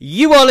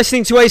You are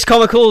listening to Ace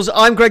Comicals.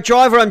 I'm Greg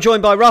Driver. I'm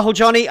joined by Rahul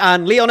Johnny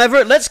and Leon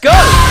Everett. Let's go!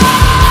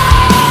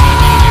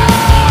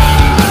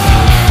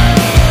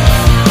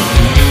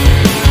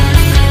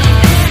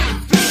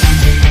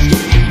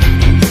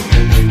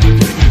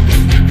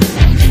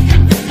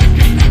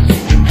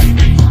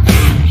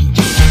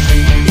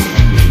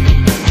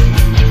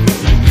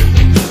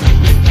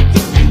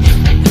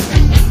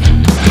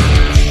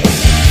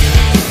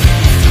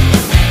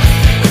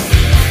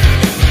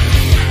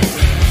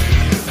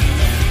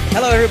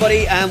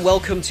 Everybody, and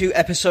welcome to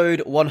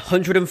episode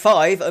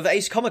 105 of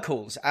Ace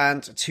Comicals.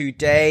 And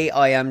today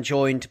I am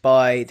joined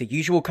by the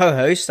usual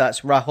co-hosts,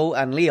 that's Rahul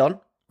and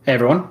Leon. Hey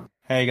everyone.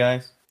 Hey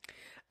guys.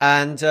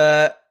 And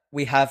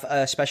we have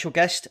a special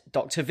guest,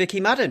 Dr. Vicky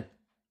Madden.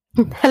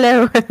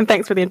 Hello,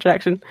 thanks for the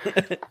introduction.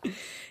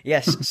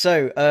 Yes,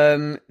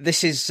 so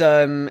this is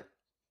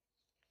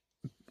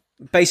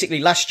basically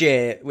last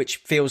year, which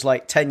feels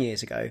like 10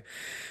 years ago.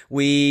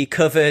 We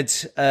covered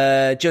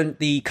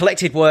the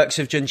collected works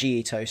of Junji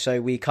Ito. So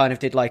we kind of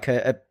did like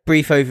a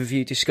brief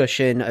overview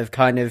discussion of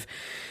kind of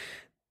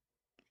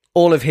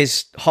all of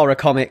his horror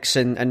comics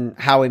and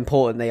how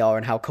important they are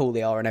and how cool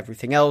they are and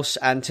everything else.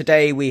 And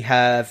today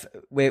we're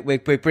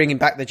bringing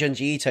back the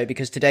Junji Ito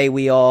because today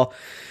we are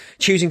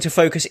choosing to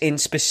focus in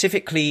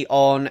specifically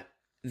on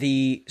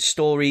the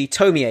story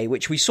Tomie,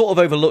 which we sort of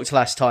overlooked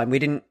last time. We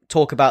didn't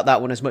talk about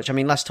that one as much. I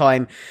mean, last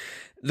time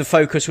the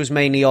focus was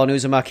mainly on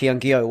Uzumaki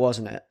and Gyo,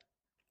 wasn't it?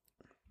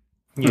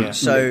 Yeah.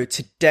 So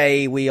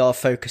today we are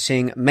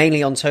focusing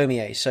mainly on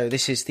Tomie. So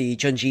this is the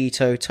Junji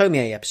Ito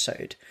Tomie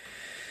episode.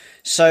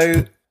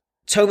 So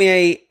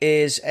Tomie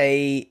is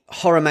a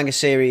horror manga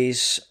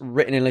series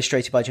written and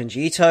illustrated by Junji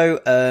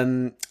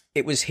Ito.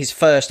 It was his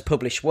first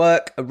published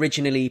work,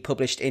 originally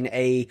published in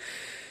a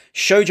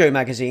shoujo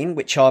magazine,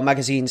 which are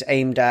magazines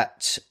aimed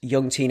at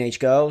young teenage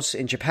girls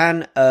in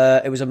Japan.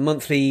 It was a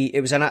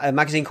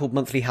magazine called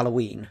Monthly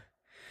Halloween.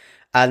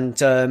 And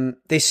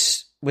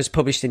this was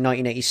published in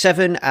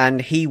 1987, and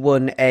he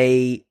won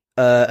an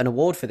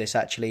award for this,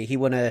 actually. He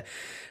won a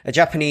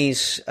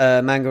Japanese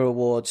manga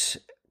awards,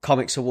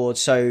 comics award,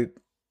 so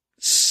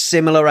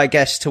similar, I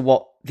guess, to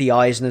what the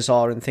Eisners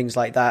are and things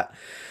like that.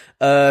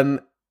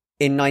 In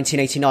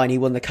 1989, he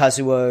won the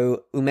Kazuo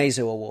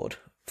Umezu Award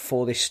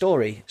for this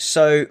story.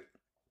 So,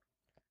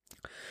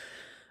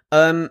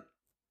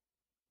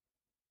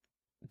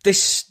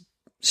 this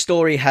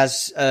story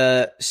has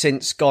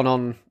since gone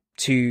on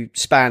to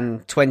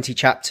span 20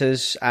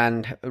 chapters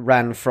and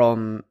ran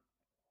from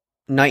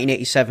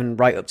 1987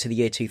 right up to the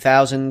year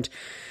 2000.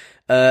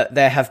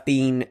 There have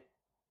been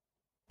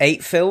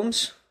 8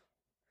 films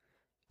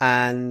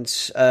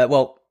and,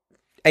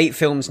 8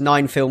 films,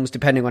 9 films,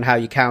 depending on how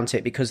you count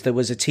it, because there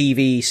was a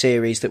TV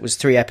series that was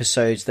 3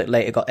 episodes that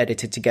later got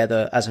edited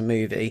together as a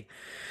movie.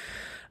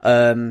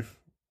 But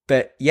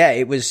yeah,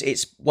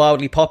 it's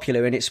wildly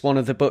popular, and it's one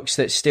of the books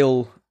that's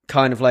still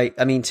kind of like,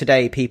 I mean,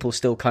 today people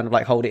still kind of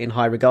like hold it in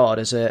high regard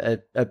as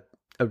a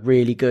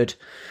really good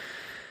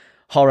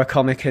horror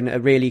comic and a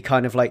really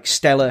kind of like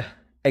stellar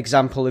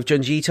example of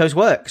Junji Ito's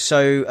work.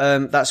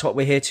 So that's what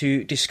we're here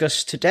to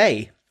discuss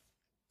today.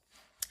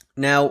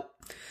 Now,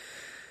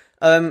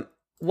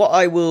 what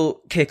I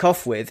will kick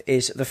off with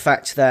is the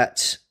fact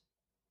that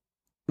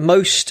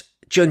most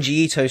Junji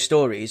Ito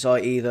stories are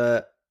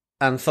either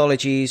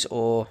anthologies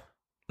or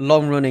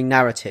long-running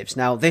narratives.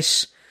 Now,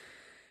 this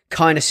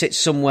kind of sits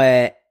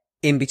somewhere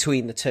in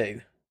between the two.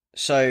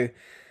 So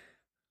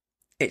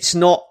it's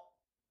not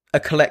a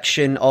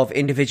collection of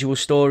individual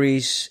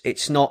stories.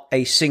 It's not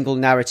a single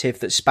narrative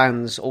that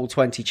spans all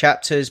 20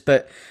 chapters,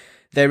 but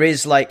there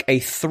is like a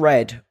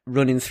thread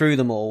running through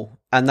them all.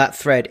 And that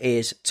thread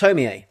is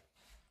Tomie,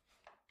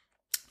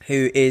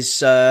 who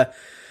is,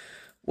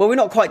 we're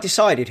not quite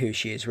decided who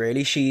she is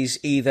really. She's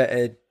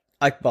either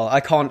I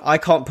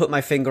can't put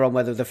my finger on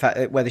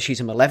whether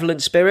she's a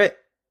malevolent spirit,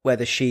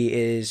 whether she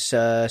is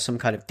some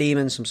kind of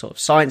demon, some sort of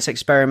science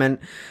experiment.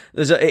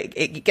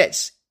 It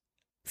gets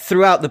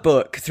throughout the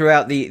book,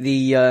 throughout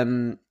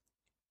the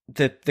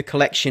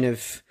collection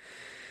of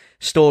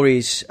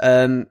stories.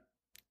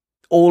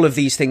 All of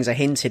these things are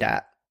hinted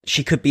at.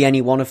 She could be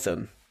any one of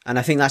them, and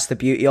I think that's the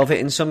beauty of it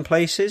in some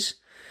places.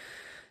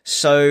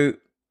 So,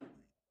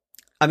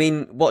 I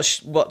mean,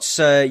 what's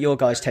your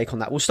guys' take on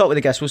that? We'll start with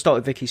the guest. We'll start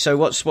with Vicky. So,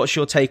 what's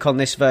your take on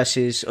this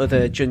versus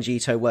other Junji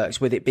Ito works?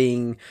 With it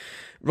being,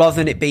 rather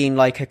than it being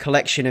like a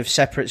collection of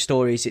separate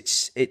stories,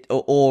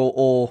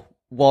 or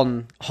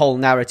one whole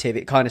narrative,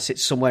 it kind of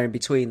sits somewhere in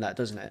between that,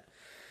 doesn't it?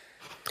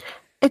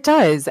 It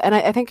does, and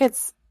I think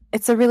it's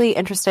a really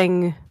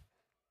interesting,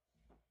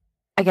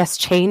 I guess,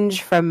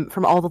 change from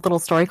all the little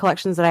story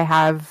collections that I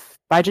have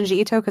by Junji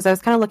Ito, because I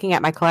was kind of looking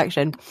at my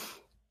collection,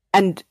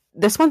 and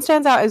this one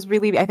stands out as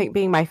really, I think,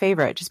 being my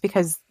favorite, just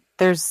because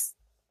there's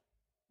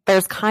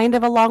kind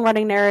of a long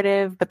running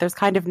narrative, but there's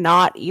kind of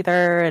not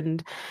either,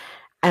 and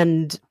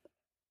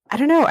I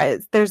don't know.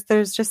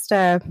 There's just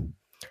I'm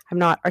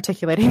not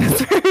articulating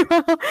this very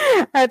well.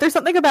 There's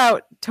something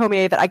about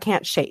Tomie that I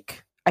can't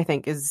shake, I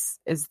think is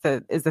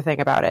the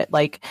thing about it.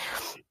 Like,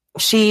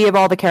 she, of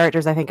all the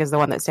characters, I think is the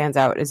one that stands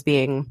out as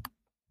being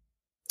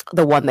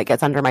the one that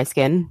gets under my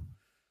skin.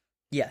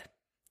 Yeah,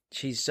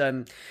 she's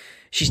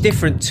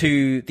different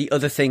to the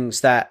other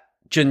things that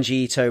Junji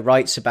Ito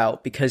writes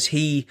about, because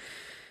he,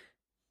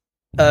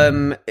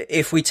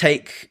 if we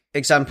take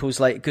examples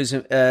like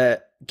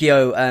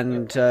Gyo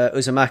and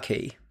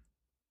Uzumaki,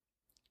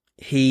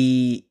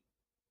 he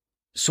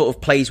sort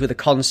of plays with a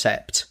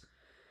concept.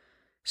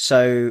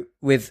 So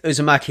with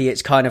Uzumaki,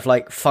 it's kind of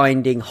like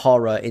finding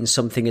horror in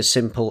something as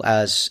simple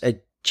as a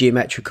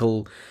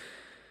geometrical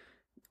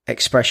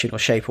expression or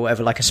shape or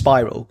whatever, like a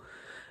spiral,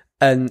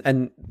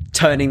 and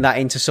turning that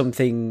into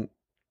something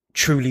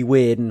truly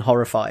weird and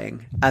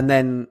horrifying. And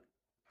then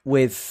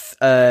with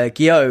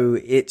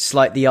Gyo, it's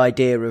like the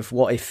idea of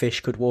what if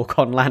fish could walk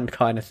on land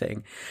kind of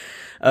thing.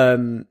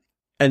 And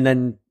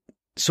then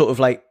sort of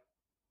like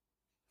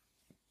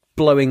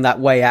blowing that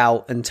way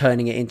out and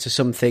turning it into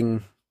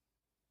something,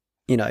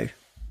 you know,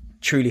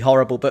 truly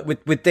horrible. But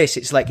with this,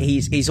 it's like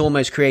he's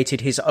almost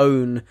created his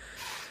own,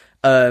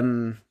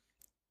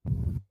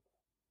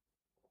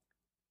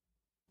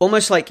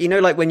 almost like, you know,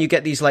 like when you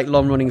get these like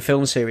long running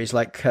film series,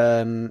 like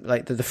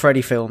the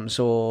Freddy films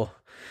or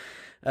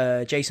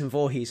Jason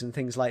Voorhees and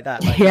things like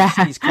that. Like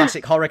these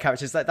classic horror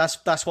characters.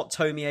 That's what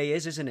Tomie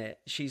is, isn't it?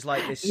 She's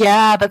like this.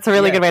 Yeah, that's a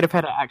really good way to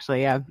put it,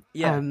 actually. Yeah.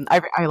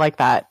 I like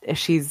that.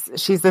 She's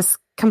this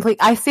complete.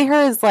 I see her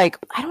as like,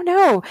 I don't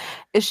know.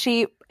 Is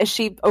she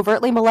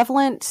overtly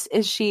malevolent?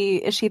 Is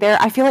she there?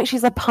 I feel like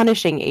she's a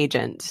punishing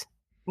agent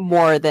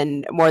more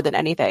than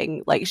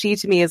anything. Like, she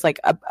to me is like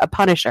a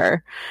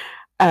punisher.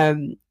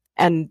 And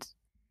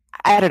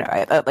I don't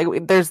know.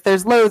 Like,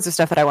 there's loads of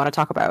stuff that I want to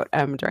talk about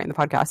during the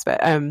podcast,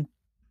 but I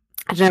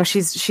don't know.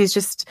 She's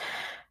just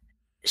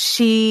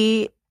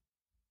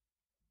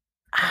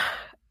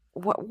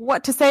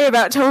what to say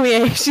about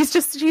Tomie?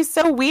 She's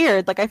so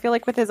weird. Like, I feel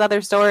like with his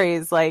other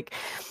stories, like,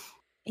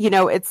 you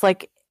know, it's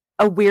like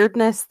a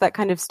weirdness that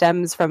kind of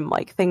stems from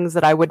like things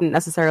that I wouldn't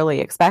necessarily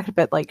expect,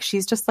 but like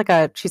she's just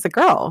like she's a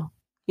girl,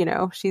 you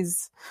know,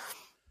 she's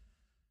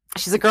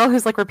a girl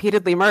who's like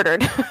repeatedly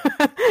murdered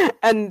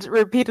and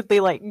repeatedly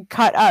like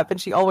cut up, and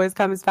she always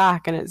comes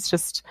back, and it's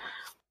just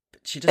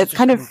she doesn't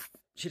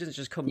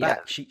just come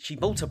back. She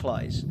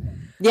multiplies.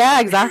 Yeah,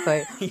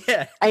 exactly.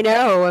 Yeah, I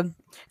know.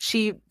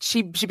 She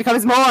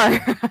becomes more.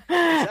 Exactly.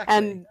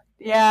 And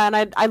yeah,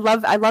 and I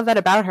love that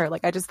about her.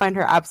 Like, I just find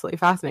her absolutely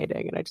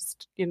fascinating, and I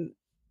just, you know,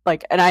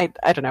 like, and I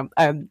don't know.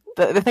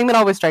 The thing that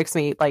always strikes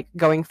me, like,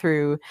 going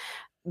through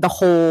the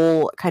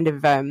whole kind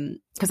of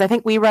because I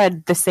think we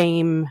read the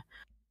same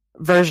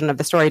version of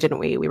the story, didn't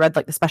we? We read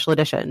like the special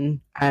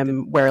edition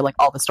where like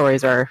all the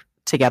stories are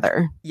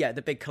together. Yeah,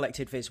 the big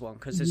collected Viz one,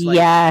 because there's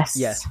like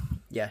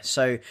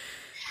so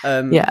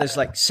there's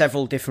like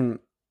several different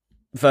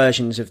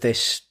versions of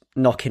this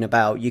knocking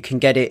about. You can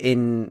get it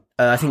in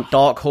I think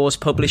Dark Horse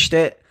published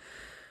it,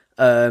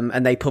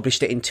 and they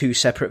published it in 2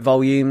 separate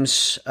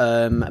volumes,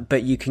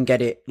 but you can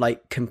get it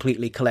like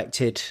completely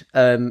collected.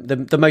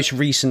 The most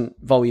recent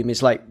volume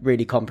is like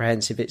really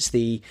comprehensive. It's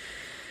the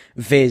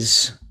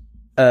Viz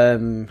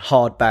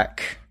hardback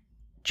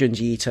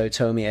Junji Ito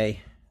Tomie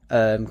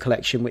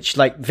collection, which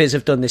like Viz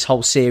have done this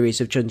whole series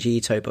of Junji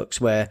Ito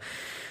books where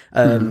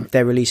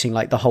they're releasing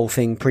like the whole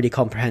thing pretty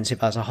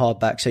comprehensive as a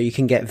hardback. So you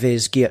can get you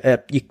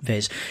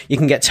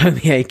can get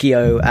Tomie,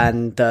 Gyo,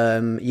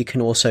 and you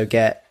can also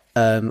get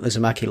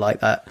Uzumaki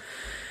like that.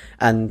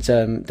 And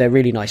they're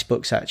really nice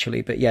books,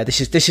 actually. But yeah, this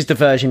is the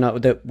version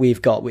that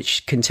we've got,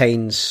 which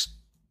contains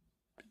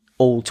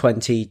all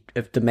 20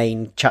 of the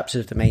main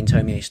chapters of the main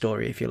Tomie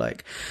story, if you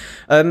like.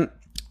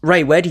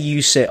 Ray, where do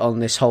you sit on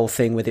this whole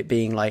thing with it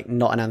being like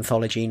not an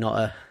anthology, not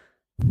a...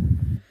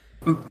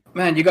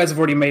 Man, you guys have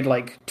already made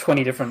like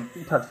 20 different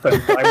things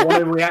that I want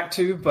to react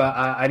to, but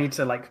I need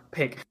to like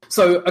pick.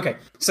 So, okay,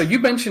 so you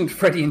mentioned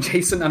Freddy and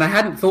Jason, and I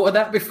hadn't thought of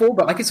that before,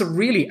 but like it's a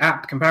really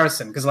apt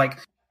comparison, because like,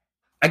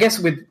 I guess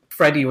with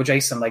Freddy or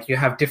Jason, like you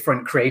have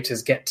different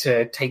creators get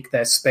to take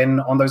their spin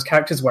on those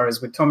characters,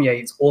 whereas with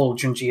Tomie, it's all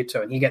Junji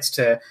Ito, and he gets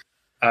to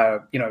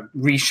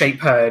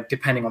reshape her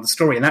depending on the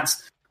story. And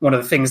that's one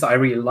of the things that I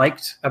really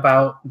liked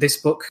about this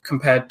book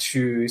compared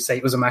to,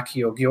 say,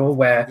 Uzumaki or Gyo,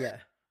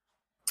 where,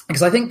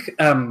 because I think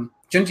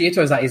Junji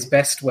Ito is at his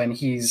best when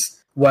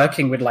he's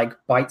working with like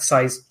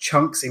bite-sized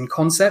chunks in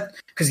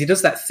concept, because he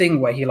does that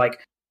thing where he like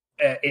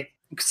it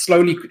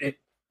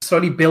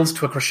slowly builds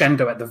to a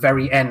crescendo at the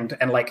very end,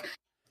 and like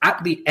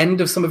at the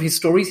end of some of his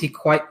stories, he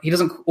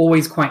doesn't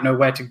always quite know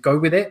where to go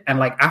with it, and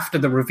like after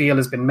the reveal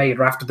has been made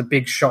or after the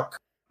big shock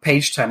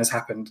page turn has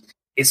happened,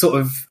 it's sort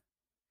of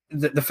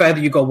the further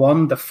you go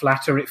on, the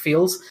flatter it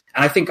feels.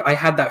 And I think I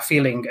had that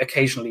feeling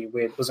occasionally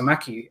with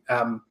Uzumaki.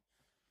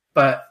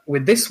 But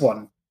with this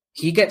one,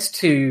 he gets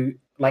to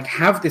like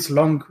have this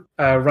long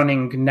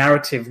running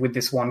narrative with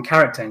this one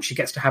character, and she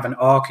gets to have an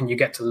arc, and you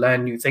get to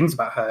learn new things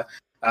about her,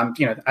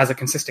 as a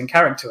consistent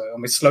character.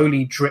 And we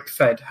slowly drip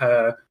fed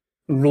her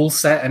rule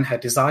set and her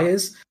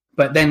desires.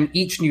 But then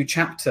each new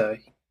chapter,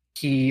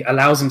 he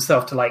allows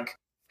himself to like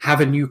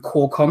have a new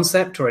core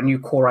concept or a new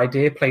core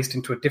idea placed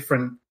into a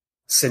different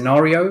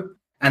scenario,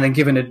 and then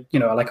given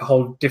a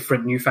whole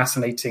different new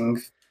fascinating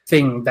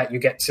thing that you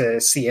get to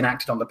see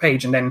enacted on the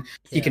page, and then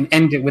he can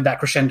end it with that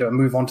crescendo and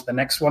move on to the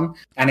next one.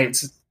 And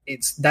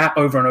it's that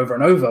over and over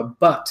and over,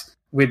 but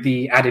with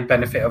the added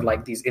benefit of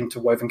like these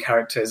interwoven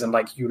characters and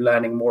like you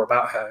learning more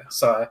about her.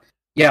 So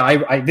yeah,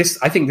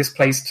 I think this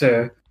plays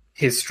to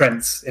his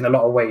strengths in a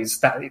lot of ways,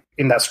 that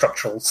in that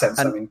structural sense.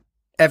 And I mean,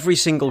 every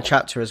single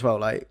chapter as well,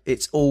 like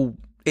it's all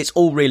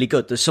really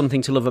good. There's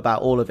something to love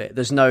about all of it.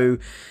 There's no,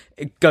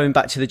 going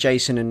back to the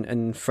Jason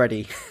and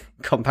Freddy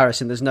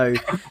comparison, there's no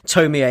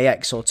Tomie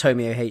X or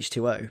Tomie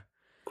H2O.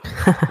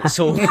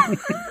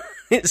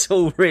 It's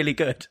all really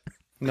good.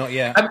 Not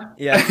yet.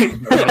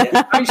 It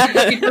does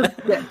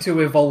get to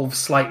evolve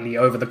slightly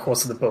over the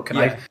course of the book, and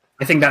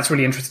I think that's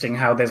really interesting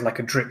how there's like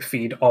a drip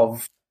feed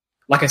of,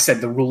 like I said,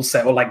 the rule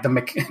set or like the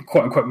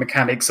quote unquote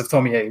mechanics of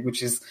Tomie,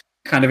 which is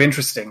kind of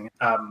interesting.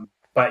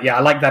 But yeah, I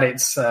like that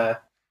it's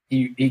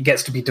it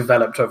gets to be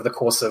developed over the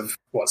course of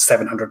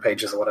 700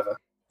 pages or whatever.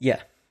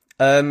 Yeah.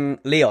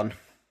 Leon,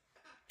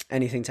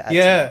 anything to add?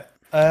 Yeah.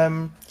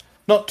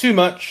 Not too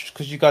much,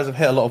 because you guys have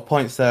hit a lot of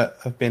points that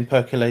have been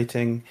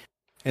percolating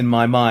in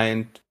my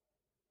mind.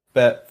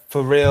 But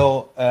for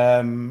real,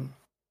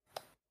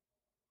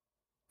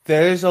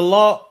 there is a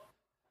lot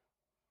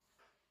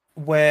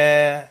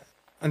where,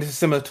 and this is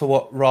similar to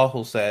what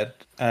Rahul said,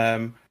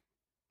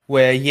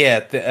 where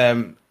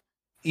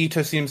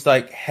Ito seems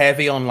like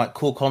heavy on like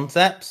cool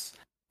concepts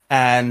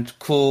and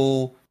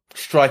cool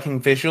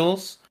striking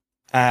visuals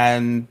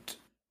and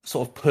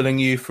sort of pulling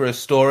you through a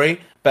story,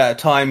 but at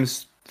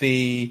times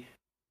the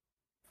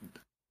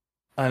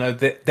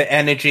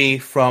energy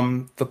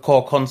from the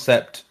core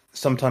concept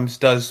sometimes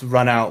does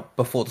run out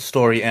before the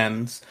story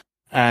ends,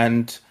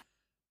 and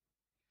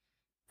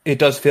it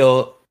does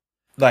feel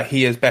like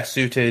he is best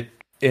suited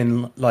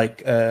in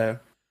like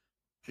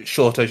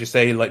short, as you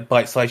say, like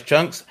bite-sized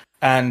chunks.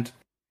 And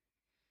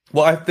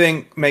what I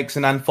think makes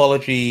an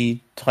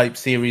anthology type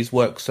series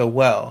work so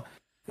well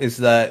is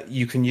that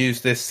you can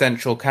use this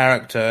central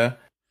character,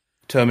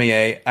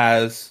 Tomie,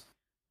 as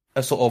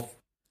a sort of,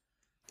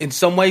 in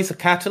some ways, a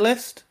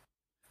catalyst,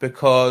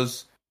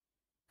 because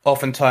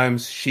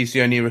oftentimes she's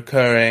the only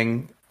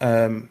recurring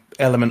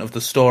element of the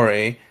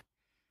story,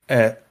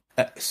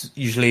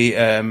 usually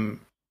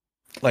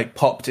like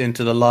popped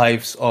into the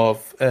lives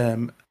of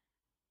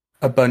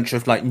a bunch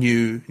of like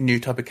new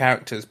type of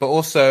characters, but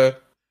also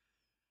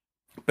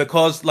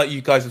because, like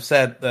you guys have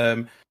said,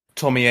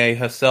 Tomie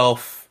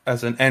herself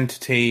as an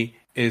entity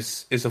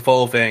is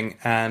evolving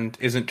and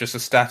isn't just a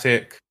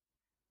static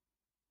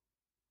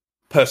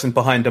person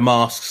behind a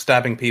mask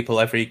stabbing people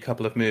every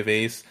couple of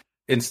movies.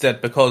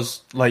 Instead,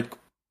 because like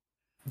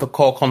the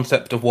core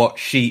concept of what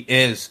she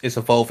is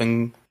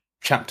evolving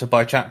chapter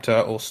by chapter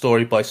or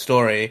story by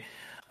story,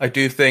 I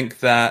do think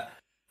that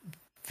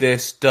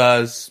this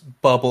does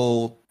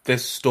bubble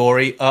this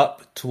story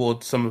up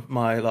towards some of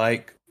my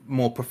like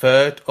more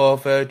preferred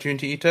of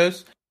Junji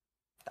Ito's.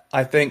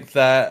 I think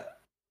that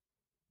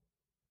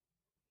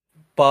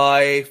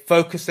by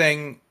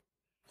focusing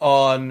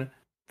on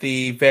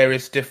the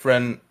various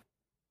different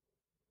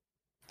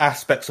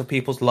aspects of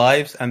people's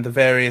lives and the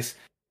various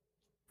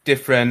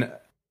different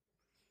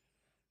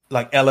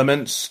like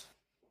elements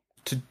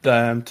to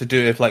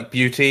do with like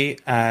beauty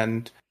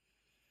and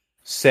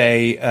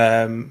say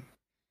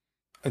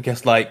I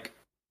guess like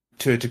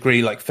to a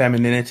degree like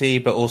femininity,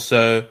 but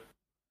also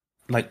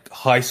like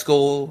high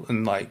school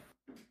and like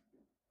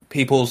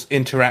people's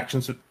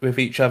interactions with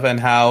each other and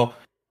how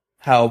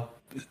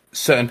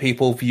certain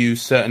people view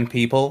certain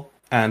people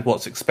and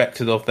what's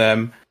expected of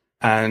them,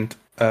 and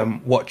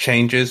what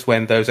changes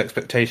when those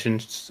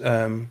expectations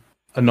are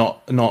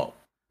not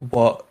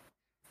what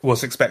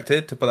was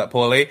expected, to put that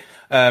poorly.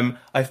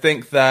 I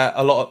think that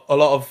a lot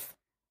of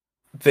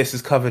this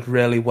is covered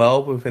really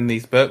well within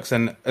these books,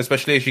 and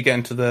especially as you get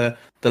into the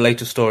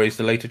later stories,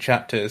 the later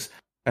chapters,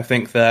 I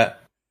think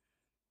that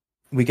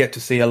we get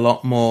to see a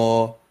lot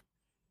more,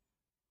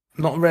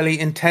 not really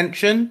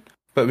intention,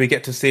 but we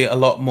get to see a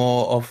lot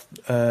more of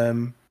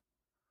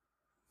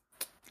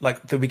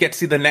we get to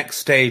see the next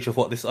stage of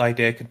what this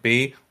idea could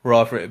be,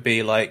 rather it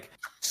be like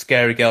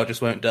scary girl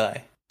just won't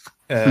die,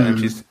 and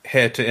she's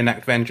here to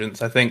enact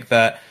vengeance. I think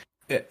that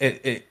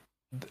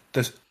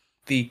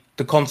the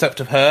concept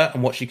of her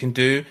and what she can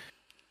do,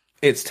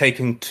 it's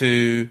taken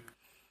to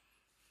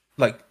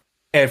like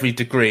every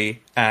degree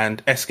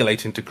and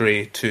escalating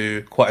degree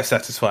to quite a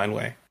satisfying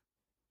way.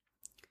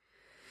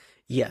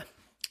 Yeah,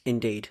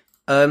 indeed.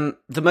 The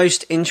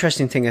most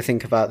interesting thing I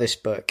think about this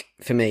book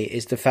for me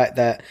is the fact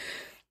that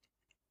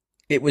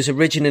it was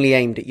originally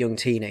aimed at young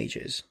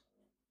teenagers.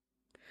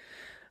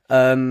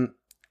 And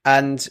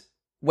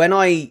when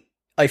I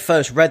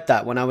first read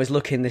that, when I was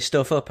looking this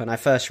stuff up and I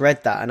first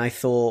read that, and I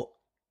thought,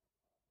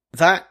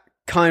 that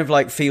kind of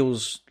like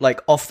feels like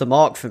off the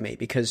mark for me,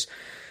 because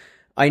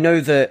I know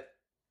that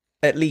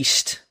at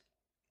least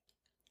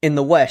in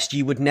the West,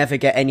 you would never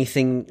get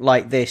anything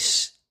like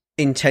this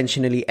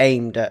intentionally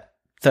aimed at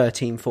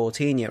 13,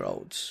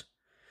 14-year-olds.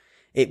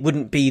 It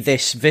wouldn't be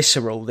this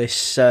visceral,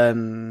 this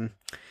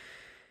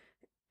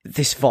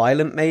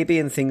violent maybe,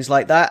 and things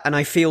like that. And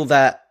I feel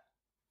that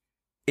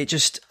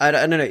I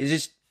don't know. It's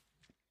just,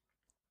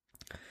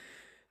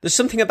 there's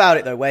something about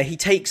it though, where he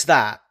takes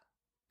that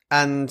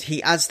and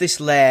he adds this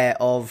layer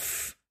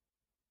of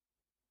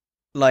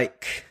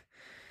like,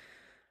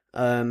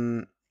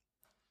 how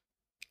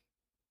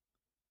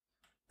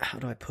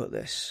do I put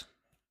this?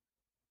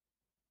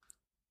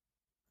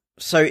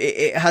 So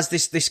it has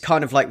this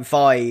kind of like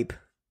vibe.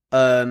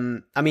 I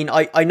mean,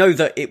 I know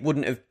that it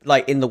wouldn't have,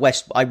 like, in the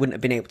West, I wouldn't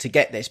have been able to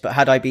get this, but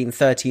had I been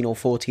 13 or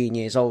 14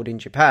 years old in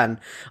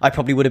Japan, I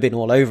probably would have been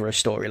all over a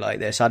story like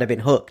this. I'd have been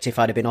hooked if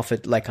I'd have been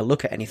offered, like, a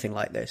look at anything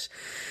like this.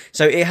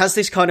 So it has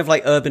this kind of,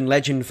 like, urban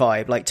legend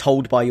vibe, like,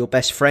 told by your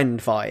best friend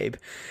vibe,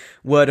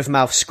 word of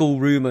mouth, school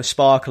rumor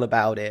sparkle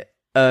about it,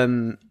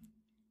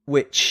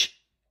 which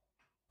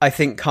I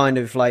think kind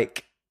of,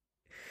 like,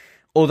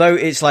 although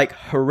it's, like,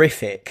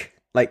 horrific,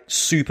 like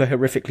super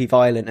horrifically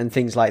violent and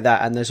things like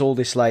that, and there's all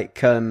this like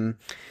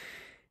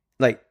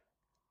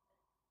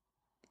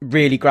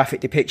really graphic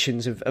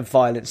depictions of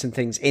violence and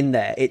things in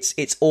there.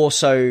 It's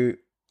also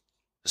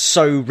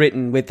so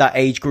written with that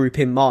age group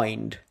in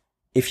mind,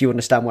 if you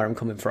understand where I'm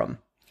coming from.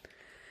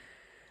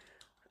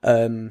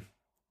 Yeah.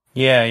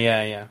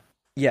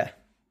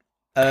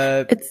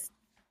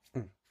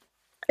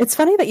 It's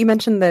funny that you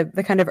mentioned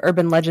the kind of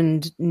urban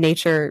legend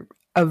nature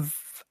of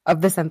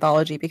this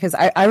anthology, because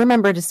I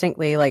remember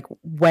distinctly, like,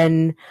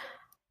 when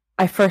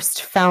I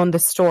first found the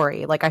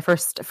story, like I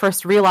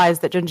first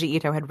realized that Junji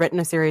Ito had written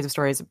a series of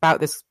stories about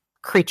this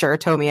creature,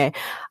 Tomie.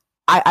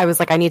 I was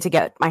like, I need to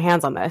get my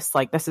hands on this.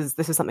 Like, this is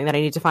something that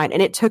I need to find.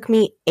 And it took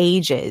me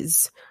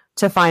ages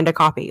to find a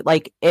copy.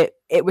 Like,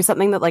 it was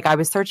something that, like, I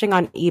was searching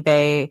on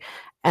eBay,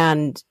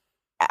 and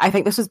I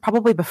think this was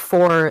probably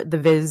before the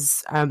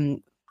Viz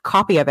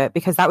copy of it,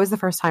 because that was the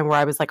first time where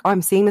I was like, oh,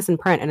 I'm seeing this in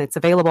print and it's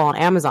available on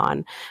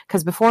Amazon.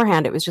 Because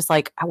beforehand it was just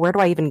like, where do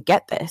I even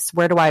get this?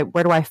 Where do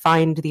I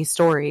find these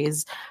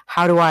stories?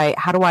 How do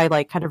I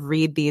like kind of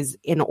read these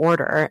in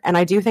order? And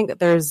I do think that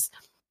there's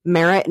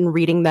merit in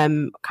reading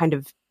them kind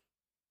of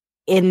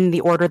in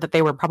the order that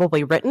they were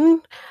probably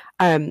written.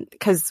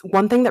 Because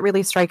one thing that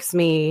really strikes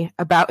me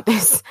about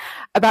this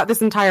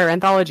entire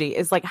anthology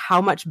is like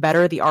how much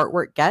better the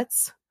artwork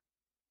gets.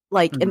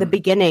 Like, in the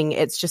beginning,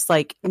 it's just,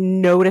 like,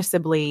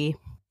 noticeably,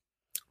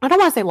 I don't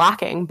want to say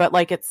lacking, but,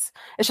 like, it's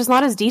just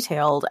not as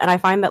detailed. And I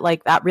find that,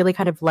 like, that really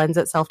kind of lends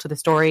itself to the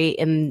story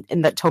in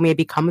that Tomie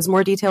becomes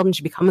more detailed and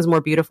she becomes more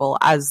beautiful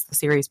as the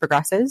series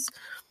progresses.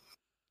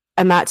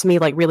 And that, to me,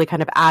 like, really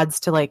kind of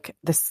adds to, like,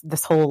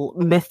 this whole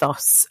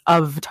mythos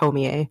of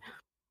Tomie.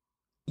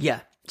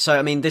 Yeah. So,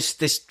 I mean,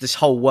 this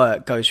whole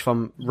work goes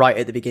from right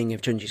at the beginning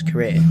of Junji's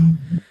career,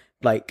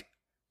 like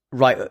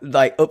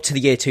up to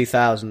the year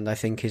 2000, I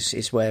think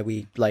is where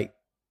we, like,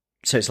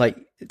 so it's like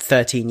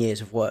 13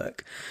 years of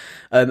work.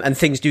 And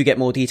things do get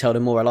more detailed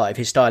and more alive.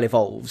 His style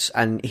evolves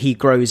and he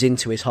grows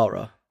into his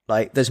horror.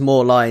 Like, there's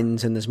more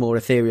lines and there's more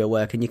ethereal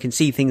work, and you can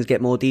see things get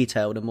more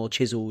detailed and more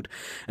chiseled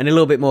and a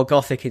little bit more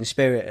gothic in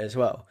spirit as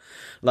well.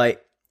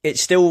 Like,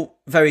 it's still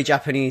very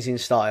Japanese in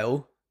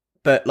style,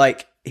 but,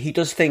 like, he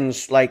does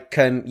things like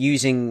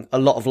using a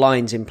lot of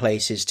lines in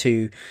places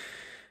to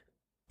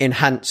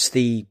enhance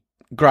the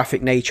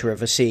graphic nature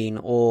of a scene,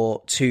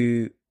 or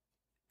to,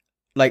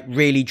 like,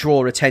 really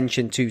draw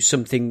attention to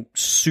something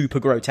super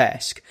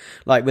grotesque.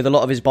 Like, with a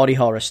lot of his body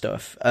horror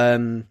stuff,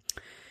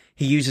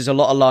 he uses a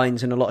lot of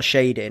lines and a lot of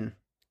shading,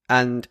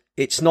 and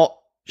it's not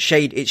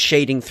it's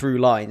shading through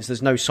lines.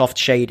 There's no soft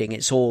shading.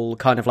 It's all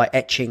kind of like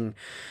etching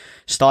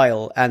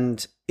style,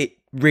 and it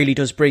really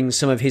does bring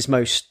some of his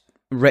most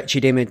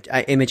wretched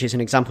images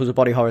and examples of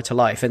body horror to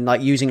life, and,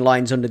 like, using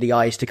lines under the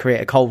eyes to create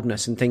a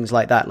coldness and things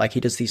like that. Like, he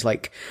does these,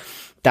 like,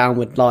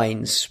 downward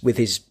lines with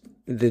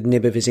the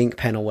nib of his ink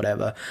pen or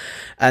whatever,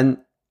 and,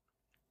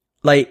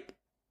 like,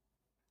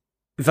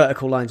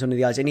 vertical lines under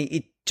the eyes, and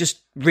it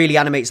just really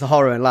animates the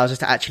horror and allows us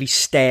to actually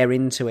stare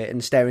into it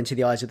and stare into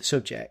the eyes of the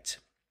subject.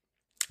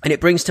 And it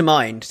brings to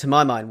my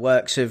mind,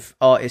 works of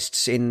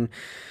artists in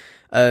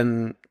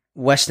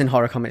Western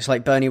horror comics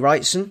like Bernie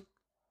Wrightson.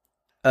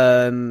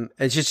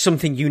 It's just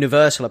something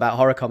universal about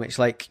horror comics,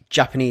 like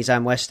Japanese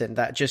and Western,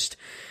 that just,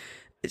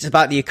 it's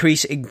about the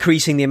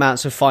increasing the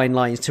amounts of fine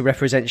lines to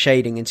represent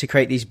shading and to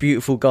create these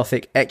beautiful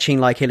gothic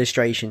etching-like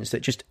illustrations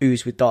that just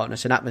ooze with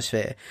darkness and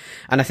atmosphere.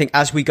 And I think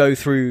as we go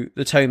through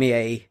the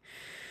Tomie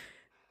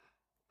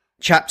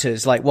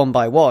chapters, like, one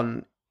by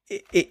one,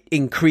 it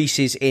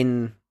increases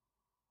in,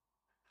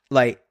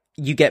 like,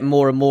 you get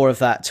more and more of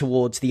that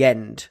towards the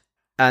end.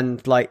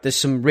 And, like, there's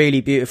some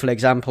really beautiful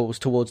examples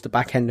towards the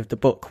back end of the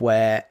book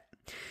where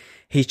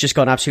he's just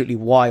gone absolutely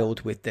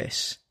wild with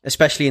this,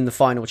 especially in the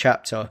final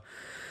chapter.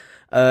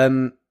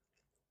 And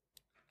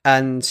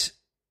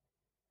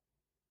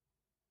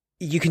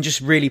you can just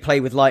really play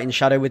with light and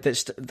shadow with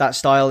that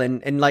style,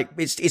 and like,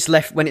 it's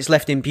left, when it's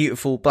left in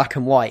beautiful black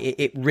and white,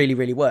 it really,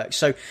 really works.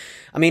 So,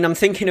 I mean, I'm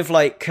thinking of,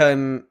 like,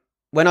 when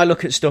I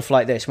look at stuff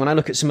like this, when I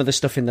look at some of the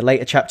stuff in the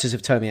later chapters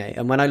of Tomie,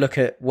 and when I look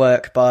at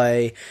work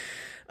by,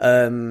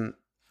 we'll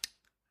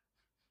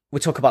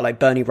talk about, like,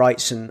 Bernie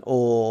Wrightson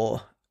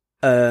or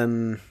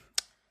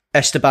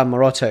Esteban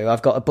Maroto.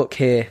 I've got a book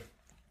here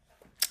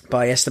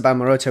by Esteban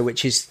Maroto,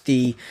 which is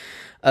the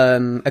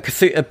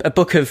a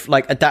book of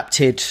like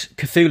adapted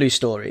Cthulhu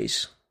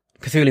stories,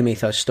 Cthulhu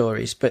mythos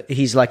stories, but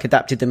he's like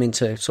adapted them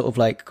into sort of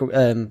like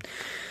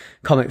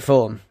comic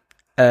form,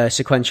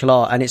 sequential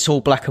art, and it's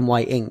all black and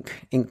white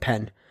ink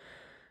pen.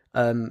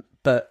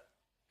 But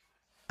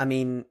I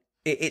mean,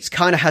 it's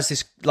kind of has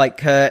this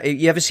like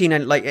you ever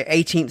seen like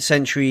 18th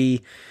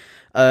century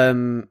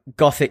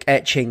Gothic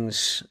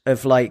etchings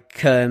of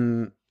like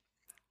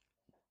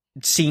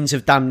scenes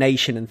of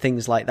damnation and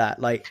things like that,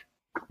 like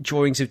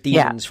drawings of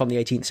demons from the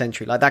 18th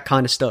century, like that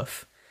kind of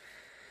stuff.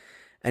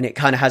 And it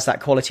kind of has that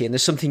quality, and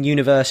there's something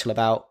universal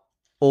about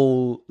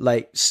all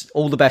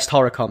the best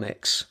horror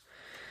comics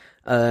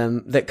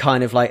that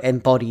kind of like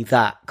embody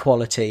that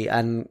quality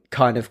and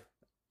kind of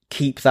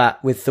keep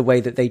that with the way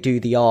that they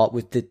do the art,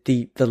 with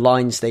the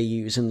lines they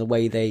use, and the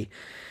way they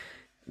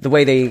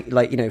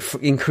like, you know,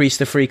 increase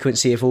the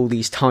frequency of all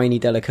these tiny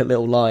delicate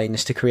little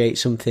lines to create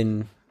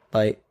something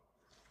like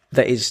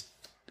that is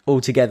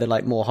altogether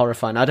like more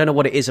horrifying. I don't know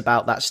what it is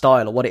about that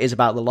style or what it is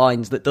about the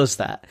lines that does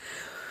that,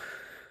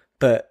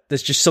 but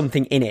there's just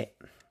something in it.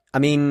 I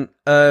mean,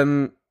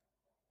 Leon,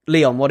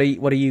 what do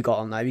you got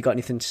on that? Have you got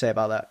anything to say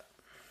about that?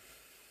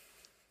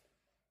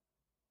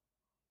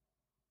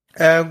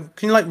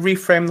 Can you like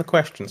reframe the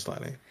question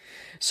slightly?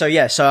 So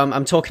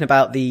I'm talking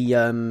about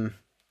the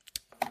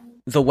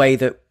way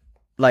that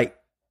like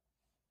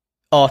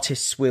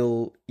artists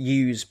will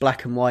use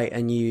black and white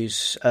and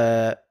use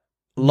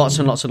lots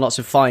and lots and lots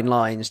of fine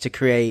lines to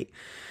create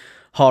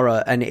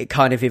horror, and it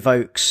kind of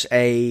evokes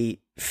a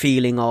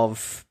feeling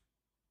of,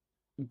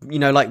 you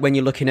know, like when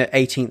you're looking at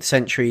 18th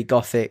century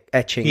Gothic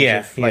etchings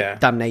of like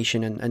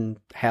damnation and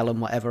hell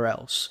and whatever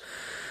else,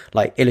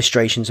 like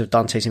illustrations of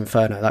Dante's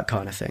Inferno, that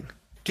kind of thing.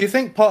 Do you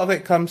think part of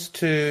it comes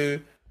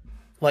to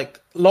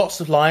like lots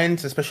of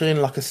lines, especially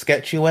in like a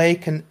sketchy way,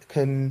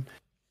 can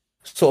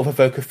sort of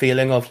evoke a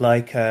feeling of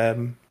like a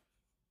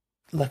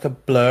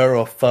blur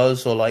or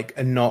fuzz or like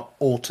a not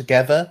all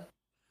together?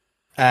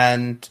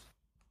 And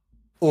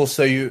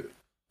also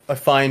I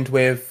find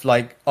with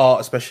like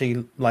art,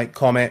 especially like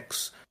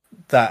comics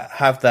that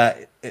have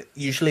that,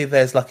 usually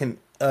there's like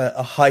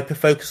a hyper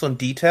focus on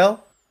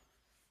detail.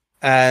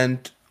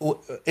 And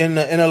in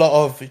a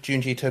lot of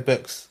Junji Ito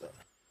books,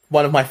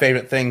 one of my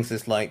favorite things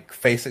is like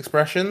face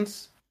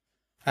expressions.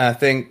 And I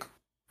think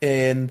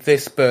in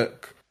this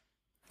book,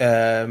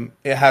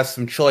 it has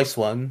some choice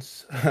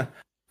ones,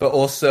 but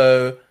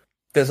also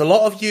there's a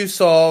lot of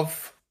use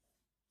of,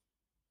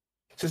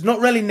 so it's not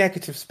really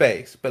negative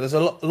space, but there's a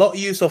lot of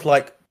use of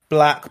like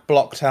black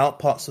blocked out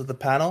parts of the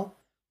panel.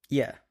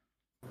 Yeah.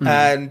 Mm.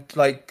 And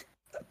like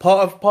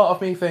part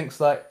of me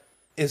thinks like,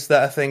 is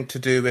that a thing to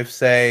do with,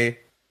 say,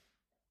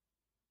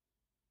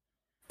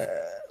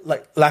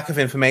 like lack of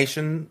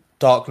information,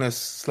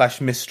 darkness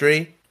 /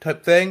 mystery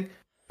type thing?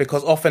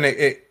 Because often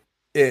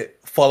it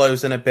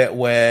follows in a bit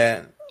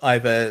where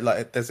either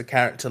like there's a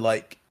character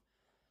like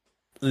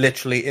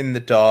literally in the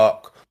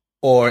dark,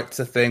 or it's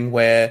a thing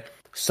where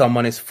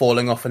someone is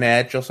falling off an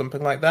edge or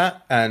something like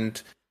that,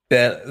 and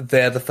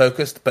they're the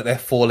focus, but they're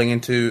falling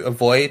into a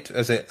void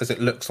as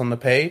it looks on the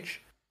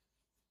page.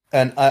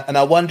 And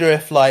I wonder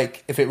if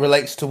it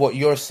relates to what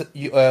you're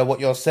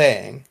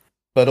saying,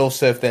 but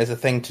also if there's a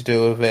thing to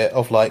do with it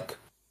of like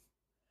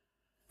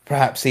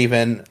perhaps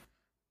even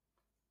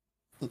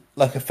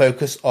like a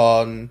focus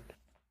on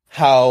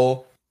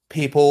how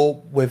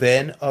people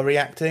within are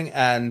reacting,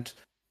 and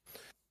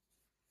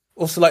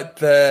also like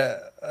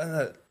there's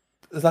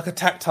like a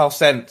tactile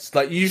sense.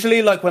 Like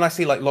usually, like when I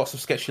see like lots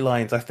of sketchy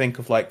lines, I think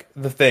of like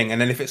The Thing,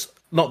 and then if it's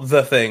not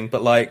The Thing,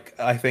 but like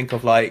I think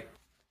of like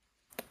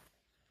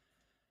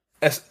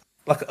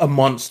a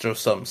monster of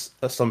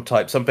some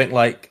type, something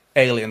like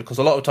Alien, because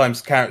a lot of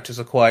times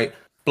characters are quite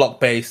block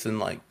based and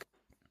like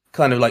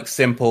kind of like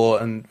simple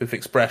and with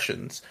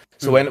expressions.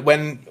 So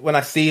when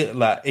I see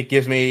that, it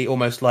gives me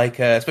almost like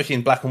especially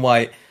in black and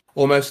white,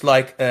 almost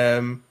like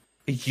a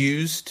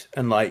used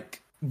and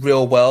like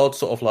real world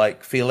sort of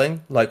like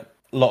feeling. Like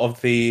a lot of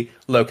the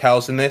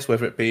locales in this,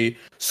 whether it be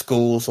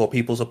schools or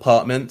people's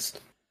apartments,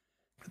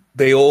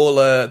 they all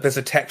there's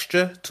a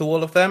texture to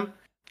all of them.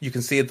 You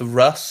can see the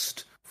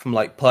rust from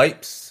like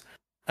pipes,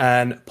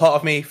 and part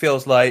of me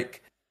feels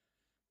like,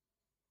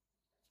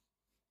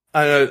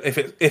 I don't know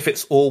if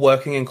it's all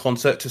working in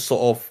concert to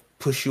sort of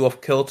push you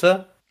off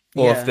kilter,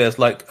 or if there's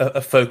like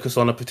a focus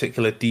on a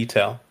particular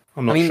detail.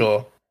 I'm not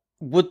sure.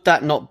 Would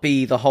that not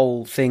be the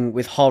whole thing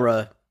with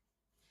horror,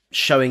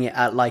 showing it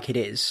at like it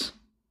is?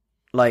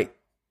 Like,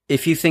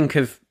 if you think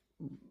of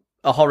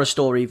a horror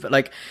story, but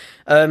like,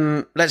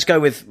 let's go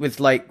with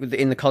like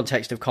in the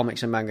context of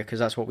comics and manga, because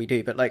that's what we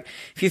do. But like,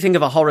 if you think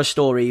of a horror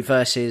story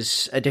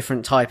versus a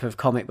different type of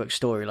comic book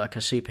story, like a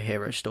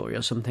superhero story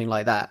or something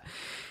like that,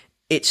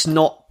 it's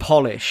not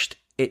polished.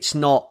 It's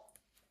not.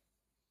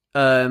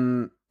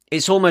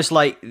 It's almost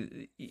like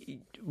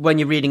when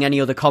you're reading any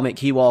other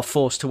comic, you are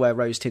forced to wear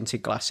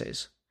rose-tinted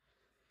glasses.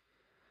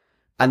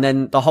 And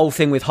then the whole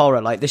thing with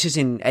horror, like this is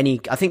in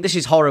any, I think this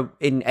is horror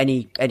in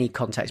any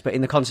context, but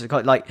in the context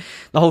of, like,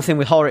 the whole thing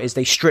with horror is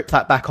they strip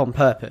that back on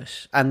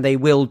purpose, and they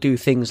will do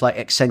things like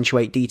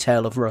accentuate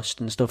detail of rust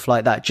and stuff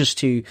like that, just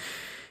to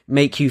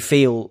make you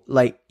feel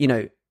like, you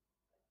know,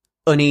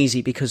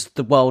 uneasy because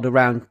the world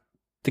around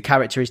the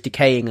character is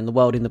decaying, and the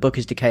world in the book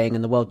is decaying,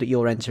 and the world that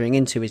you're entering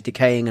into is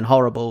decaying and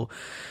horrible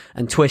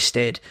and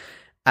twisted,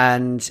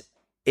 and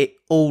it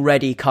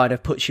already kind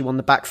of puts you on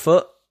the back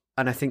foot.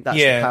 And I think that's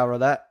the power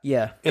of that.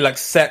 Yeah. It like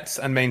sets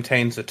and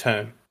maintains the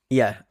tone.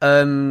 Yeah.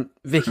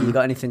 Vicky, you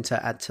got anything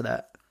to add to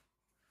that?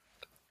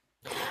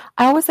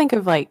 I always think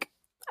of like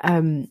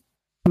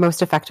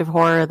most effective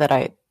horror that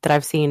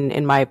I've seen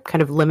in my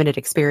kind of limited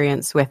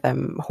experience with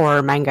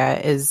horror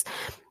manga is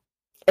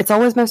it's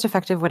always most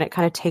effective when it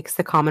kind of takes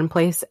the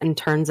commonplace and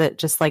turns it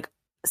just like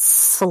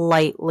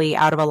slightly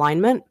out of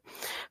alignment.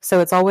 So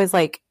it's always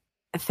like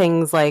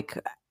things like,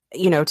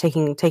 you know,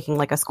 taking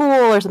like a school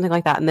or something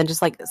like that, and then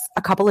just like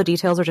a couple of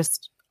details are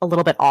just a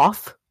little bit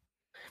off.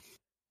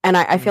 And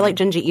I feel like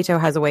Junji Ito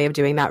has a way of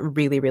doing that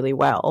really, really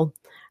well.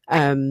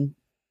 And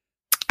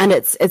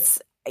it's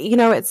you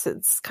know,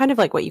 it's kind of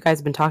like what you guys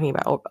have been talking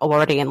about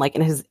already, and like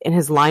in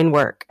his line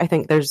work, I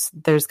think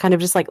there's kind of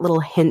just like little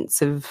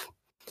hints of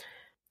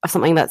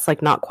something that's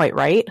like not quite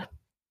right.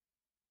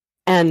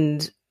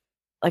 And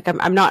like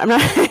I'm not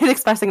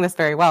expressing this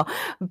very well,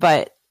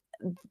 but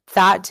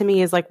that to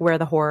me is like where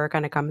the horror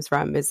kind of comes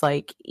from, is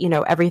like, you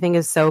know, everything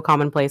is so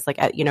commonplace. Like,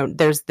 you know,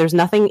 there's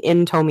nothing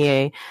in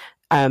Tomie,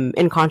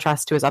 in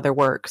contrast to his other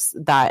works,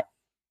 that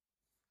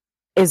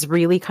is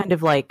really kind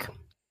of like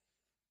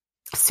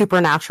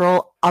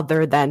supernatural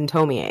other than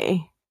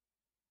Tomie.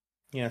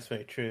 Yeah, that's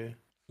very true.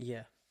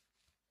 Yeah.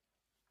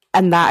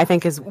 And that, I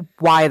think, is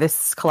why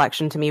this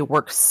collection to me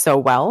works so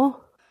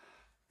well.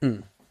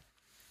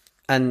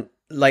 And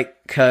like,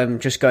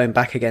 just going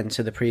back again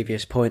to the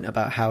previous point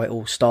about how it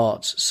all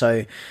starts.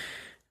 So,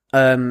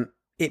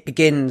 it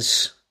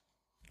begins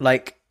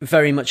like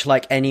very much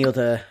like any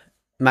other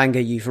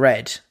manga you've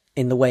read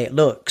in the way it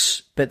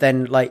looks, but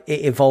then like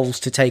it evolves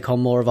to take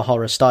on more of a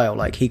horror style.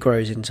 Like he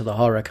grows into the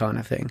horror kind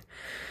of thing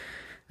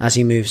as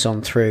he moves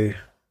on through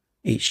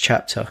each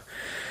chapter.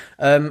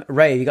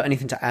 Ray, have you got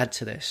anything to add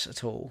to this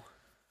at all?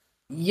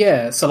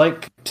 Yeah, so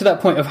like to that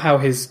point of how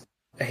his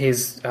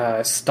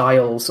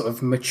style sort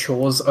of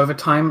matures over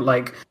time,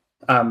 like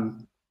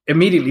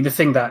immediately the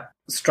thing that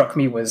struck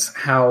me was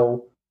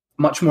how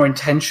much more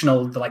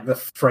intentional the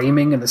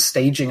framing and the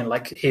staging and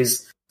like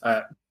his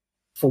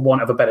for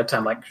want of a better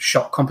term, like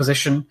shot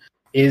composition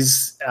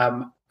is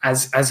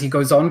as he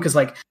goes on, because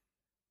like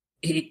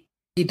he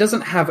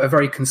doesn't have a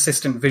very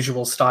consistent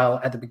visual style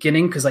at the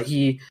beginning, because like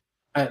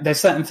there's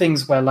certain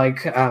things where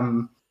like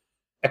a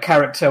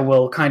character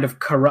will kind of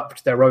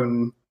corrupt their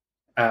own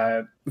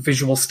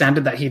visual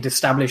standard that he'd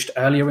established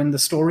earlier in the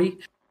story,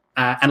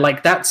 and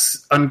like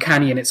that's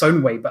uncanny in its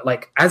own way. But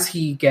like as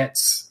he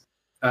gets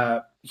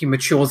he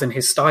matures in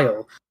his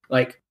style,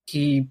 like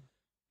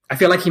I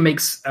feel like he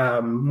makes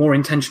more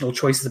intentional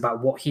choices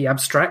about what he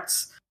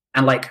abstracts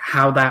and like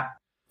how that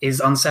is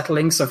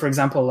unsettling. So for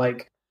example,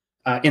 like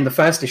in the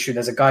first issue,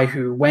 there's a guy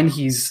who, when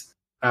he's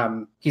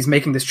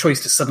making this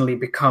choice to suddenly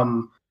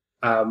become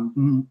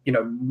you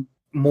know,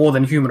 more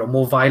than human or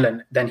more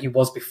violent than he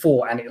was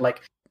before, and it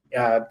like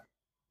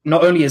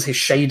not only is his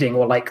shading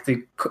or like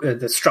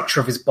the structure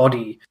of his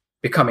body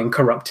becoming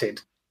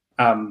corrupted,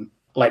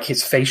 like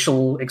his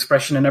facial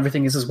expression and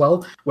everything is as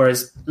well.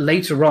 Whereas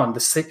later on, a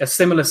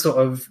similar sort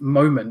of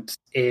moment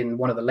in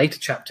one of the later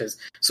chapters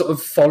sort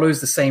of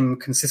follows the same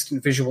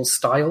consistent visual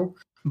style,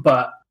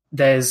 but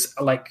there's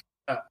like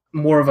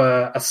more of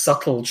a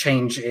subtle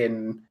change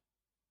in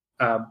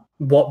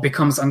what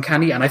becomes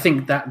uncanny. And I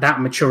think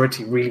that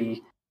maturity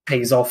really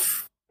pays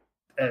off,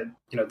 you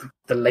know,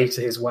 the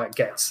later his work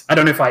gets. I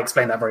don't know if I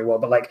explained that very well,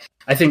 but like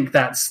I think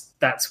that's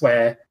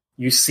where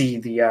you see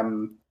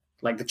the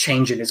like the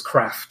change in his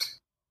craft.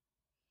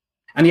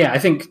 And yeah, I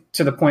think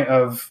to the point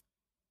of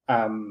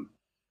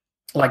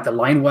like the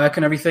line work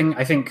and everything,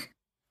 I think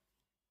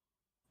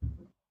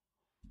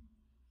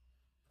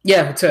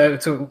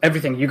to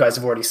everything you guys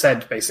have already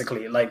said,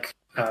 basically, like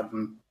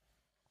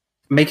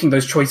making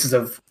those choices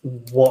of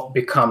what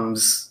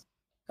becomes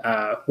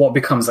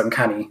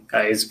uncanny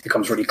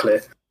becomes really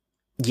clear.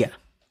 Yeah.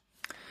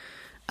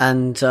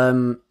 And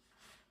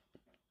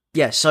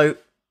yeah, so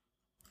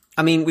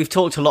I mean, we've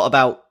talked a lot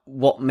about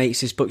what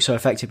makes this book so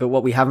effective, but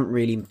what we haven't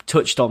really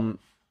touched on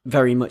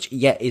very much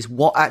yet is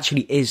what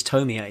actually is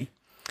Tomie.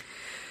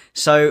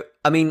 So,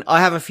 I mean, I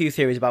have a few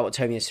theories about what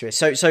Tomie is.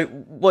 So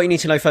what you need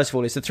to know first of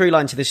all is the through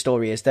line to this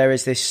story is there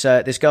is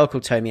this girl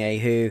called Tomie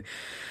who,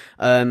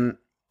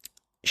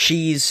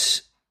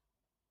 she's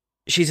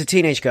a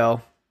teenage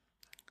girl,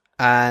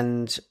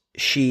 and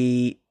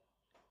she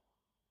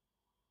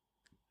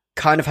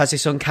kind of has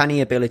this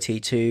uncanny ability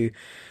to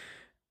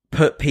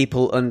put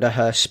people under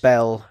her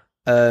spell.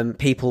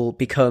 People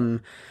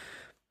become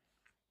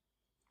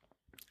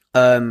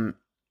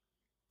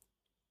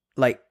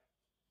like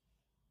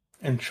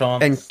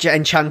entranced,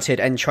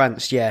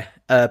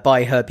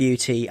 by her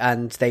beauty,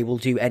 and they will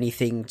do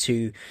anything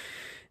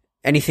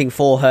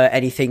for her,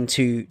 anything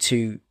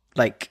to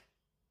like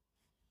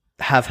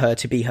have her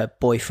to be her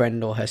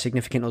boyfriend or her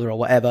significant other or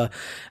whatever.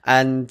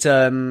 And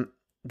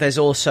there's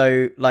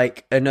also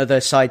like another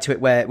side to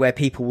it where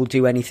people will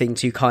do anything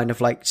to kind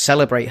of like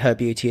celebrate her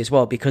beauty as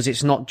well, because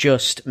it's not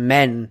just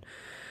men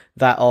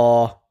that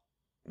are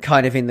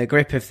kind of in the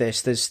grip of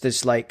this.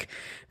 There's like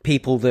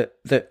people that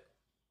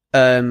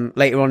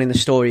later on in the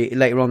story,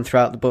 later on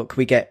throughout the book,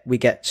 we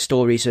get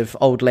stories of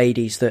old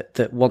ladies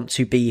that want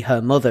to be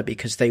her mother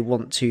because they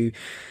want to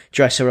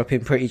dress her up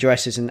in pretty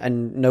dresses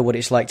and know what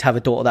it's like to have a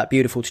daughter that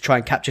beautiful, to try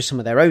and recapture some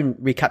of their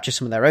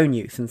own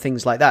youth and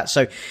things like that.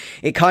 So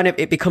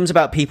it becomes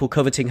about people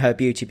coveting her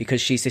beauty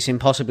because she's this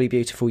impossibly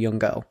beautiful young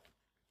girl.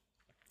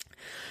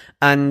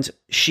 And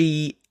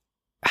she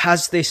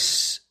has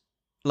this,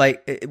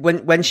 like,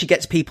 when she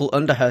gets people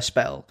under her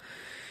spell,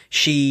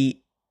 she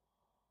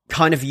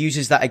kind of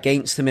uses that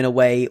against them in a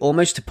way,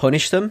 almost to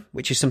punish them,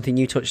 which is something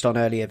you touched on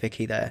earlier,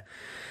 Vicky, there.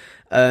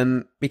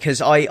 Because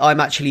I'm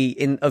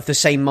actually of the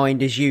same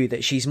mind as you,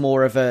 that she's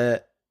more of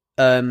the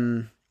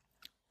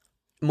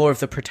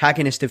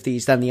protagonist of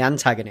these than the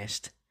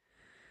antagonist.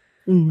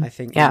 I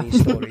think in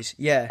these stories.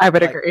 Yeah. I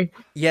would agree.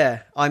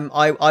 Yeah.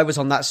 I was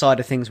on that side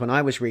of things when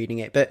I was reading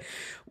it. But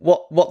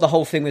what the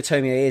whole thing with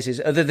Tomie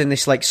is other than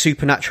this like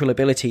supernatural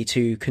ability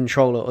to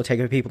control or take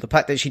over people, the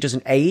fact that she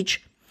doesn't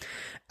age,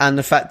 and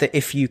the fact that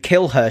if you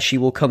kill her, she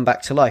will come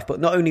back to life.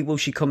 But not only will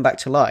she come back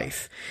to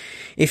life,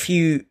 if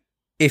you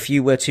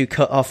were to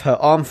cut off her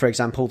arm, for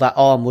example, that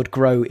arm would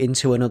grow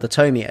into another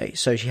Tomie.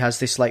 So she has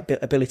this like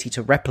ability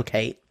to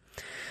replicate.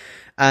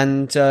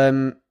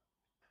 And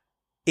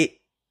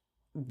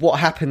what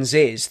happens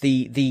is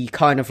the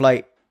kind of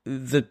like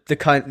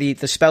the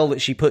spell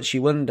that she puts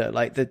you under,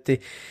 like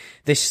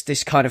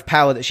this kind of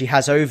power that she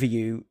has over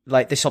you,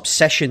 like this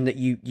obsession that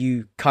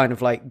you kind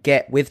of like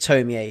get with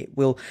Tomie,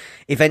 will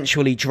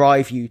eventually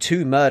drive you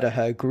to murder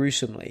her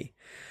gruesomely.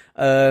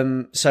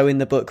 So in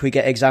the book we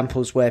get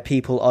examples where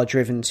people are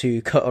driven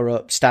to cut her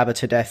up, stab her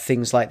to death,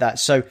 things like that.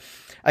 So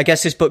I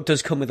guess this book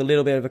does come with a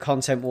little bit of a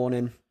content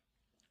warning,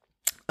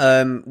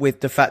 with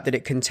the fact that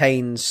it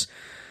contains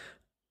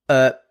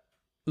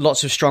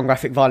lots of strong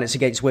graphic violence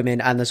against women,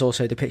 and there's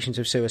also depictions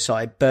of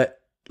suicide. But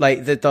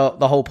like the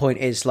whole point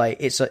is like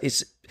it's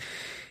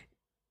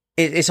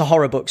a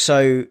horror book,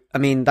 so I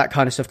mean that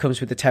kind of stuff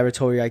comes with the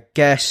territory, I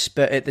guess.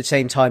 But at the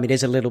same time, it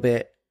is a little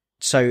bit.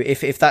 So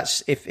if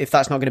that's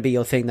not going to be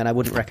your thing, then I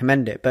wouldn't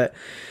recommend it. But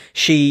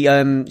she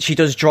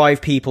does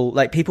drive people,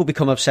 like people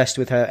become obsessed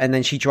with her, and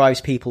then she drives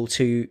people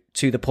to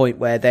the point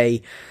where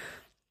they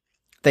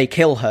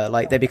kill her,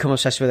 like they become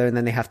obsessed with her and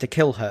then they have to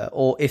kill her.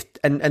 Or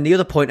and the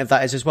other point of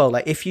that is as well,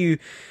 like if you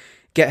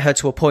get her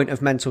to a point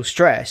of mental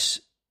stress,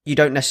 you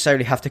don't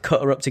necessarily have to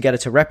cut her up to get her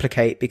to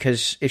replicate,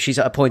 because if she's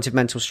at a point of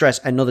mental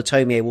stress, another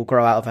Tomie will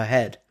grow out of her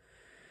head,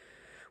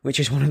 which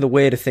is one of the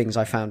weirder things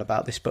I found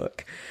about this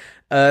book.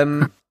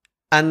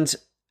 And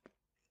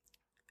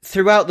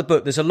throughout the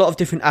book, there's a lot of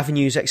different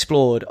avenues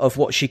explored of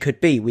what she could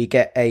be. We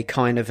get a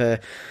kind of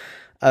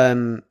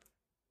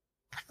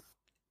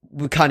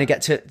we kind of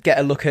get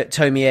a look at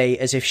Tomie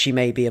as if she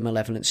may be a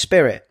malevolent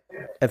spirit,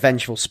 a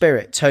vengeful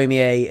spirit.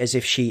 Tomie as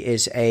if she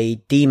is a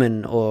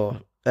demon, or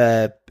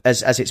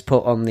as it's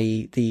put on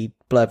the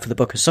blurb for the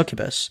book, a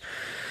succubus.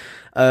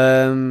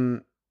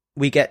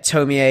 We get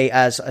Tomie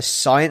as a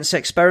science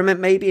experiment,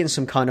 maybe in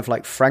some kind of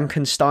like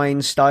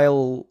Frankenstein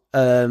style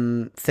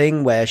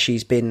thing where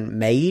she's been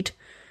made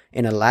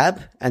in a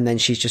lab and then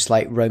she's just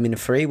like roaming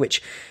free,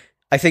 which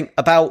I think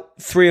about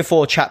 3 or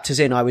 4 chapters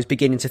in, I was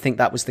beginning to think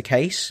that was the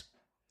case.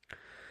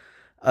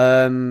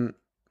 And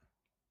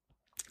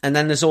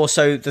then there's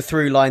also the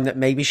through line that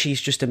maybe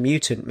she's just a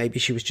mutant, maybe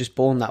she was just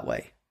born that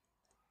way,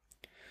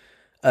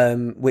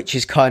 which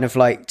is kind of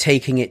like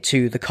taking it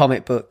to the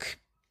comic book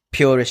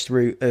purist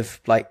route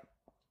of like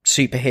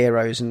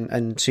superheroes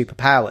and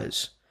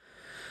superpowers.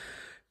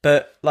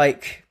 But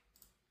like,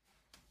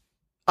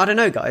 I don't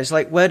know, guys,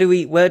 like where do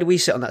we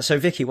sit on that? So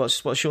Vicky,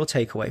 what's your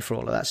takeaway for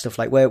all of that stuff?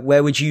 Like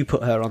where would you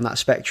put her on that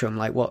spectrum?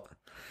 Like what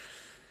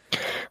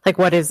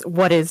is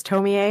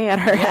Tomie at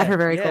her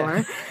very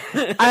core?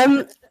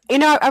 You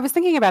know, I was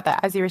thinking about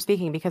that as you were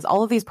speaking, because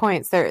all of these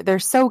points, they're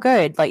so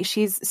good. Like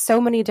she's so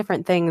many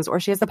different things, or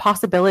she has the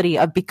possibility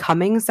of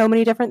becoming so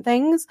many different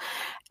things.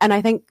 And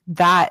I think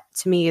that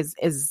to me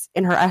is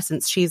in her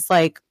essence, she's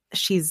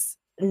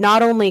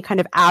not only kind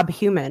of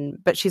abhuman,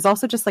 but she's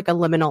also just like a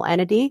liminal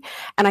entity.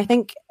 And I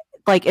think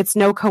like it's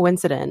no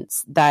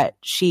coincidence that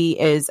she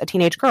is a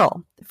teenage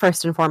girl,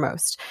 first and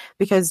foremost,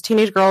 because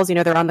teenage girls, you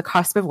know, they're on the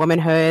cusp of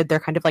womanhood.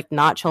 They're kind of like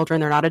not children.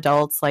 They're not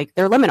adults. Like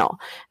they're liminal.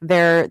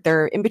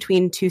 They're in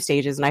between 2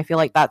 stages. And I feel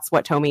like that's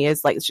what Tomie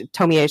is. Like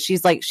Tomie is,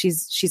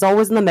 she's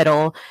always in the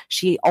middle.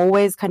 She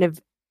always kind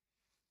of,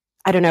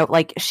 I don't know,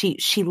 like she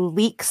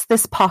leaks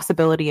this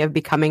possibility of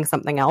becoming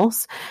something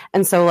else.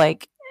 And so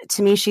like,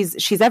 to me, she's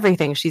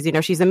everything. She's, you know,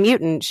 she's a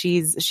mutant.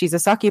 She's a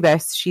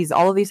succubus. She's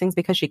all of these things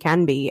because she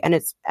can be.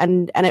 And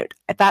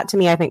that to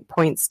me, I think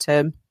points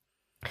to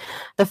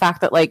the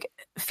fact that like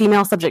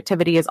female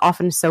subjectivity is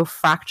often so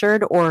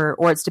fractured or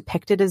it's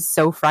depicted as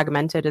so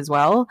fragmented as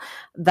well,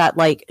 that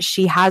like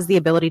she has the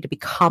ability to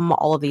become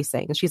all of these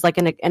things. She's like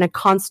in a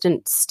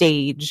constant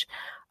stage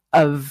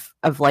of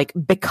like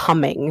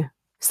becoming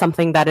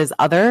something that is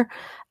other.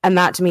 And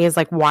that to me is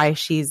like why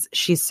she's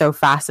so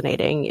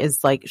fascinating,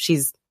 is like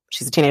she's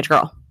a teenage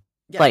girl.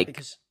 Yeah, like,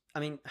 because I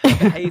mean, her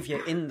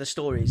behavior in the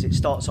stories, it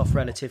starts off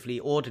relatively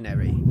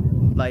ordinary.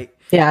 Like,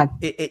 yeah,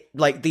 it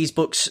like these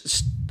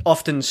books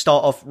often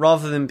start off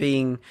rather than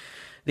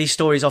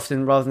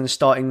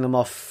starting them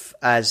off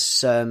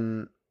as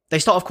they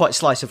start off quite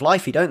slice of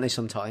lifey, don't they?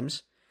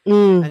 Sometimes,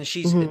 and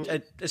she's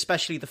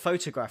especially the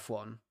photograph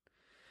one.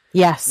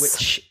 Yes.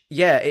 Which,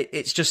 yeah,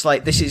 it's just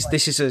like this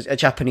is a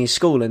Japanese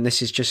school, and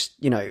this is just,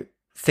 you know,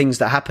 things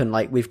that happen.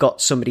 Like, we've got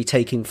somebody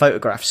taking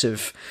photographs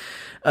of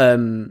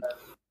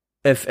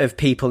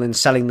people and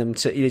selling them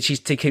to, you know, she's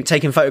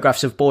taking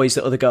photographs of boys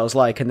that other girls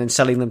like, and then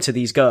selling them to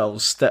these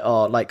girls that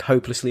are like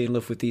hopelessly in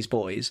love with these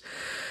boys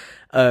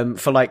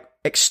for like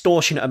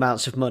extortionate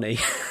amounts of money.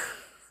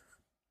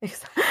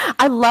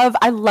 I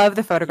love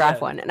the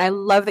photograph one, and I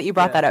love that you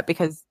brought that up,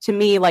 because to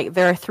me, like,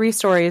 there are 3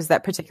 stories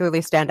that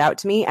particularly stand out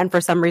to me, and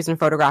for some reason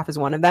photograph is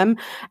one of them.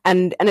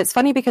 And it's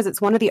funny because it's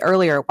one of the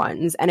earlier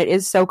ones and it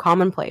is so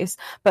commonplace,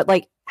 but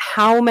like,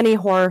 how many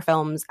horror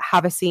films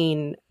have a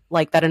scene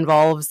like that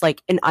involves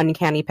like an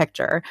uncanny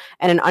picture,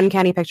 and an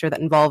uncanny picture that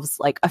involves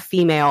like a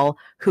female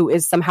who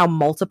is somehow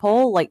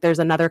multiple, like there's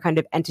another kind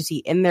of entity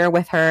in there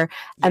with her.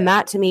 And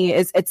that to me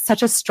it's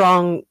such a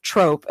strong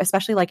trope,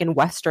 especially like in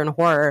Western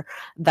horror,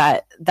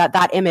 that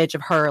image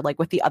of her like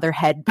with the other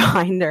head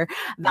behind her,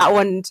 that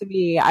one to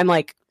me, I'm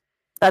like,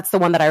 that's the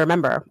one that I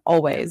remember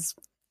always.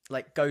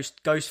 Like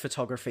ghost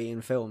photography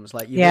in films,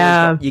 like you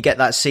get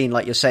that scene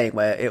like you're saying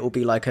where it will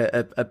be like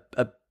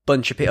a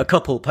bunch of people, a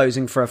couple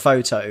posing for a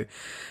photo,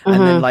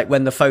 and then like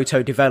when the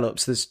photo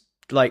develops, there's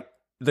like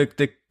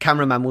the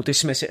cameraman will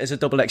dismiss it as a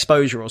double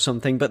exposure or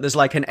something, but there's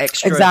like an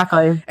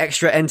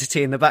extra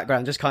entity in the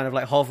background just kind of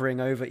like hovering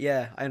over.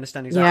 Yeah, I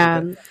understand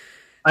exactly.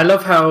 I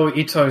love how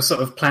Ito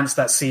sort of plants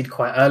that seed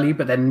quite early,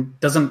 but then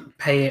doesn't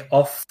pay it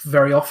off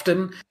very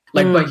often.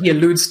 Like, but he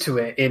alludes to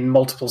it in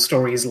multiple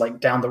stories,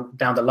 like down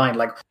the line,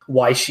 like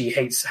why she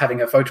hates having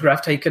her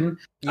photograph taken.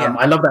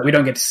 I love that we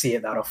don't get to see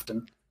it that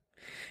often.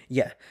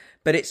 Yeah.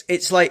 But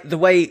it's like the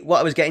way,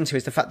 what I was getting to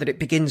is the fact that it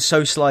begins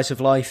so slice of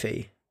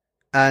lifey,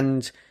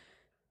 and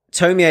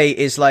Tomie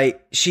is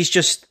like, she's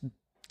just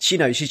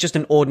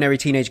an ordinary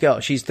teenage girl.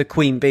 She's the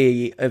queen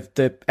bee of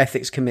the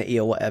ethics committee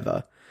or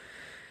whatever.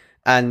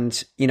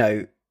 And, you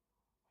know,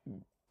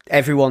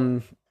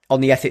 everyone on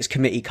the ethics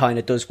committee kind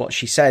of does what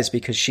she says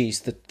because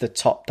she's the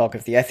top dog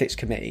of the ethics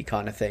committee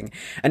kind of thing.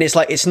 And it's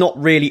like, it's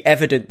not really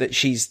evident that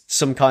she's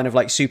some kind of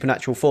like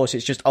supernatural force.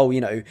 It's just, oh,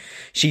 you know,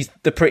 she's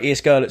the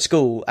prettiest girl at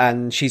school,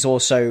 and she's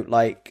also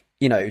like,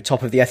 you know,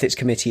 top of the ethics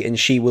committee, and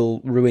she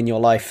will ruin your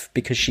life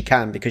because she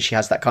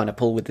has that kind of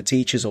pull with the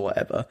teachers or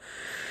whatever.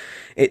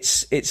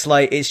 It's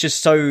like, it's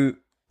just so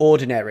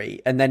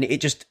ordinary, and then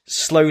it just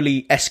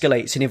slowly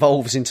escalates and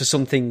evolves into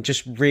something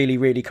just really,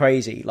 really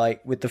crazy, like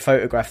with the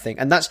photograph thing.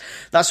 And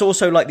that's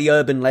also like the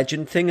urban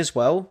legend thing as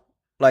well.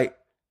 Like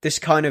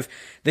this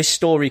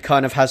story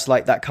kind of has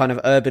like that kind of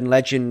urban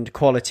legend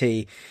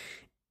quality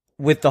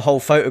with the whole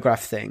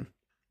photograph thing.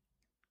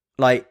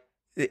 Like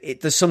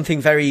there's something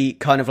very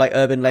kind of like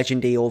urban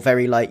legendy, or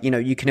very like, you know,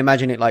 you can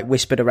imagine it like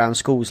whispered around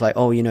schools, like,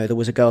 oh, you know, there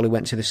was a girl who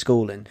went to the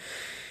school and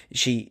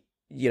she,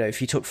 you know,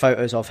 if you took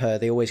photos of her,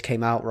 they always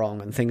came out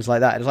wrong and things like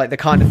that. It's like the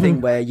kind of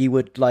thing where you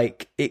would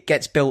like, it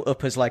gets built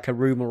up as like a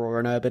rumor or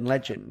an urban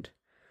legend.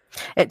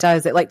 It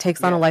does. It like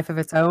takes on a life of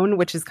its own,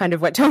 which is kind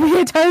of what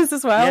Tomie does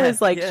as well.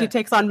 Is like she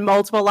takes on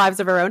multiple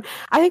lives of her own.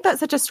 I think that's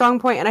such a strong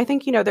point. And I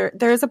think, you know,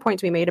 there is a point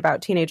to be made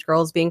about teenage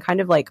girls being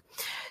kind of like,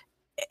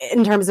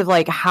 in terms of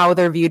like how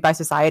they're viewed by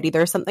society,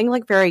 there's something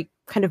like very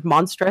kind of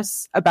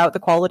monstrous about the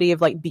quality of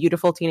like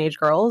beautiful teenage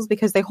girls,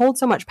 because they hold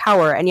so much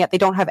power and yet they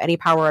don't have any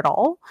power at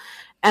all.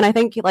 And I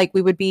think like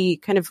we would be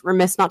kind of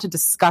remiss not to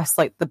discuss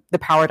like the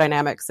power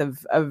dynamics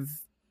of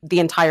the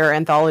entire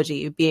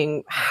anthology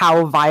being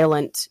how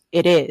violent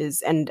it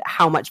is, and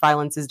how much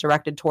violence is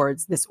directed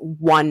towards this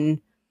one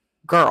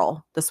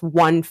girl, this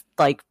one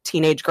like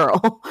teenage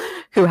girl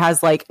who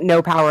has like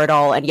no power at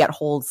all and yet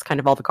holds kind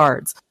of all the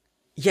cards.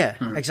 Yeah,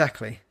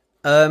 exactly.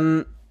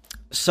 So,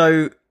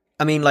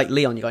 I mean, like,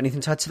 Leon, you got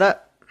anything to add to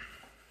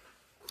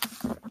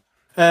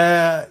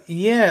that?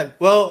 Yeah,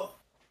 well,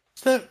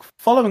 so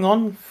following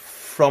on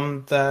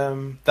from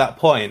that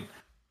point,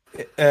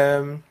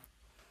 it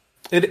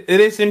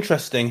is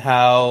interesting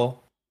how,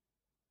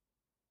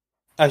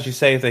 as you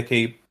say,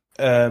 Vicky,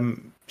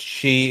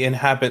 she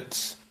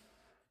inhabits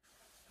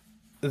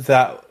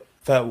that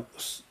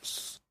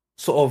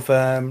sort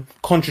of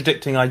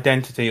contradicting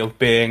identity of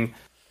being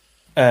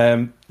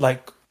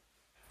like,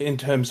 in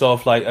terms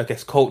of like, I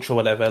guess, culture or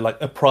whatever, like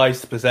a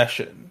prized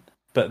possession,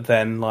 but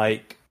then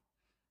like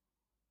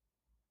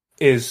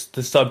is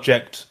the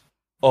subject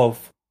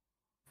of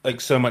like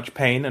so much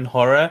pain and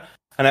horror,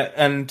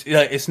 and you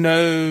know, it's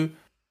no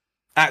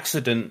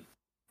accident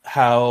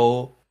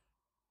how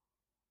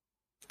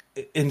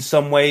in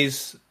some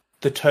ways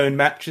the tone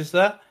matches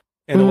that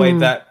in a way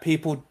that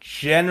people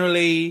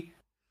generally,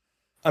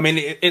 I mean,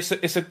 it's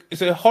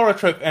a horror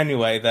trope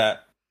anyway,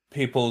 that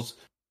people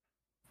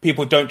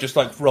don't just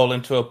like roll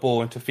into a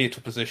ball into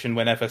fetal position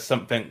whenever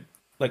something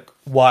like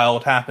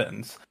wild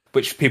happens,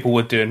 which people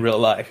would do in real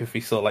life if we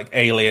saw like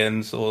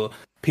aliens or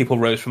people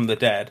rose from the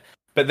dead.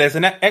 But there's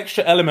an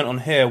extra element on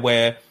here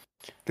where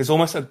there's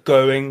almost a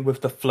going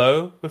with the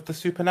flow with the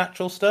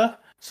supernatural stuff.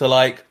 So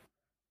like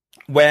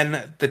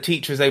when the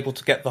teacher is able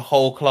to get the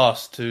whole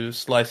class to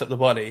slice up the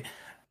body,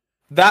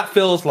 that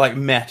feels like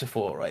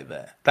metaphor right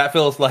there. That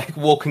feels like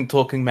walking,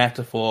 talking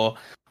metaphor,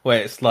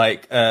 where it's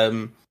like,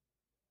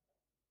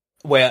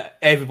 where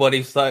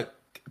everybody's like,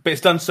 but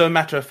it's done so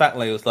matter of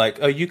factly. It was like,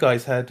 oh, you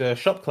guys had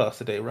shop class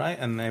today, right?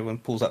 And everyone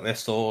pulls out their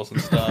swords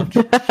and stuff.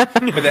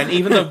 But then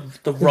even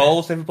the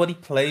roles everybody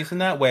plays in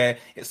that, where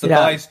it's the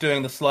guys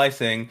doing the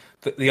slicing,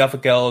 the other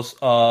girls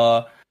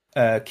are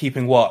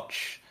keeping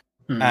watch,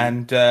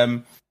 and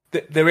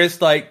there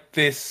is like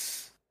this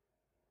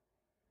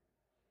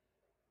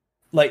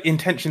like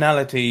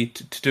intentionality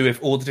to do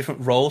with all the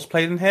different roles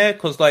played in here,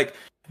 because like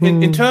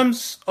in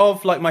terms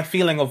of like my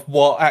feeling of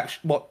what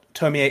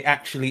Tomie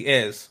actually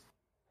is,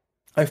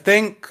 I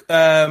think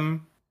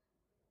in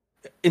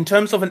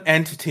terms of an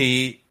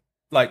entity,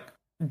 like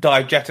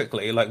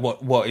diegetically, like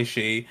what is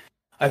she?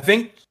 I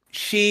think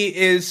she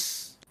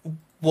is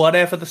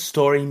whatever the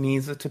story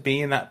needs her to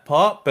be in that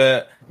part,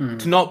 but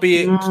to not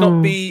be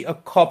a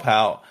cop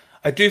out.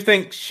 I do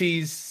think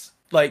she's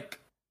like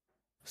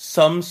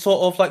some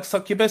sort of like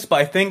succubus, but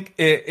I think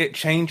it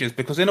changes,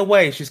 because in a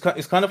way it's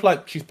kind of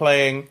like she's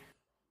playing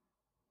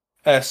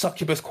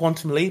Succubus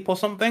Quantum Leap or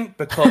something,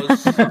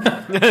 because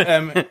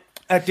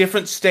at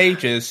different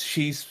stages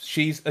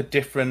she's a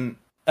different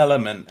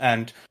element,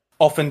 and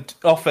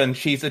often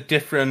she's a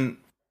different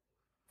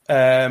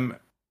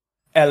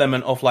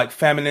element of like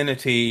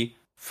femininity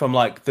from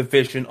like the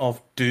vision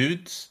of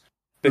dudes,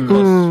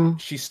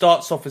 because she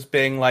starts off as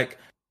being like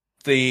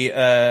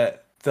the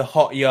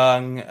hot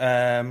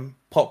young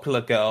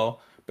popular girl,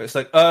 but it's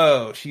like,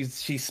 oh,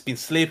 she's been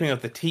sleeping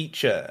with the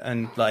teacher,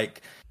 and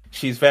like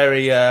she's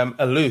very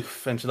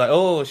aloof, and she's like,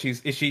 oh,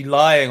 is she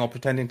lying or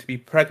pretending to be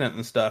pregnant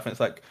and stuff, and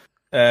it's like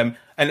and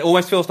it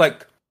almost feels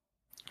like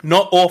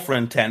not author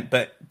intent,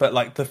 but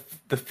like the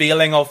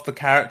feeling of the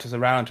characters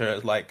around her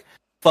is like,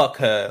 fuck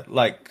her,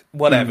 like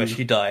whatever,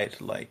 she died,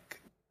 like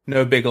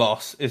no big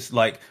loss. It's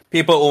like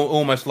people are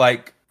almost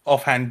like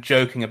offhand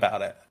joking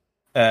about it,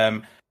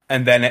 and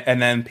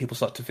then people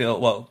start to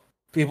feel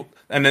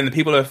the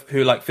people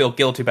who like feel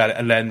guilty about it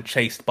and then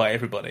chased by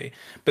everybody.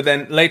 But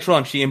then later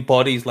on, she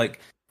embodies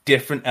like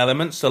different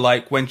elements. So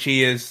like when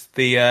she is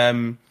the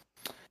I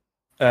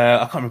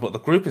can't remember what the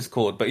group is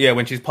called, but yeah,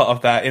 when she's part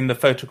of that in the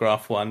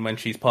photograph one, when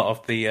she's part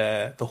of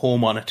the hall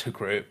monitor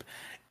group,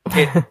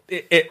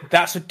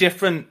 that's a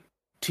different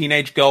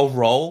teenage girl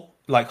role,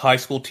 like high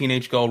school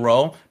teenage girl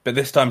role. But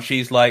this time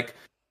she's like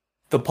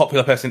the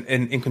popular person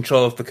in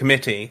control of the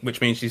committee,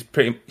 which means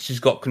she's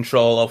got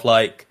control of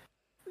like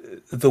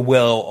the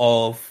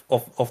will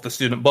of the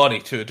student body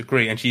to a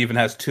degree, and she even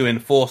has two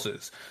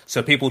enforcers.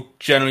 So people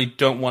generally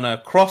don't want to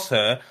cross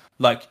her,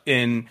 like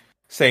in,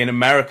 say, in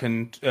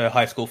American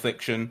high school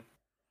fiction,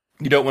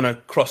 you don't want to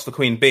cross the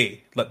queen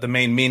bee, like the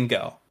main mean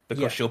girl,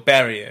 because she'll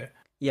bury you.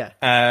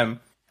 Yeah.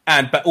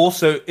 But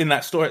also in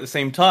that story at the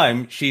same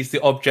time, she's the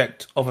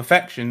object of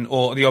affection,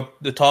 or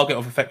the target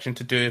of affection,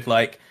 to do with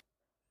like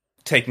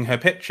taking her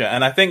picture.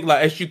 And I think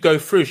like as you go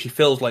through, she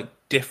feels like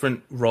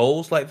different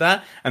roles like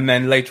that, and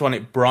then later on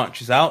it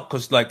branches out,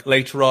 because like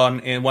later on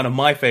in one of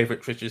my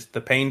favorites, which is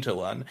the painter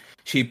one,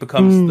 she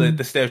becomes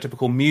the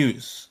stereotypical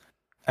muse,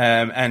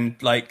 and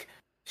like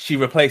she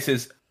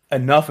replaces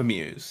another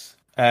muse,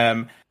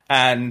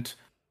 and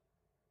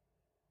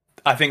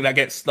I think that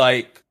gets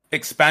like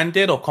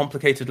expanded or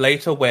complicated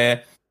later,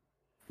 where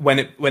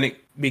when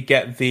we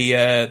get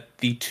the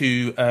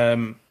two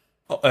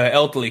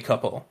elderly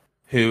couple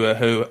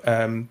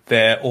who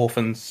they're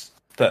orphans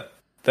that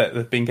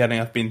have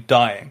been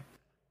dying,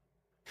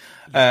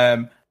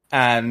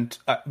 and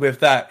with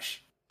that,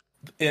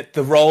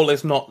 the role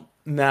is not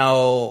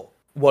now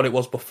what it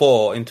was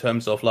before, in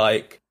terms of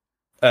like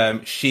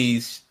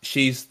she's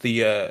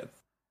the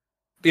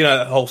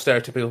the whole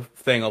stereotypical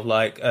thing of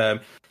like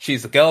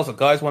she's the girls that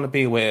guys want to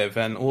be with,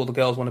 and all the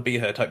girls want to be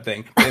her type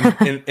thing.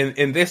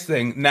 In this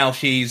thing now,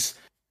 she's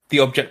the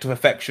object of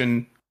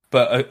affection,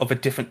 but of a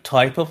different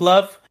type of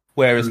love.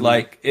 Whereas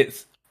like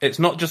it's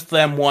not just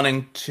them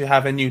wanting to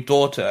have a new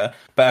daughter,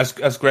 but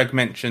as Greg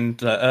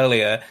mentioned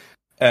earlier,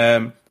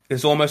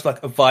 there's almost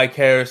like a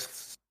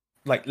vicarious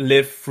like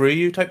live through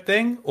you type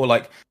thing, or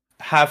like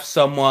have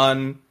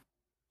someone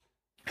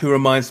who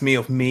reminds me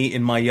of me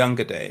in my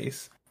younger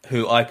days,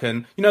 who I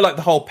can, like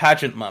the whole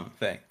pageant mum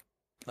thing.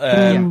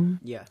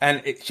 Yeah.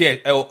 And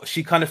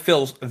she kind of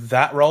fills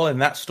that role in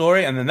that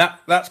story, and then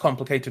that's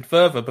complicated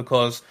further,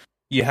 because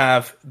you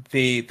have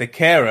the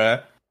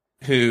carer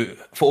who,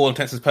 for all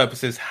intents and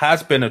purposes,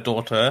 has been a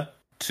daughter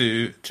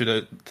to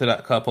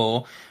that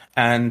couple,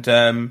 and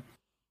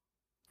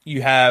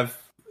you have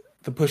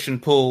the push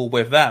and pull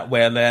with that,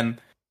 where then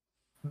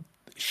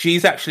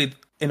she's actually,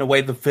 in a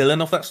way, the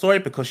villain of that story,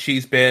 because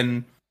she's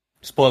been,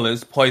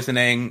 spoilers,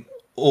 poisoning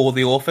all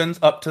the orphans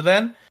up to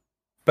then.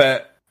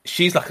 But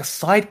she's like a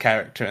side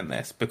character in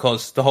this,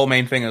 because the whole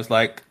main thing is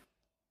like,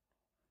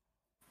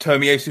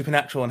 Tomie's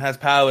supernatural and has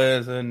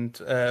powers, and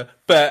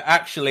but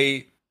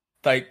actually,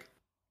 like,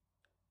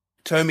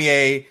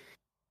 Tomie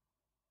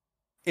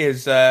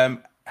is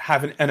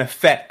having an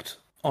effect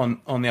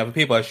on the other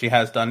people, as she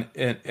has done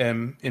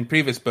in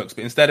previous books.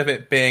 But instead of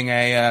it being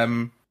a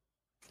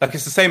like,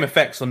 it's the same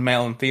effects on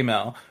male and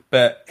female,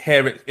 but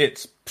here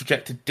it's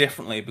projected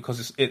differently,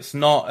 because it's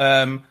not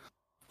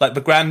like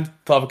the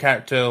grandfather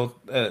character,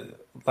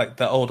 like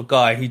the older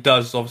guy. He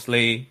does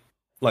obviously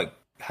like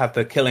have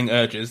the killing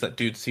urges that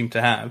dudes seem to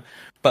have,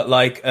 but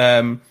like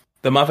the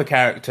mother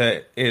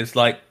character is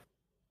like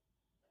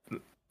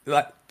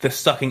the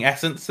sucking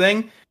essence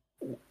thing,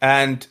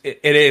 and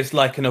it is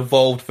like an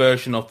evolved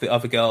version of the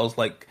other girls,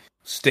 like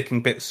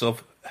sticking bits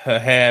of her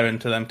hair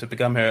into them to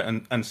become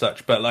her and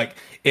such, but like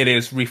it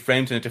is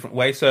reframed in a different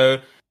way. So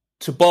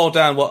to boil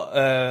down what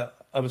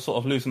I was sort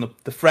of losing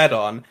the thread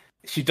on,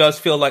 she does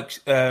feel like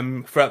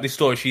throughout this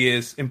story she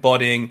is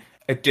embodying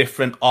a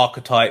different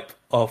archetype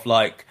of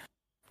like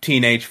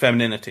teenage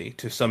femininity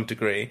to some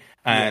degree,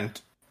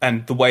 and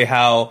the way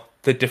how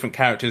the different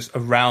characters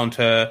around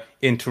her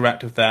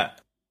interact with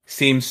that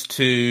seems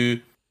to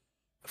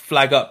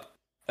flag up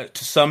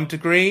to some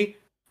degree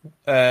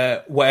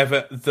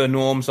whatever the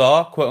norms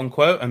are, quote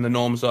unquote, and the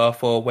norms are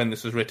for when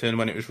this was written,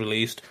 when it was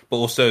released, but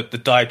also the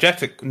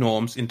diegetic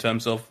norms in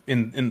terms of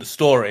in the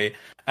story,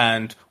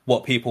 and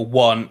what people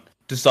want,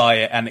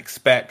 desire, and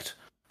expect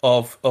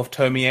of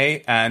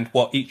Tomie, and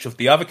what each of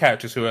the other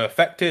characters who are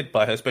affected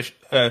by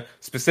her,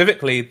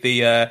 specifically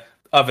the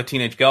other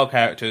teenage girl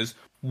characters,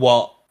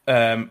 what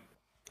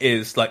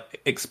is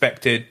like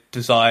expected,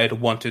 desired,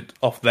 wanted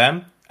of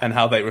them, and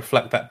how they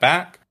reflect that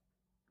back.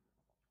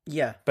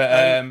 Yeah,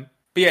 but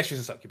yeah, she's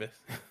a succubus.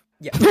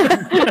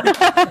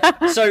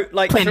 Yeah. So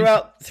like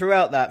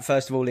throughout that,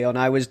 first of all, Leon,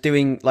 I was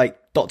doing like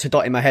dot to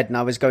dot in my head, and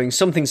I was going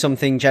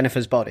something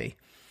Jennifer's body.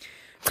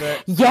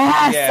 But,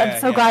 yes, I'm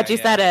so glad you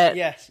said it.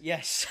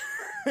 Yes.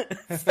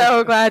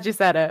 So glad you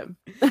said it.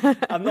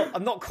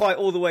 I'm not quite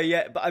all the way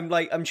yet, but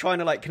I'm trying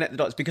to like connect the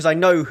dots, because I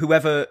know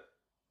whoever,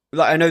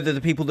 like, I know that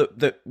the people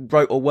that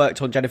wrote or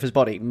worked on Jennifer's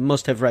Body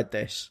must have read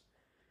this.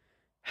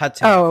 Had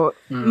to. Oh,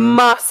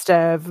 must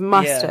have.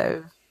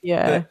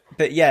 Yeah.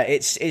 But yeah,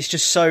 it's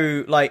just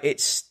so like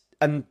it's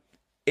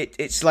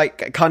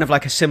like kind of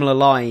like a similar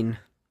line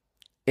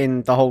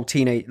in the whole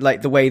teenage,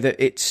 like the way that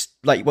it's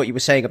like what you were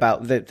saying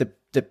about the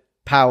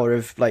power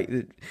of like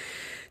the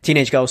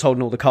teenage girls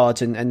holding all the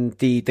cards, and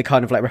the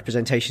kind of like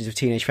representations of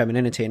teenage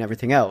femininity and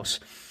everything else.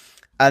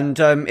 And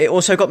it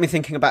also got me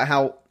thinking about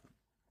how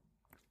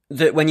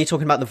that when you're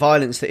talking about the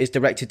violence that is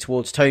directed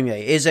towards Tomie,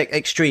 it is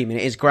extreme and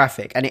it is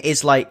graphic, and it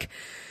is like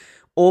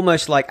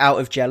almost like out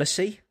of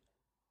jealousy.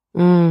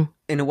 In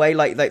a way,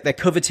 like they're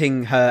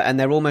coveting her, and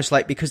they're almost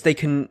like, because they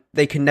can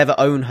never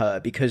own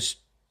her, because,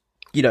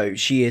 you know,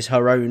 she is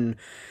her own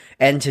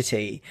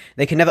entity.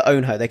 They can never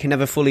own her. They can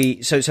never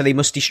fully. So they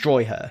must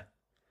destroy her.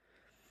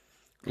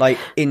 Like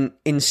in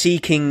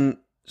seeking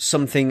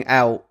something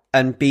out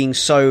and being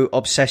so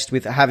obsessed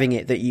with having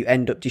it that you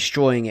end up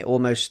destroying it,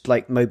 almost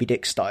like Moby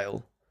Dick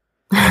style.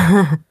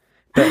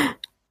 But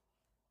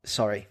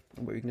sorry,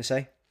 what were you going to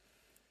say?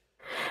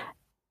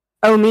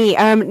 Oh, me.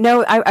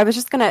 No, I was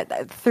just gonna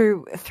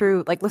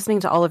through like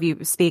listening to all of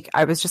you speak,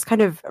 I was just kind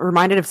of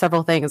reminded of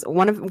several things.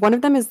 One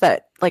of them is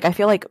that, like, I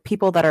feel like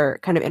people that are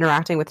kind of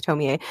interacting with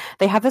Tomie,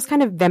 they have this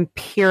kind of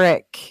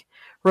vampiric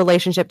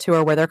relationship to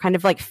her, where they're kind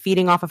of like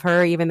feeding off of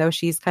her, even though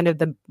she's kind of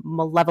the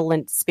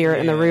malevolent spirit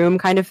in the room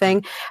kind of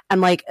thing.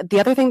 And like the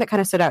other thing that kind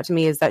of stood out to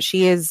me is that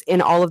she is,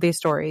 in all of these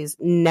stories,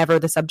 never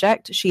the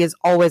subject. She is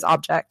always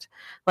object.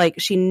 Like,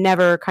 she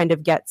never kind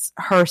of gets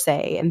her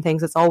say in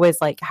things. It's always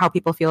like how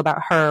people feel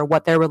about her,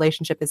 what their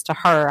relationship is to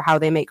her, how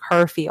they make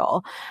her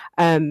feel.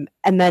 And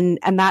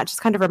that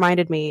just kind of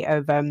reminded me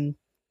of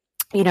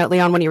you know,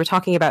 Leon, when you were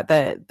talking about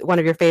one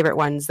of your favorite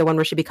ones, the one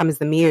where she becomes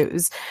the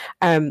muse,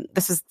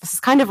 this is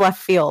kind of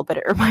left field, but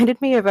it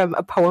reminded me of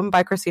a poem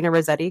by Christina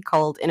Rossetti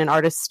called "In an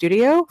Artist's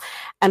Studio,"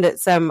 and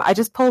it's I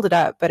just pulled it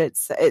up, but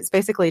it's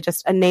basically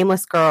just a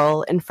nameless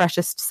girl in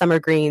freshest summer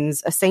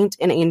greens, a saint,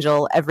 an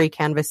angel, every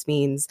canvas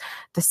means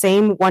the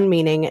same one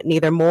meaning,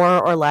 neither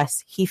more or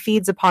less. He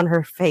feeds upon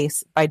her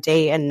face by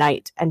day and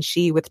night, and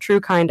she, with true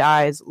kind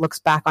eyes, looks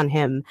back on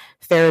him,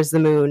 fair as the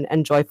moon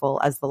and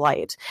joyful as the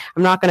light.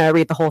 I'm not going to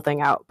read the whole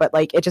thing out, but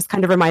like it just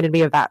kind of reminded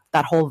me of that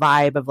whole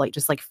vibe of like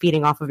just like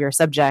feeding off of your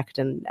subject,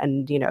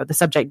 and you know, the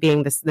subject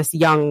being this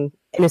young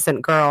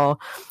innocent girl,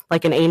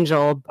 like an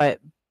angel, but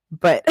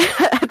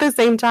at the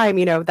same time,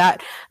 you know,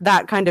 that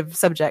kind of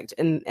subject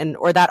and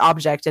or that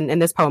object in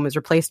this poem is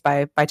replaced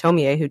by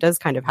Tomie, who does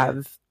kind of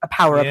have a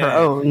power of her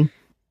own.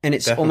 And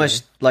it's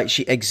almost like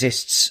she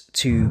exists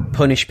to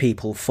punish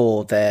people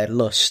for their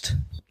lust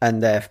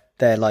and their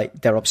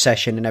their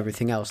obsession and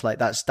everything else. Like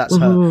that's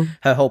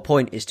her whole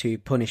point, is to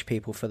punish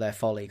people for their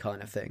folly,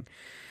 kind of thing.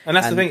 And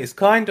that's the thing, it's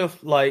kind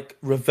of like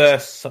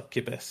reverse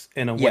Succubus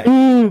in a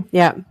way.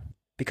 Yeah.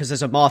 Because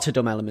there's a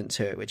martyrdom element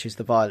to it, which is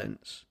the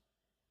violence.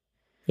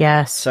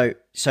 Yes.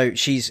 So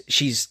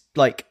she's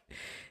like,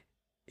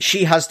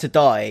 she has to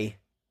die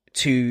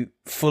to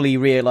fully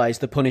realize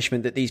the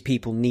punishment that these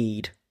people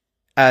need.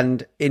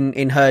 And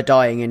in her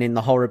dying and in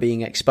the horror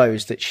being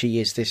exposed, that she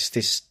is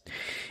this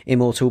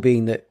immortal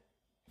being that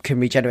can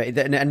regenerate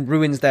and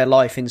ruins their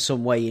life in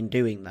some way in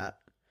doing that.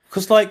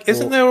 Because, like,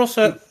 isn't there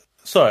also...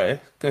 Sorry,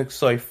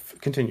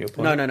 continue your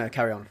point. No,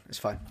 carry on. It's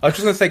fine. I was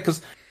just going to say,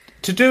 because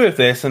to do with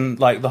this and,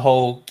 like, the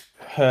whole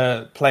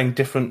her playing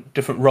different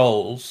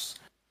roles,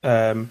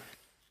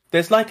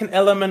 there's, like, an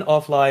element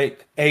of,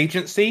 like,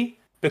 agency,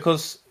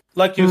 because,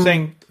 like you were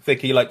saying,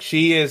 Vicky, like,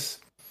 she is,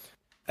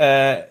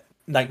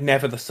 like,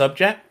 never the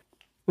subject.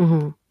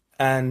 Mm-hmm.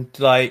 And,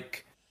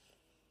 like,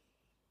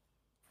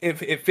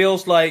 it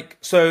feels like...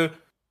 So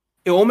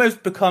it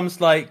almost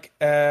becomes, like,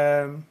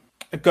 a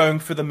going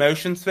through the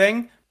motions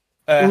thing,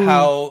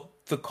 how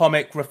the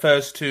comic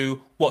refers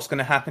to what's going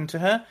to happen to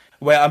her,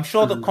 where I'm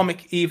sure the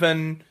comic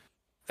even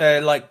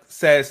like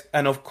says,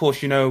 and of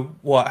course you know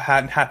what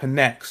had happened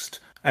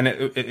next, and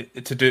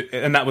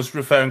and that was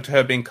referring to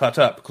her being cut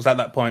up, because at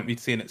that point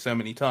we'd seen it so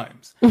many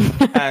times.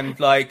 And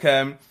like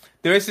there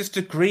is this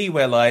degree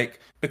where, like,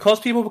 because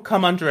people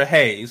come under a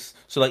haze,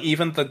 so like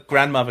even the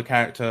grandmother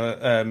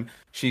character,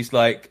 she's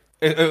like,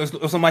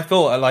 it was on my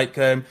thought, like,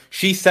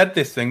 she said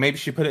this thing, maybe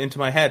she put it into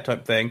my head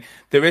type thing.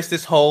 There is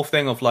this whole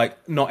thing of,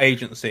 like, not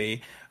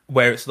agency,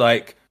 where it's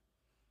like,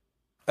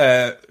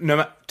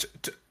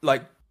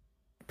 like,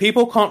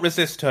 people can't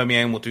resist Tomie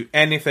and will do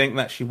anything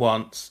that she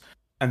wants.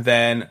 And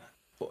then,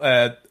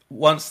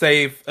 once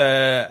they've,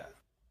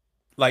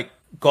 like,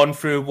 gone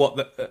through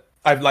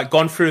I've, like,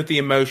 gone through the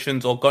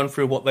emotions or gone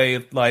through what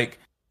they, like,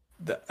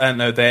 I don't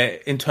know,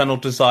 their internal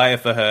desire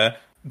for her,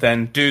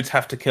 then dudes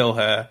have to kill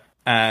her.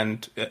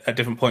 And at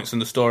different points in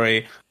the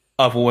story,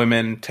 other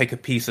women take a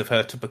piece of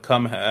her to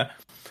become her.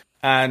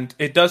 And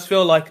it does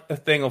feel like a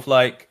thing of,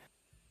 like,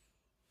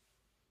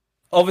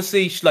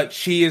 obviously,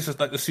 she is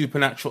like the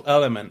supernatural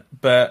element,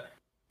 but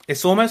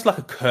it's almost like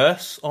a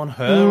curse on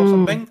her or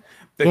something,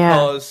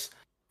 because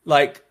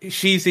like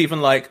she's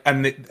even like,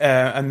 and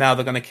now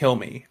they're going to kill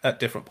me at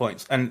different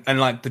points, and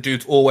like the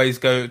dudes always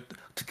go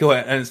to kill her,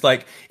 and it's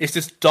like, it's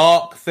this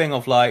dark thing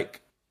of,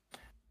 like,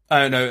 I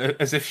don't know,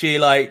 as if she,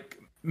 like,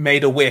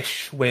 made a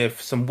wish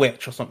with some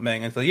witch or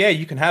something, and so, yeah,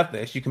 you can have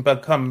this, you can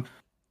become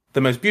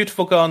the most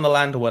beautiful girl in the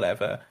land or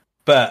whatever,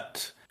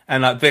 but,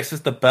 and like, this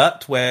is the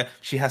but, where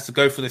she has to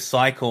go through this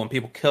cycle and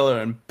people kill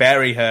her and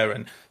bury her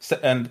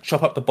and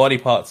chop up the body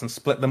parts and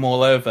split them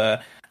all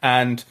over,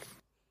 and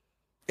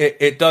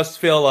it does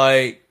feel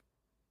like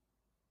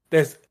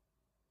there's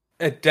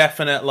a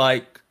definite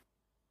like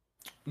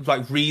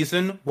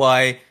reason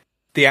why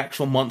the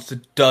actual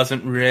monster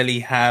doesn't really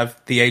have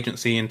the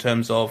agency in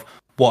terms of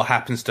what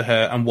happens to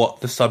her and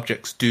what the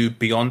subjects do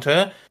beyond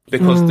her,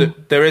 because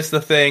there is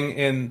the thing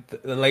in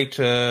the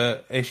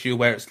later issue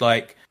where it's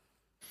like,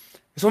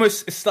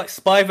 it's like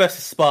spy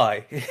versus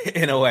spy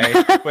in a way,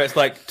 where it's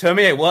like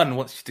Terminator 1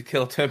 wants you to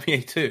kill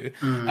Terminator 2,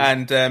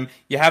 and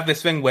you have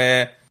this thing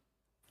where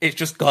it's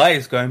just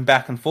guys going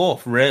back and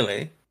forth,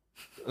 really.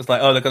 It's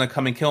like, oh, they're going to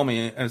come and kill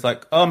me, and it's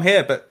like, oh, I'm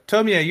here, but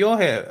Terminator, you're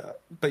here,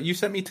 but you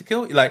sent me to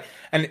kill you, like,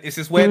 and it's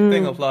this weird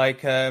thing of,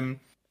 like, I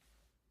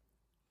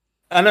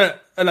know,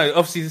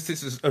 obviously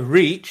this is a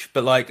reach,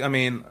 but, like, I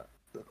mean,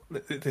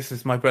 this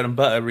is my bread and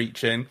butter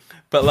reaching,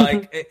 but,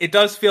 like, it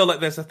does feel like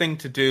there's a thing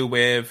to do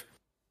with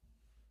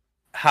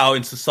how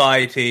in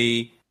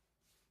society,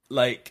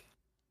 like,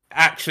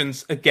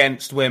 actions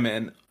against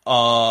women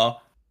are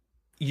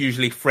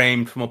usually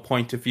framed from a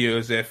point of view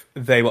as if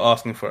they were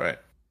asking for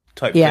it,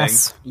 type thing.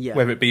 Yeah.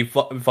 Whether it be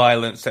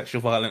violence,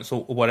 sexual violence,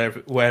 or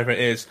whatever it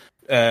is,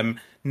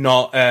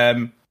 not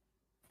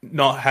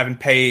having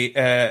pay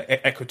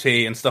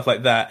equity and stuff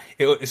like that.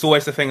 It's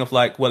always the thing of,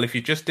 like, well, if you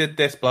just did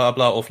this, blah,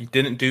 blah, or if you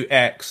didn't do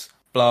X,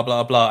 blah,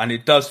 blah, blah. And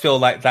it does feel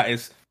like that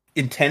is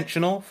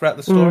intentional throughout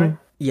the story.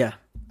 Yeah.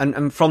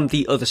 And from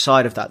the other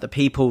side of that, the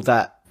people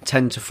that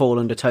tend to fall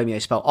under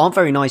Tomie's spell aren't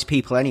very nice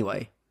people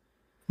anyway.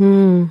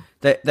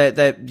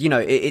 They're you know,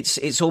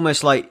 it's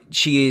almost like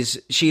she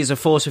is a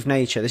force of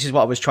nature. This is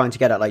what I was trying to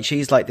get at. Like,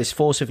 she's like this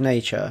force of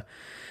nature,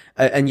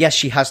 and yes,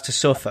 she has to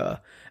suffer.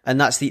 And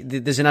that's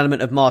there's an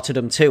element of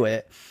martyrdom to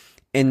it,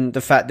 in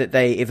the fact that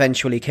they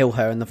eventually kill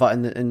her, and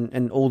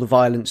and all the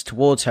violence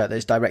towards her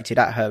that's directed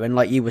at her. And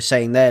like you were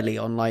saying there,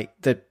 Leon, like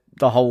the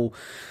whole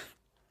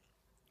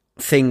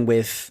thing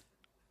with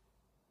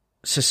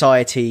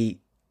society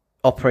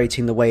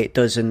operating the way it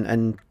does,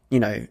 and you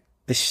know,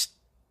 this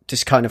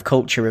kind of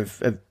culture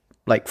of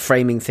like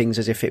framing things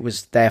as if it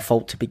was their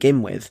fault to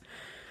begin with,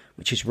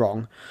 which is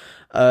wrong.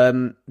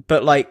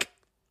 But like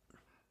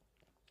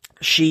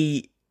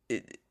she's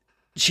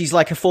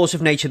like a force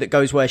of nature that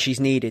goes where she's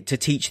needed to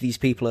teach these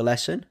people a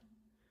lesson.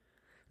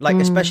 Like,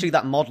 especially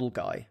that model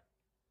guy.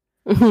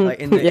 Like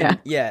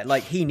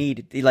like he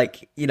needed,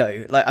 like, you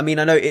know, like, I mean,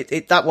 I know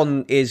that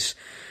one is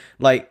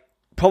like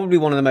probably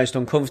one of the most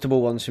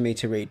uncomfortable ones for me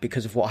to read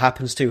because of what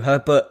happens to her,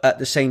 but at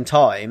the same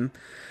time,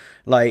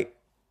 like,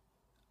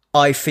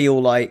 I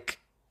feel like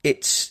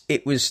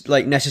it was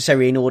like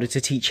necessary in order to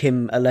teach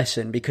him a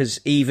lesson, because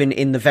even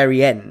in the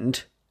very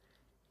end,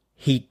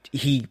 he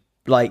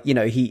like, you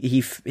know,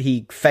 he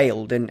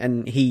failed,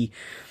 and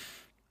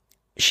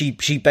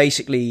she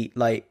basically,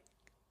 like,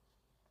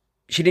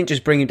 she didn't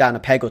just bring him down a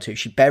peg or two,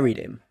 she buried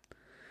him,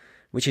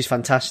 which is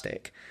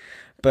fantastic.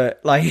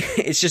 But, like,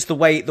 it's just the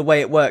way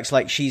it works.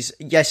 Like, she's,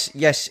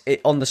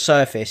 on the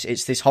surface,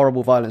 it's this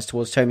horrible violence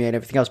towards Tomie and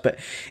everything else, but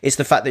it's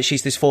the fact that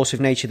she's this force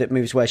of nature that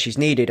moves where she's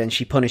needed, and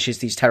she punishes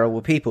these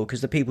terrible people,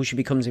 because the people she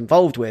becomes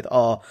involved with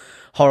are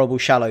horrible,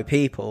 shallow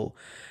people,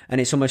 and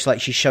it's almost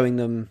like she's showing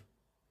them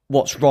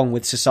what's wrong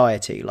with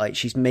society. Like,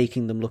 she's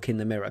making them look in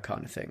the mirror,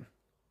 kind of thing.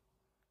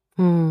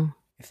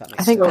 If that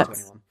makes sense to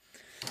anyone.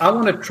 I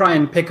want to try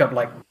and pick up,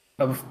 like,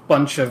 a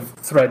bunch of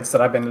threads that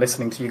I've been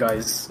listening to you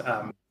guys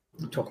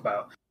talk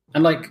about.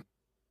 And, like,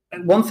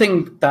 one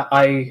thing that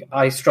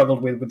I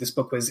struggled with this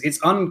book was it's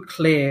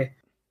unclear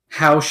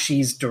how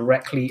she's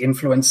directly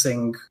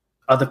influencing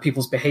other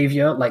people's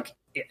behavior, like,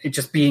 it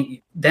just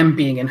being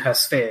in her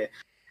sphere,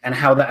 and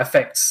how that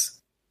affects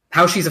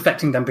how she's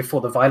affecting them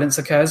before the violence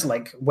occurs,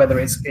 like whether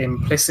it's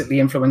implicitly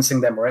influencing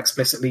them or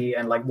explicitly,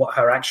 and like what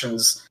her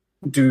actions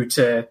do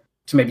to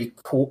maybe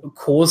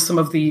cause some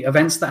of the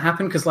events that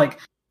happen. Because, like,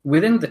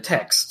 within the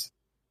text,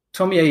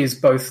 Tomie is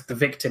both the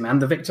victim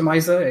and the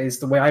victimizer, is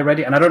the way I read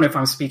it. And I don't know if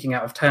I'm speaking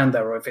out of turn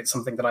there, or if it's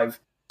something that it's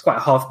quite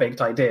a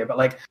half-baked idea. But,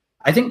 like,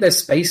 I think there's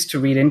space to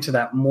read into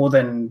that more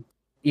than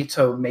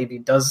Ito maybe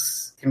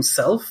does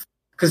himself.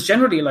 Because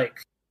generally,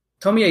 like,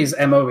 Tomie's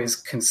MO is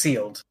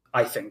concealed,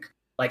 I think.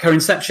 Like, her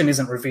inception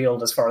isn't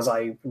revealed as far as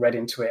I read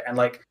into it. And,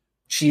 like,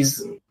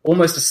 she's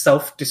almost a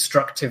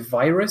self-destructive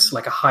virus,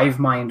 like a hive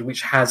mind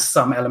which has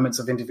some elements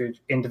of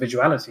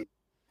individuality.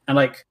 And,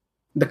 like,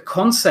 the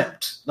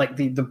concept, like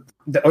the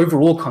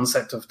overall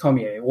concept of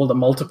Tomie, all the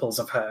multiples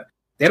of her,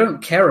 they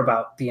don't care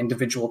about the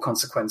individual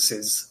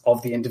consequences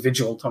of the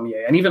individual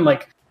Tomie. And even,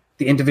 like,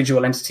 the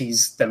individual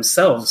entities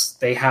themselves,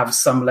 they have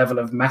some level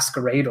of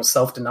masquerade or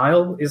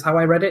self-denial, is how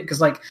I read it.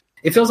 Because, like,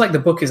 it feels like the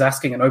book is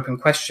asking an open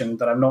question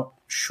that I'm not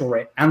sure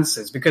it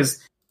answers. Because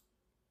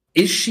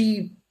is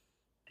she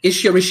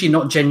or is she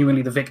not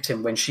genuinely the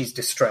victim when she's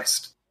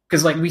distressed?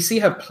 Because, like, we see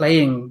her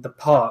playing the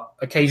part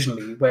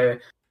occasionally where,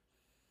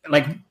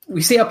 like,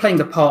 we see her playing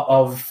the part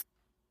of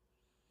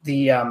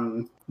the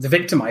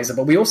victimizer,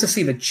 but we also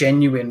see the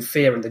genuine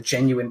fear and the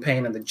genuine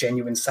pain and the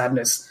genuine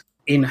sadness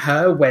in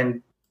her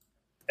when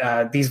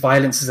these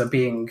violences are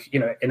being, you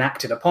know,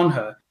 enacted upon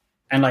her.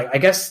 And, like, I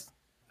guess,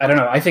 I don't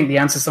know, I think the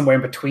answer's somewhere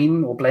in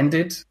between or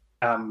blended.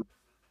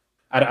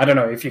 I don't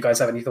know if you guys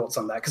have any thoughts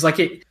on that. Because, like,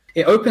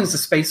 it opens the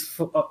space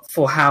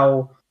for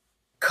how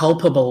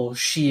culpable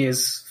she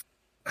is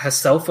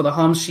herself for the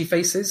harms she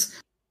faces.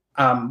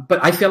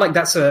 But I feel like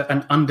that's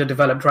an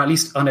underdeveloped, or at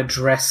least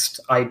unaddressed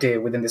idea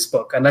within this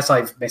book, unless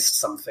I've missed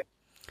something.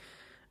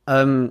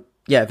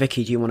 Yeah,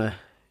 Vicky, do you want to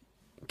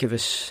give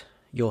us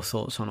your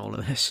thoughts on all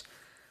of this?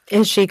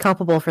 Is she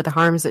culpable for the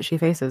harms that she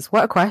faces?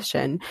 What a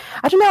question.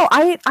 I don't know.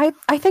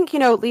 I think, you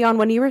know, Leon,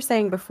 when you were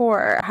saying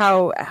before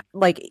how,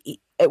 like,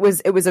 it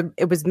was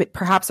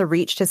perhaps a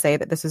reach to say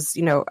that this is,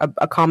 you know,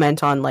 a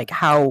comment on, like,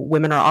 how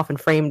women are often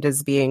framed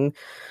as being,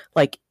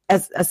 like,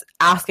 as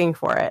asking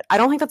for it. I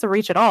don't think that's a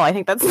reach at all. I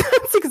think that's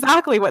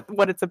exactly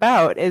what it's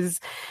about. Is,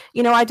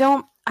 you know,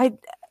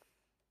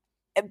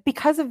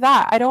 because of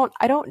that, I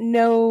don't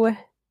know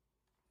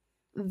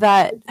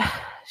that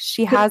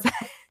she has.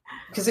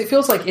 Because it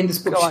feels like in this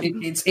book,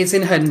 it's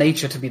in her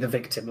nature to be the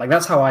victim. Like,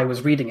 that's how I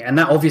was reading it. And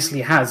that obviously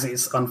has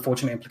its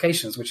unfortunate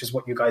implications, which is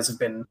what you guys have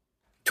been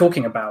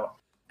talking about.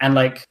 And,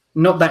 like,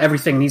 not that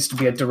everything needs to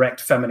be a direct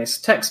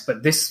feminist text, but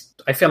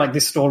I feel like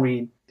this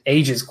story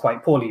ages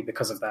quite poorly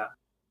because of that.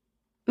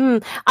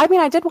 I mean,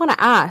 I did want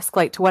to ask,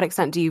 like, to what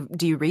extent do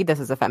you read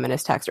this as a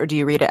feminist text, or do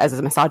you read it as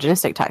a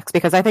misogynistic text?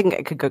 Because I think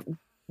it could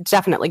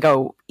definitely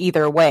go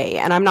either way.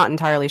 And I'm not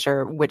entirely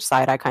sure which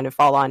side I kind of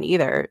fall on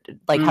either,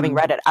 like, having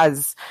read it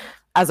as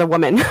a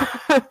woman,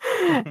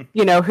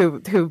 you know,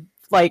 who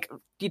like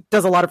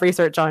does a lot of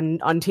research on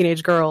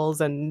teenage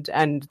girls and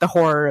the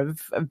horror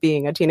of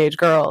being a teenage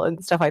girl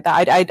and stuff like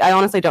that. I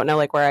honestly don't know,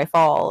 like, where I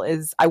fall.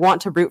 Is I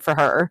want to root for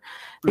her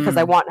because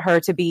I want her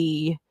to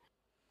be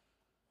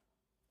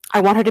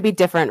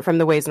different from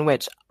the ways in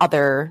which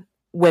other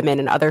women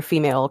and other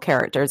female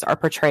characters are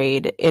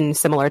portrayed in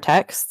similar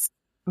texts.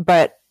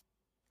 But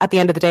at the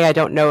end of the day, I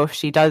don't know if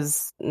she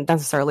does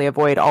necessarily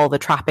avoid all the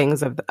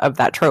trappings of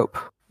that trope.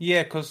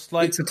 Yeah, because,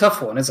 like, it's a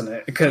tough one, isn't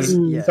it? Because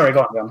sorry,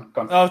 go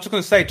on. I was just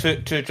going to say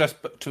to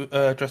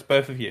address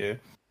both of you.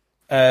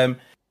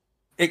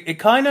 It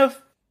kind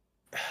of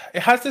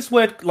has this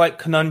weird, like,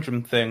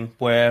 conundrum thing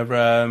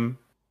where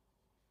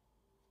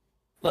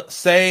let's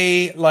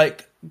say,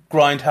 like,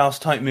 grindhouse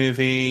type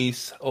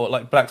movies or,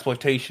 like,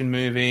 blaxploitation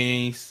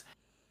movies,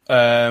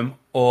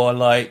 or,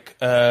 like,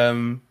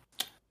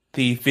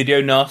 the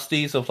video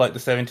nasties of like the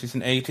 70s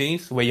and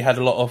 80s, where you had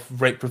a lot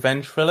of rape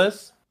revenge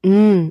thrillers.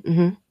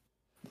 Mm-hmm.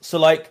 So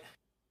like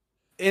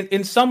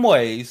in some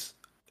ways,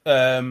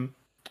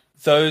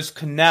 those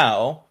can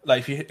now,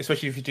 like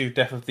especially if you do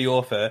Death of the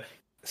Author,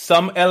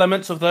 some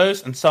elements of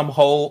those and some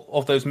whole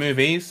of those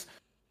movies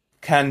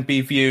can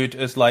be viewed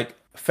as like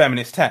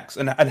feminist texts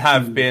and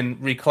have been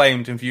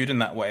reclaimed and viewed in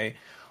that way.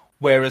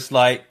 Whereas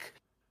like,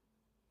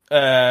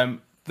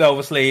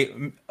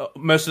 obviously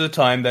most of the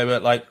time they were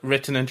like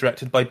written and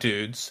directed by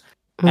dudes,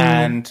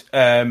 and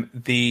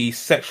the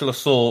sexual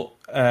assault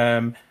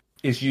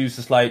is used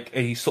as like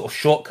a sort of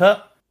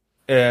shortcut,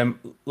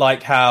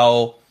 like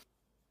how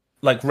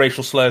like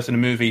racial slurs in a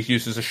movie is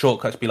used as a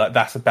shortcut to be like,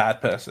 that's a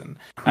bad person,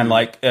 and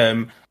like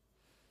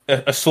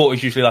assault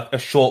is usually like a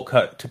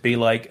shortcut to be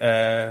like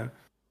a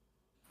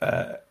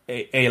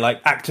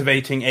like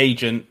activating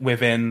agent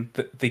within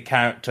the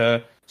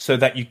character, so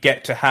that you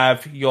get to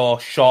have your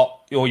shot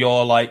or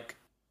your like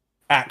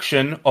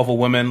action of a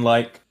woman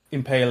like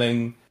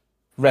impaling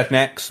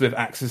rednecks with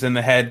axes in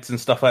the heads and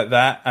stuff like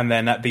that, and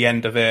then at the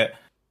end of it,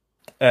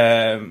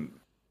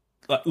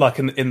 like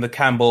in the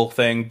Campbell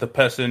thing,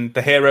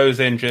 the hero's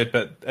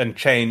injured and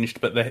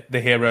changed, but the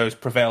heroes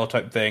prevail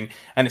type thing,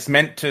 and it's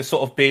meant to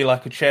sort of be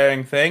like a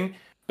cheering thing,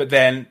 but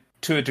then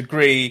to a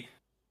degree,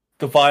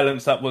 the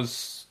violence that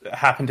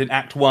happened in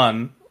Act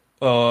 1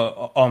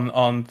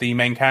 on the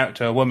main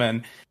character, a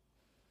woman,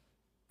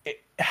 it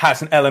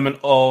has an element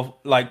of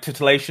like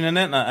titillation in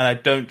it, and I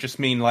don't just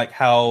mean like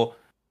how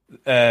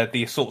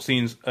the assault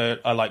scenes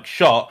are like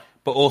shot,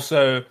 but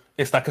also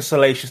it's like a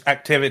salacious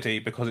activity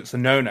because it's a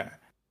no-no.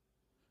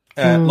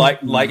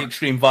 Like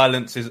extreme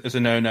violence is a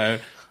no-no,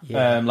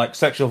 like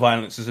sexual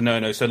violence is a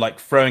no-no. So like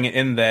throwing it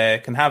in there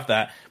can have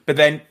that, but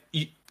then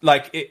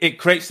it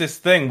creates this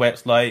thing where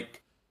it's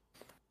like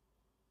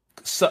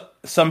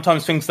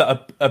sometimes things that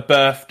are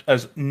birthed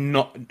as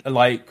not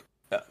like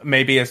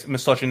maybe as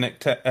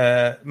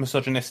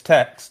misogynist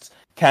texts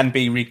can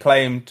be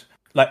reclaimed,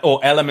 like,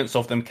 or elements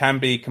of them can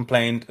be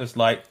complained as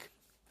like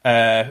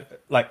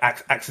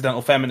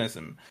accidental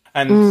feminism,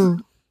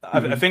 and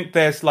I think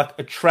there's like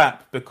a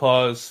trap,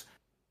 because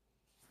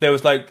there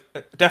was like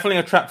definitely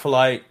a trap for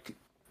like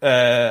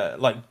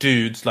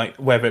dudes, like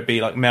whether it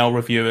be like male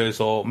reviewers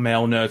or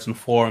male nerds and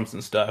forums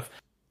and stuff,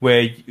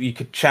 where you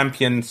could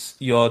champion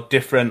your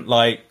different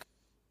like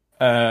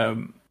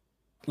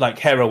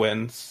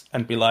heroines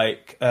and be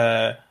like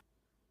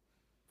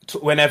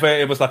whenever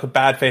it was like a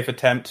bad faith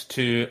attempt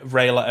to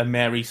rail at a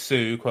Mary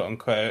Sue, quote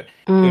unquote,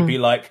 it would be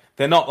like,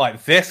 they're not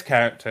like this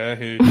character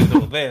who did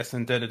all this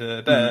and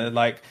da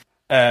like,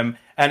 and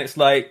it's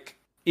like,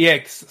 yeah,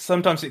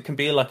 sometimes it can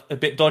be like a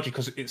bit dodgy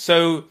because it's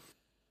so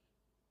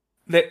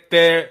that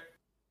there's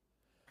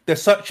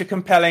such a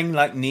compelling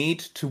like need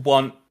to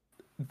want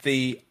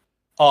the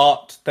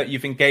art that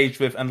you've engaged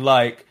with and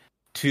like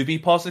to be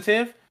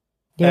positive,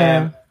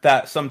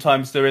 that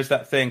sometimes there is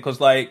that thing,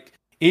 because like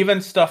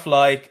even stuff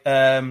like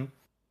so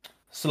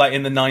like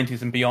in the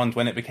 90s and beyond,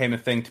 when it became a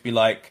thing to be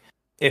like,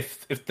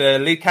 if the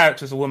lead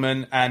character is a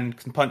woman and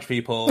can punch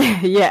people, then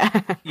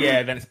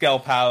it's girl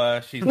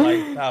power, she's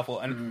like powerful,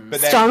 and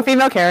but then, strong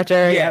female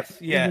character,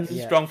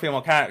 strong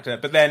female character.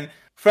 But then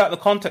throughout the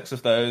context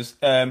of those,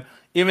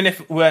 even if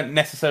we weren't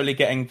necessarily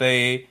getting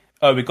the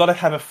we've got to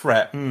have a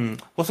threat.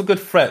 What's a good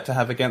threat to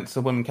have against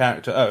a woman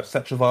character? Oh,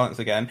 sexual violence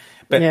again.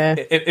 But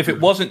if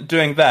it wasn't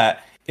doing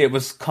that, it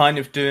was kind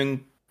of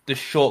doing the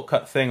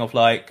shortcut thing of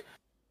like,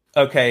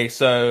 okay,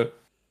 so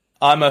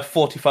I'm a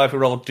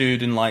 45-year-old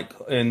dude in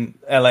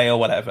LA or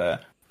whatever,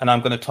 and I'm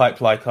going to type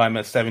like I'm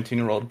a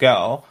 17-year-old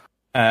girl,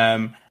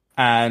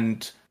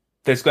 and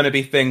there's going to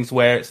be things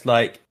where it's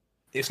like,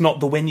 it's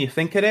not the win you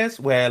think it is,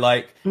 where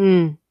like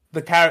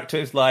the character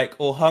is like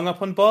all hung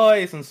up on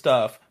boys and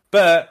stuff,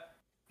 but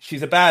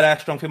she's a badass,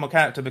 strong female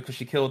character because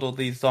she killed all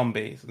these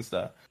zombies and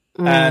stuff.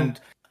 And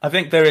I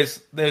think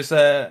there's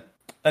an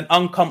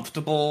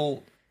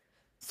uncomfortable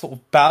sort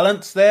of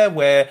balance there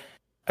where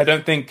I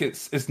don't think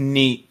it's as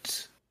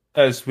neat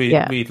as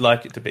we'd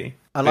like it to be.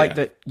 I like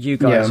that you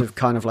guys have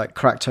kind of like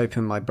cracked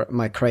open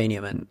my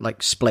cranium and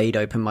like splayed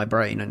open my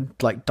brain and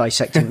like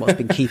dissecting what's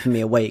been keeping me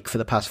awake for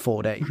the past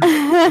 4 days.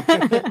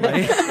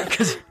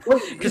 Because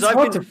it's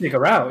hard to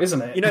figure out,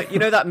 isn't it? You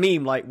know that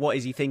meme, like, what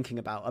is he thinking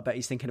about? I bet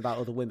he's thinking about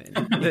other women.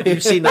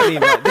 You've seen that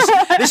meme,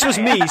 like, this was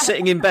me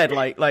sitting in bed,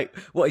 like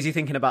what is he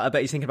thinking about? I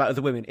bet he's thinking about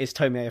other women. Is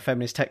Tomei a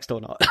feminist text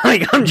or not?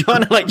 Like, I'm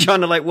trying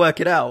to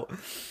work it out.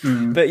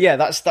 But yeah,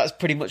 that's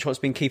pretty much what's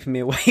been keeping me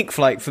awake,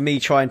 for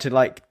me trying to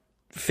like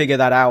figure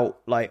that out,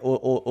 like,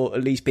 or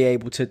at least be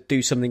able to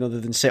do something other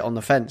than sit on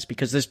the fence,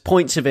 because there's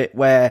points of it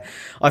where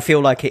I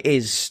feel like it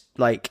is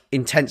like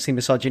intensely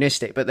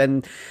misogynistic, but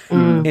then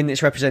in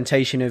its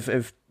representation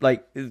of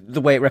like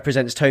the way it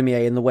represents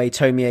Tomie and the way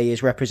Tomie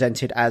is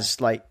represented as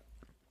like,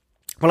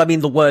 well, I mean,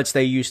 the words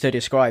they use to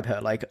describe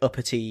her, like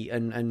uppity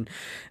and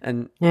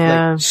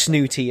like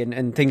snooty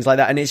and things like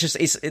that, and it's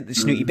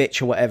snooty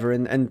bitch or whatever,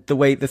 and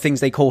the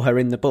things they call her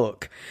in the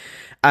book,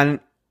 and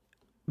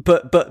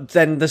But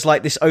then there's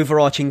like this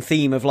overarching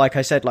theme of, like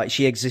I said, like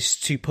she exists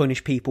to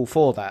punish people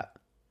for that.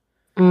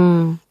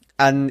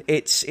 and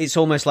it's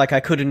almost like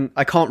I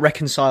can't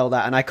reconcile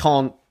that, and I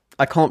can't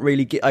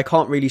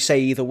really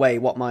say either way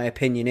what my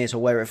opinion is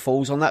or where it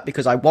falls on that,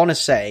 because I want to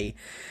say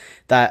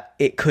that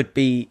it could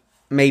be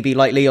maybe,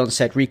 like Leon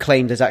said,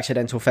 reclaimed as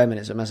accidental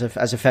feminism, as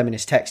a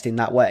feminist text in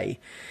that way,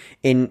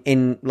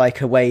 in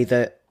like a way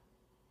that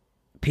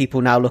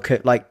people now look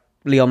at, like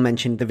Leon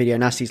mentioned the video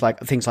nasties, like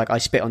things like I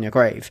Spit on Your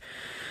Grave.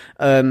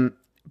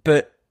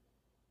 But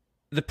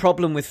the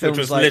problem with films,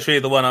 which was like,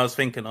 literally the one I was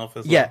thinking of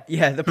as well.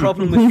 Yeah, the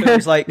problem with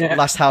films like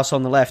Last House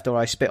on the Left or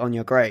I Spit on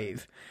Your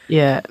Grave.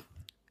 Yeah.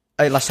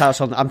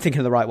 I'm thinking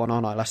of the right one,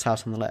 aren't I? Last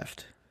House on the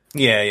Left.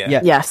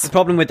 Yeah. Yes. The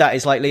problem with that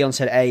is, like Leon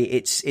said,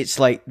 it's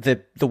like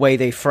the way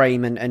they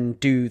frame and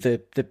do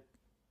the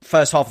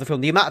first half of the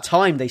film, the amount of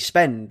time they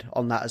spend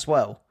on that as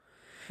well.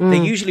 They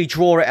usually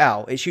draw it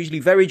out. It's usually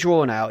very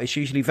drawn out. It's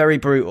usually very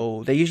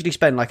brutal. They usually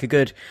spend like a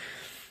good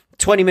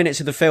 20 minutes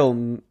of the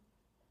film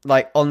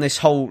like on this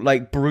whole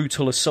like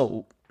brutal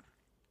assault.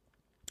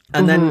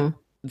 And then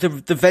the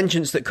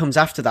vengeance that comes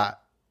after that.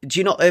 Do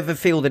you not ever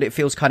feel that it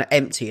feels kind of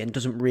empty and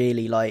doesn't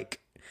really like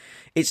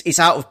it's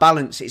out of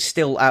balance? It's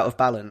still out of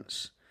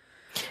balance.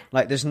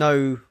 Like there's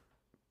no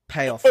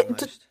payoff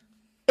almost.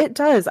 It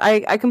does.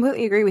 I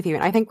completely agree with you.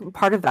 And I think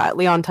part of that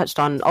Leon touched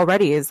on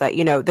already is that,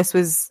 this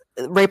was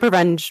rape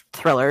revenge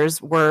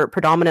thrillers were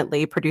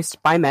predominantly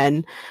produced by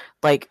men,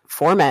 like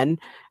for men.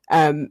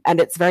 And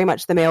it's very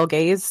much the male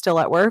gaze still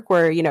at work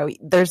where,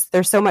 there's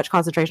so much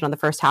concentration on the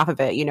first half of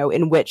it,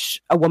 in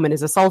which a woman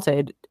is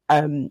assaulted.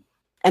 And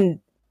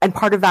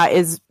part of that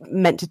is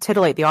meant to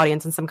titillate the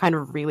audience in some kind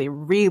of really,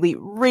 really,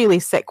 really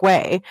sick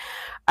way.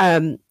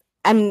 And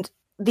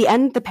the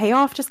end, the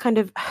payoff just kind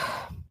of...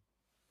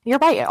 You're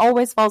right. It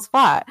always falls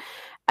flat.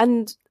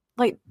 And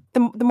like the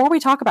more we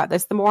talk about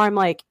this, the more I'm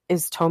like,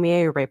 is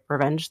Tomie a rape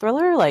revenge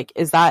thriller? Like,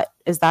 is that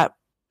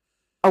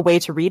a way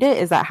to read it?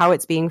 Is that how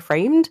it's being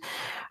framed?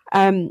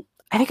 I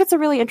think it's a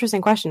really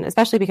interesting question,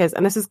 especially because,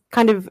 and this is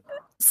kind of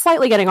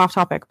slightly getting off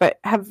topic, but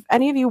have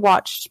any of you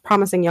watched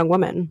Promising Young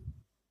Woman?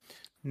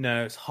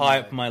 No, it's high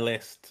up my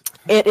list.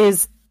 It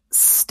is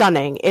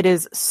stunning. It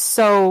is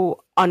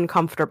so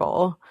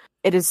uncomfortable.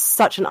 It is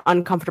such an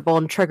uncomfortable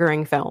and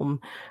triggering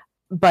film.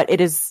 But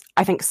it is,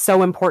 I think,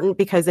 so important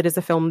because it is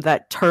a film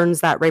that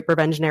turns that rape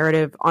revenge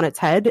narrative on its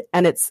head.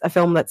 And it's a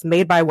film that's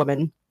made by a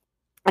woman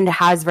and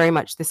has very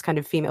much this kind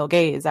of female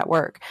gaze at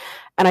work.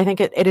 And I think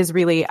it is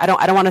really, I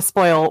don't want to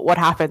spoil what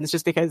happens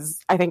just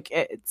because I think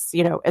it's,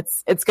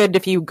 it's good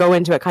if you go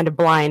into it kind of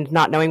blind,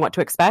 not knowing what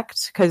to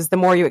expect. Because the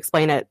more you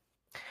explain it,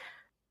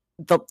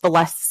 the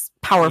less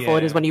powerful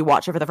it is when you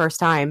watch it for the first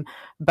time.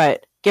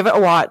 But give it a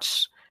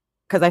watch.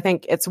 Because I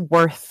think it's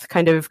worth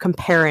kind of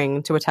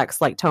comparing to a text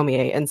like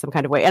Tomie in some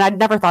kind of way. And I'd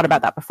never thought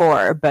about that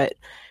before, but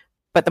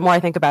the more I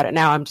think about it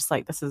now, I'm just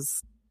like, this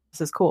is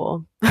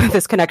cool.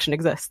 This connection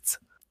exists.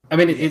 I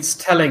mean, it's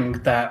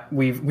telling that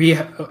we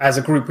as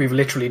a group, we've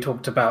literally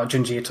talked about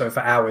Junji Ito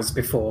for hours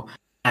before,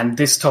 and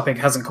this topic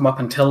hasn't come up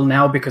until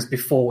now because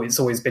before it's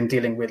always been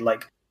dealing with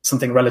like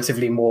something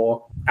relatively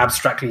more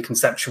abstractly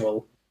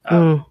conceptual,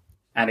 and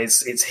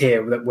it's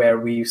here where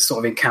we sort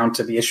of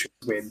encounter the issues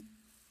with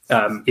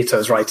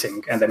Ito's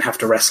writing and then have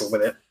to wrestle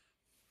with it.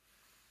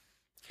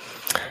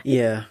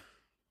 Yeah.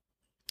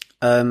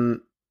 I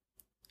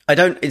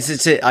don't.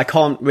 It's it. I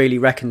can't really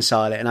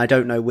reconcile it, and I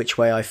don't know which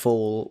way I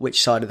fall,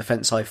 which side of the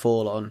fence I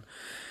fall on.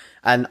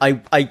 And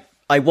I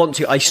want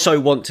to. I so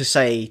want to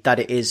say that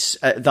it is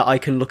that I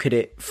can look at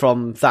it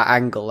from that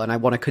angle, and I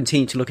want to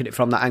continue to look at it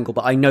from that angle.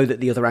 But I know that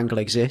the other angle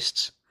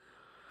exists.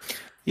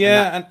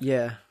 Yeah,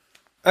 yeah.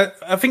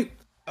 I think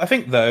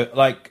though,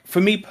 like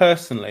for me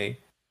personally.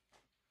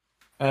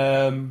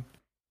 A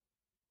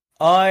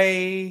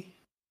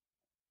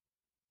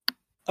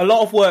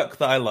lot of work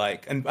that I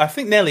like, and I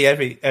think nearly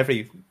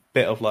every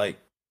bit of like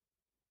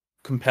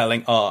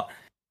compelling art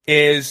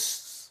can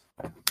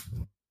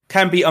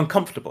be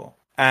uncomfortable,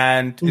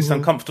 and it's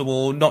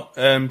uncomfortable not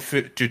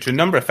due to a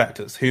number of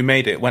factors: who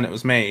made it, when it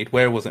was made,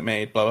 where was it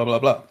made, blah blah blah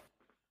blah.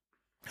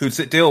 Who does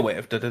it deal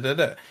with? Da da da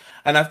da.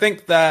 And I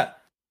think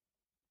that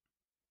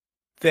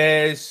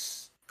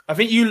there's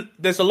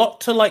a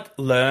lot to like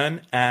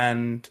learn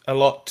and a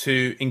lot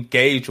to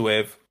engage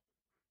with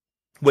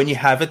when you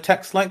have a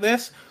text like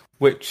this,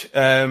 which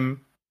rides,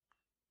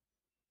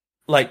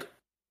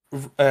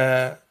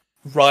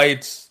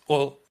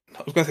 or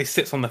I was going to say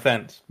sits on the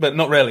fence, but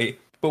not really.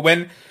 But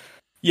when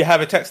you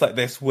have a text like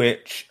this,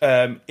 which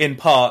in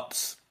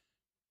parts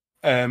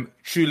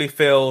truly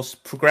feels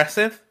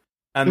progressive,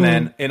 and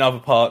then in other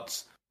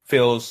parts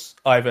feels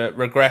either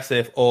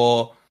regressive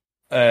or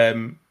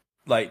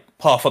like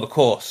par for the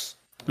course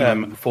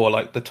for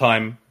like the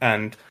time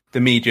and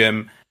the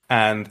medium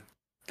and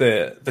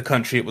the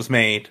country it was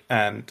made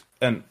and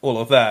all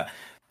of that.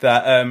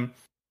 That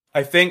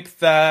I think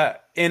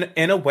that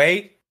in a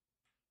way,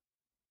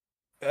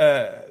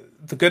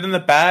 the good and the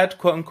bad,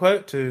 quote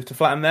unquote, to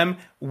flatten them,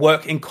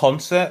 work in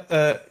concert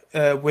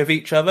with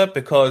each other,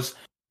 because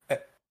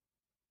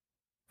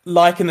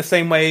like in the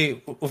same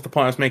way of the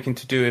point I was making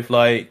to do with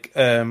like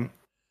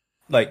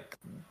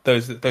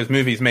those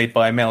movies made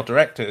by male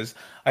directors,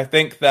 I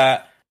think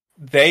that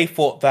they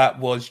thought that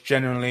was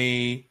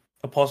generally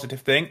a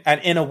positive thing.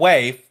 And in a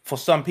way, for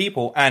some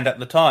people, and at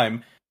the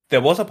time,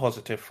 there was a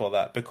positive for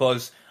that,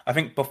 because I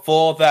think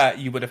before that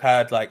you would have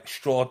had like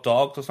Straw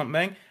Dogs or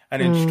something,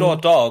 and in Straw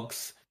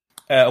Dogs,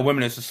 a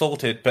woman is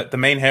assaulted, but the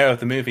main hero of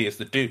the movie is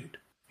the dude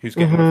who's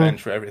getting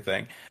revenge for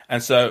everything.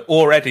 And so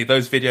already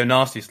those video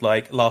nasties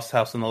like Last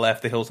House on the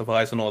Left, The Hills of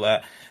Eyes, and all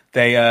that,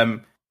 they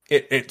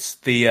it's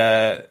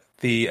the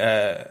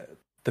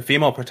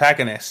female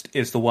protagonist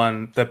is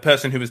the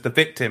person who was the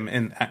victim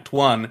in Act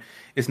 1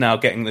 is now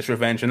getting this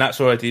revenge, and that's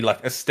already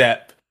like a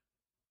step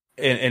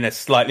in a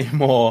slightly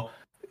more,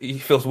 it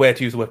feels weird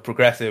to use the word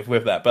progressive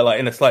with that, but like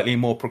in a slightly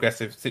more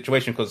progressive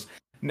situation, because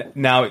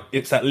now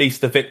it's at least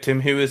the victim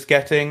who is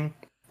getting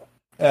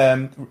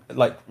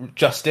like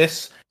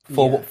justice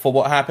for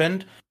what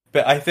happened.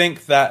 But I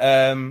think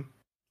that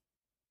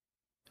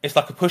it's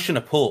like a push and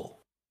a pull.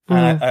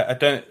 And I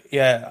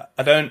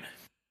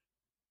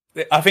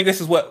think this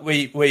is what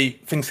we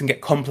things can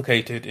get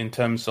complicated in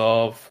terms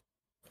of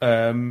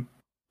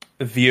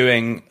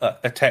viewing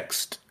a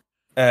text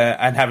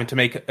and having to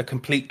make a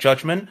complete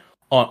judgment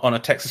on a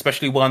text,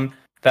 especially one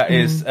that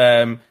is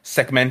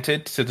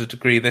segmented to the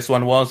degree this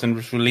one was and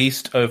was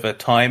released over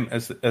time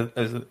as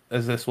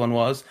this one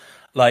was.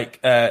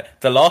 Like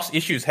the last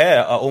issues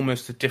here are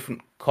almost a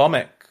different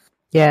comic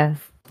than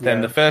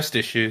the first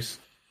issues.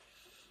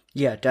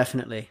 Yeah,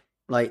 definitely.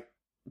 Like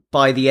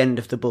by the end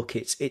of the book,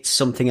 it's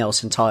something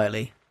else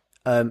entirely.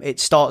 It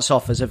starts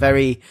off as a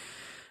very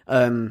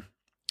urban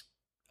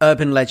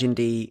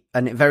legendy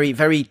and very,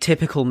 very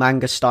typical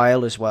manga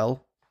style as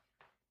well.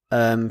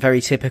 Very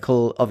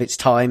typical of its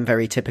time,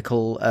 very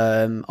typical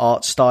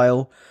art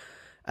style.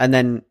 And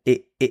then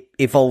it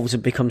evolves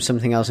and becomes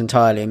something else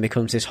entirely and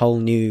becomes this whole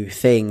new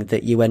thing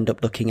that you end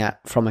up looking at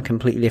from a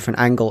completely different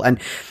angle. And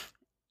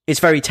it's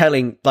very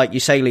telling, like you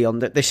say, Leon,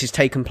 that this has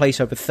taken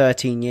place over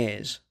 13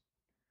 years.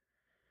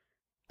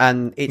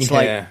 And it's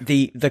like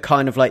the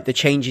kind of like the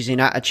changes in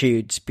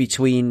attitudes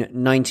between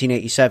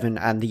 1987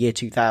 and the year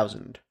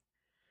 2000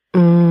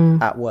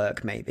 at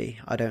work, maybe.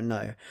 I don't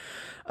know.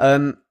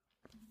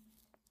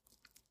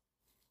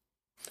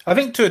 I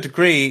think to a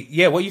degree,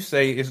 what you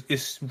say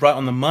is right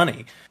on the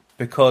money,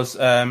 because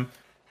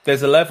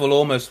there's a level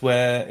almost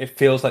where it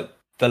feels like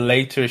the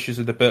later issues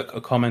of the book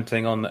are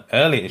commenting on the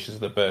early issues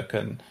of the book,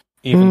 and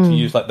even to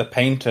use like the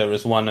painter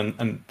as one,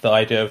 and the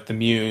idea of the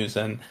muse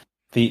and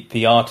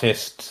the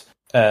artist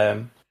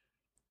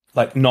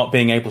like not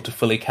being able to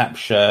fully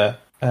capture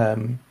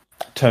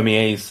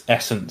Tomie's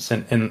essence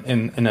in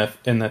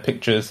the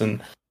pictures,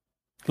 and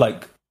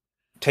like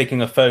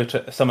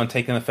someone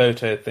taking a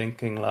photo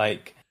thinking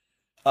like,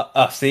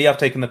 see, I've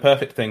taken the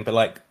perfect thing, but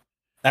like,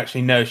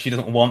 actually, no, she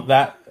doesn't want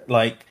that.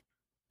 Like,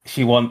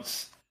 she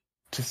almost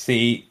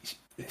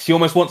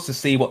wants to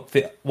see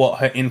what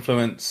her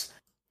influence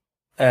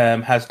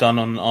has done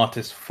on an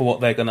artist for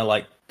what they're gonna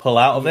like pull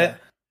out of it.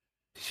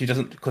 She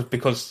doesn't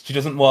because she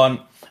doesn't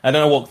want. I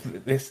don't know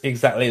what this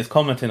exactly is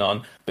commenting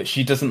on, but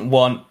she doesn't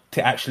want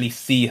to actually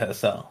see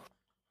herself.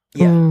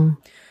 Yeah,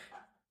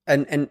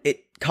 and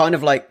it kind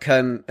of like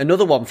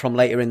another one from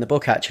later in the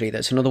book, actually,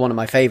 that's another one of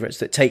my favorites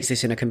that takes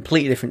this in a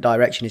completely different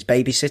direction, is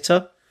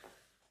Babysitter.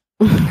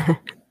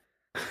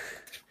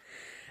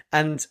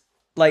 And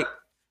like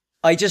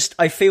I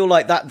feel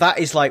like that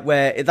is like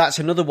where that's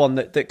another one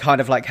that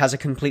kind of like has a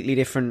completely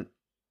different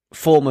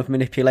form of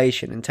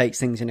manipulation and takes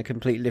things in a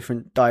completely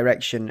different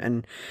direction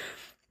and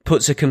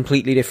puts a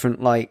completely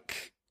different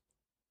like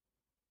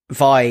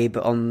vibe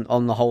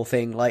on the whole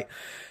thing, like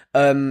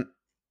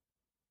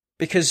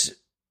because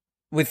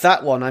with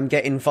that one, I'm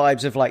getting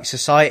vibes of like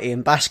Society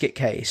and Basket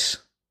Case,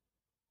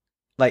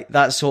 like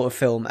that sort of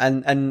film,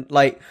 and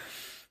like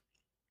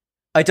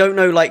I don't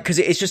know, like because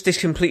it's just this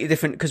completely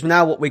different. Because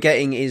now what we're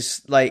getting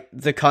is like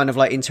the kind of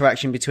like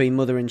interaction between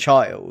mother and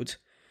child,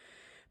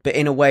 but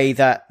in a way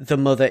that the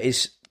mother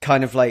is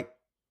kind of like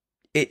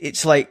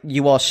it's like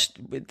you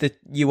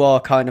are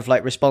kind of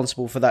like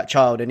responsible for that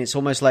child, and it's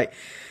almost like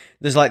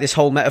there's like this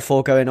whole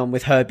metaphor going on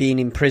with her being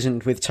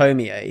imprisoned with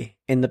Tomie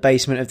in the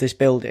basement of this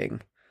building.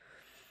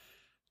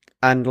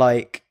 And,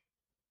 like,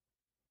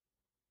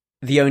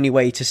 the only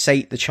way to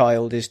sate the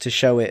child is to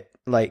show it,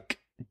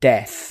 like,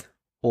 death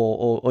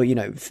or you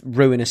know,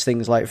 ruinous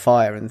things like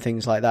fire and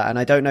things like that. And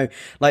I don't know,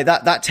 like,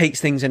 that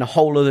takes things in a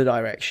whole other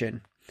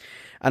direction.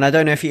 And I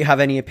don't know if you have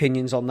any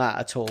opinions on that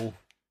at all,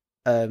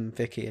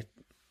 Vicky.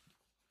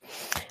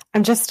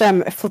 I'm just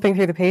flipping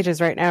through the pages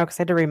right now because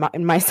I had to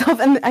remind myself.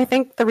 And I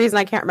think the reason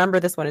I can't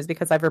remember this one is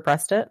because I've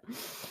repressed it.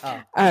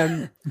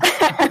 Oh.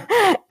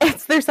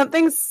 There's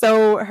something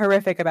so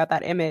horrific about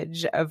that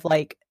image of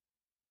like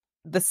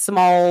the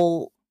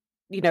small,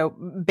 you know,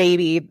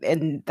 baby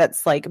and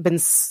that's like been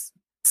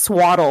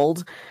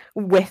swaddled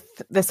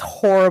with this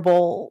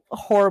horrible,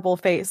 horrible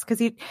face, because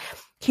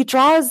he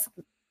draws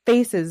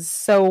faces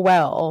so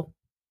well,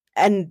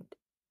 and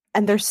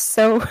they're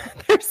so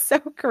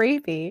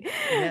creepy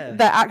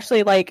that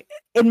actually like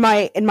in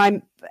my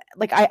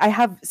like I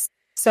have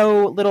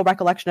so little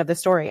recollection of this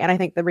story, and I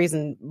think the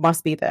reason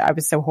must be that I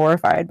was so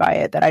horrified by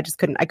it that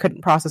I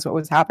couldn't process what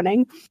was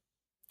happening.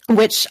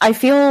 which I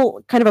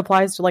feel kind of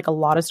applies to like a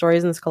lot of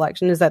stories in this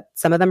collection, is that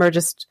some of them are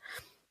just,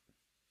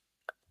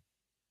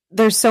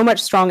 there's so much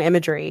strong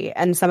imagery,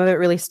 and some of it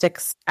really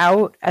sticks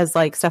out as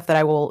like stuff that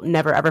I will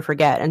never ever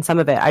forget, and some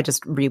of it I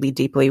just really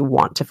deeply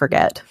want to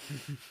forget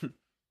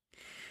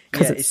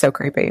because it's so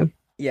creepy.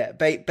 Yeah,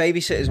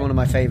 Babysitter is one of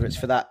my favorites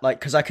for that. Like,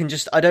 because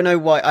I don't know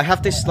why I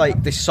have this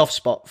like this soft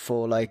spot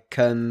for like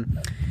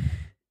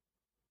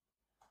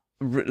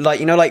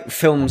like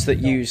films that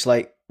use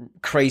like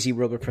crazy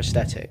rubber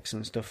prosthetics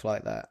and stuff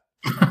like that.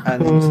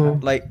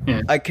 And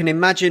I can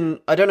imagine,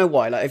 I don't know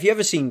why. Like, have you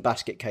ever seen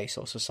Basket Case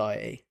or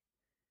Society?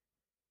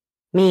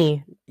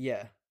 Me?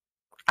 Yeah.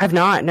 I've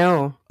not,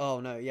 no. Oh,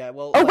 no, yeah,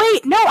 well... Oh,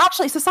 wait, no,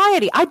 actually,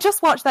 Society. I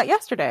just watched that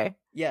yesterday.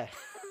 Yeah.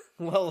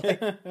 Well,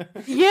 like...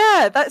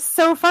 Yeah, that's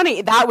so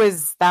funny. That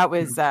was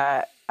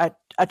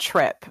a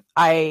trip.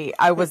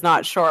 I was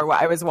not sure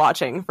what I was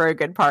watching for a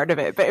good part of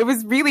it, but it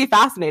was really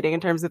fascinating in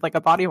terms of like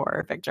a body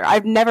horror picture.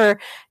 I've never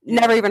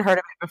even heard of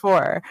it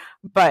before,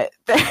 but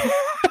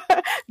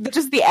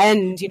just the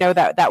end, you know,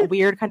 that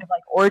weird kind of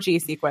like orgy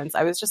sequence.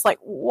 I was just like,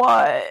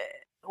 what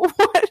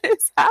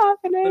is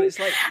happening? But it's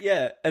like,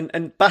 yeah,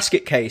 and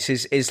Basket Case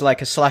is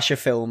like a slasher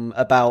film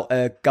about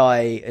a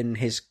guy and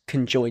his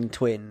conjoined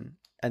twin,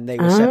 and they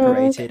were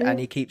separated, and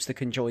he keeps the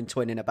conjoined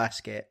twin in a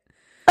basket.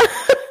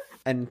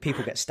 And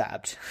people get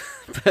stabbed.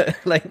 But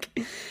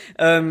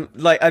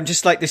I'm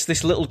just like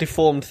this little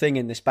deformed thing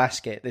in this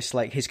basket, this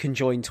like his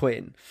conjoined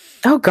twin.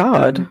 Oh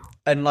God.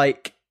 And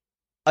like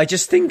I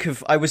just think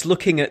of, I was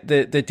looking at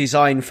the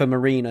design for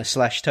Marina /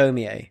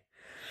 Tomie,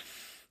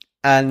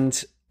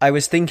 and I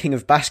was thinking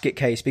of Basket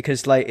Case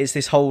because like it's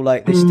this whole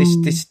like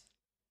this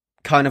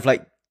kind of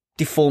like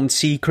deformed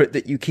secret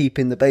that you keep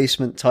in the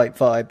basement type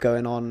vibe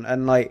going on,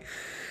 and like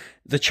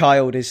the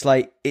child is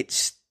like,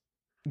 it's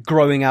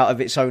growing out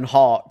of its own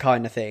heart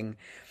kind of thing,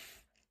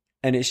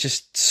 and it's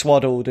just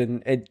swaddled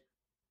and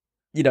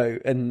you know,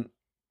 and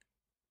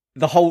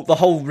the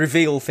whole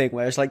reveal thing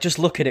where it's like, just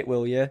look at it,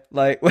 will you?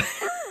 Like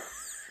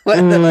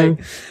when they're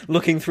like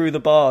looking through the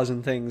bars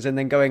and things, and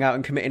then going out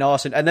and committing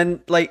arson, and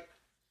then like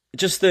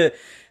just the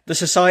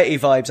Society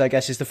vibes, I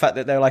guess, is the fact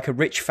that they're like a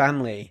rich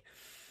family,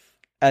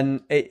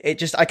 and it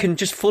just, I can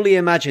just fully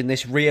imagine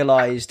this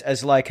realized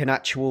as like an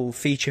actual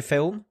feature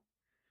film.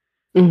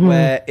 Mm-hmm.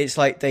 Where it's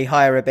like they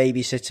hire a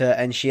babysitter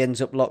and she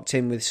ends up locked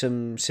in with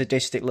some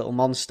sadistic little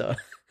monster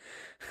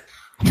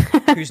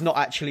who's not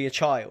actually a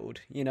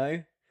child, you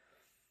know?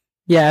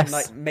 Yes. And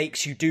like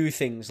makes you do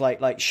things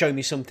like show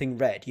me something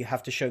red. You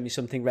have to show me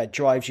something red.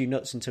 Drives you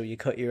nuts until you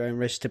cut your own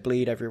wrist to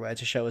bleed everywhere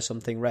to show us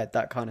something red.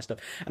 That kind of stuff.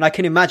 And I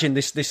can imagine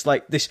this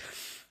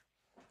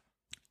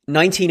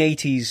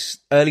 1980s,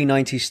 early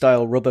 90s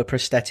style rubber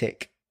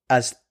prosthetic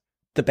as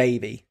the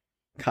baby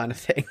kind of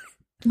thing.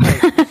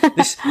 Like,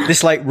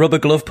 this like rubber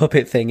glove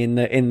puppet thing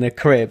in the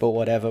crib or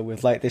whatever,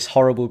 with like this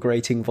horrible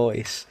grating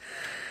voice.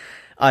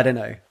 I don't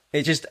know.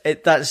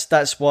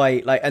 That's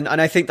why, like, and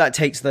I think that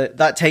takes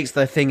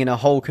the thing in a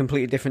whole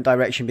completely different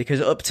direction, because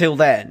up till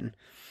then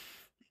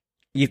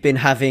you've been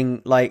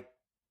having like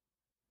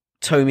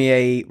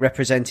Tomie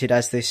represented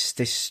as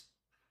this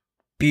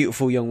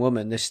beautiful young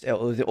woman,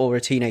 or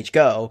a teenage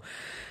girl,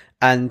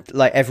 and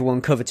like everyone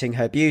coveting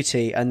her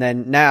beauty, and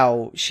then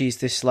now she's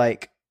this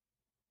like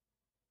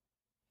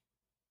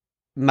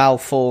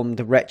malformed,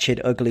 wretched,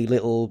 ugly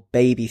little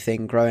baby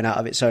thing growing out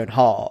of its own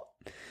heart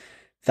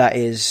that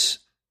is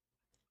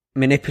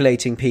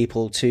manipulating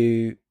people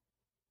to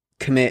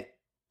commit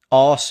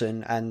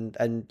arson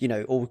and you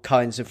know, all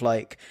kinds of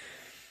like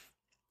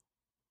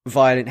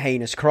violent,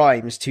 heinous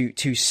crimes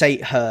to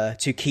sate her,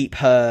 to keep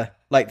her,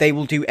 like they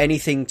will do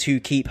anything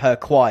to keep her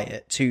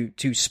quiet, to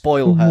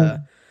spoil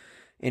her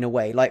in a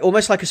way, like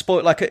almost like a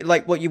spoil,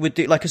 like what you would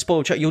do, like a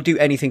spoiled child. You'll do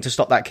anything to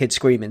stop that kid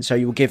screaming, so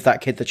you'll give that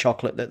kid the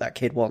chocolate that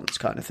kid wants,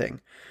 kind of thing.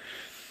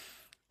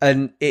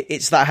 And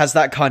it's that has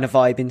that kind of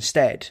vibe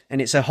instead,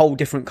 and it's a whole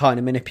different kind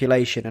of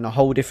manipulation and a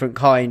whole different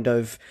kind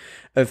of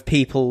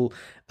people.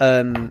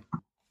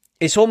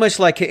 It's almost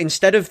like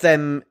instead of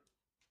them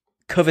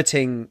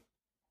coveting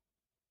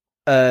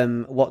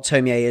what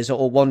Tomie is,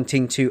 or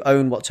wanting to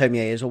own what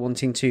Tomie is, or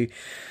wanting to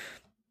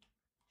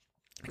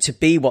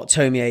be what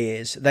Tomie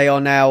is, they are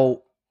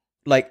now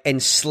like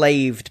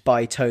enslaved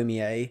by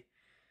Tomie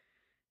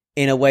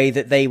in a way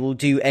that they will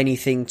do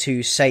anything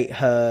to sate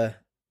her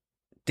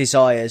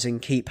desires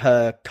and keep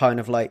her kind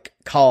of like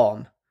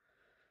calm,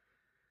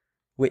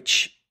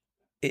 which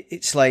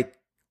it's like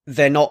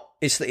they're not,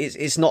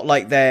 it's not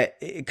like they're,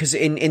 because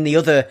in the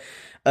other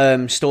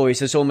stories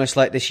there's almost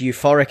like this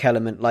euphoric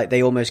element, like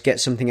they almost get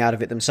something out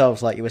of it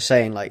themselves, like you were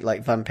saying, like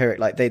vampiric,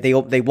 like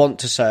they want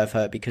to serve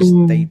her because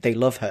they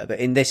love her. But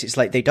in this, it's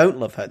like they don't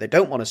love her, they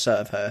don't want to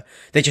serve her,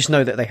 they just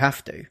know that they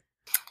have to.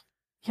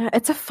 Yeah,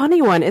 it's a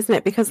funny one, isn't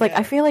it? Because like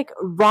Yeah. I feel like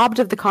robbed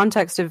of the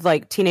context of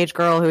like teenage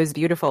girl who is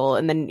beautiful,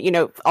 and then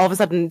all of a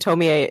sudden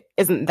Tomie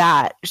isn't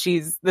that.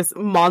 She's this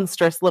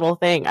monstrous little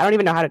thing. I don't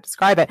even know how to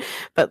describe it,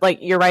 but like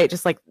you're right,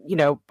 just like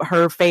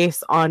her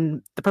face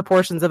on the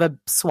proportions of a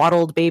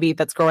swaddled baby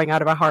that's growing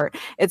out of a heart.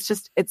 It's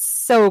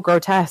so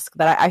grotesque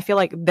that I feel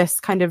like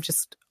this kind of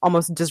just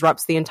almost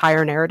disrupts the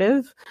entire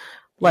narrative.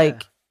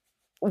 Like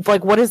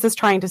what is this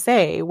trying to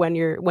say when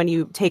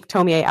you take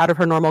Tomie out of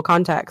her normal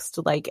context?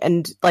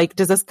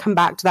 Does this come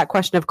back to that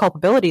question of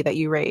culpability that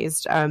you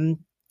raised,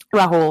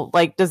 Rahul?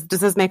 Like, does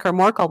this make her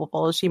more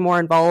culpable? Is she more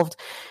involved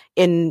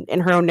in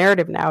her own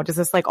narrative now? Does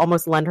this like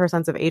almost lend her a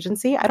sense of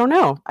agency? I don't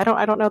know. I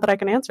don't know that I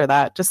can answer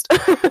that just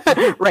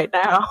right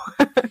now.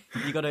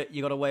 You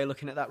got a way of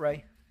looking at that,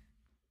 Ray?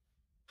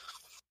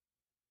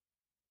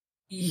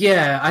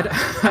 Yeah,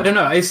 I don't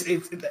know.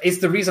 It's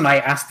the reason I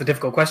asked the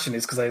difficult question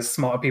is because there's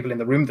smarter people in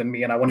the room than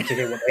me, and I wanted to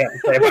hear what they had to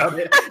say about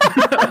it.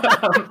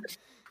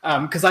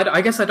 Because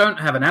I guess I don't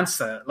have an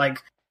answer.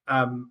 Like,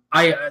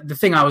 the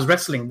thing I was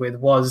wrestling with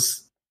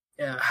was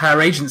her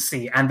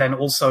agency, and then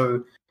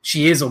also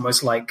she is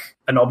almost like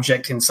an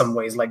object in some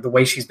ways, like the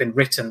way she's been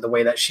written, the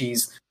way that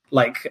she's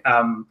like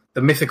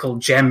the mythical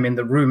gem in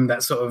the room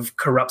that sort of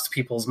corrupts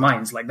people's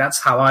minds. Like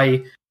that's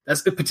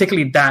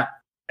particularly that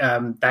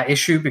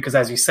issue, because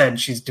as you said,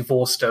 she's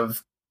divorced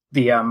of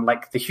the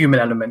like the human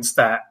elements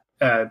that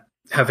her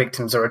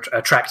victims are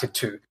attracted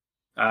to.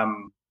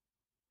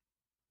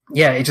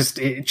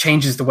 It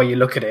changes the way you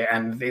look at it,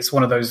 and it's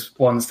one of those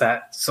ones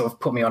that sort of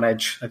put me on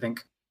edge, I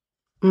think.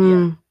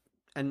 Yeah,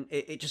 and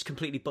it just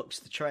completely bucks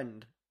the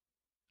trend.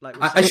 Like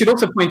I should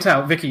also point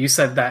out, Vicky, you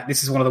said that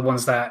this is one of the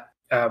ones that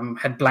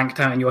had blanked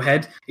out in your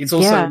head. It's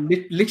also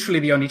literally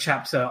the only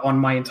chapter on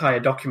my entire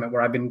document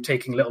where I've been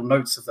taking little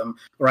notes of them,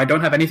 where I don't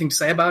have anything to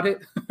say about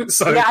it.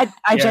 So yeah,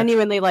 I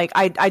genuinely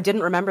I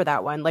didn't remember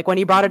that one. Like when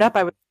you brought it up,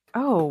 I was,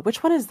 oh,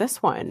 which one is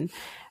this one?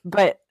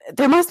 But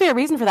there must be a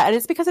reason for that, and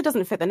it's because it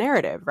doesn't fit the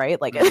narrative,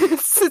 right? Like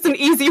it's an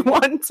easy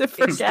one to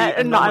forget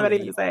and not have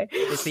anything to say.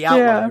 It's the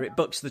outlier; it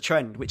bucks the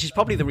trend, which is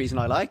probably the reason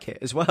I like it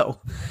as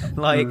well.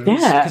 Like,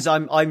 because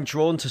I'm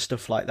drawn to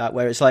stuff like that,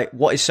 where it's like,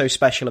 what is so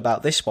special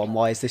about this one?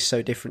 Why is this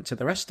so different to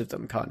the rest of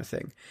them? Kind of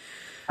thing.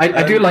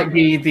 I do like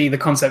the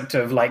concept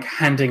of like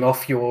handing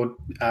off your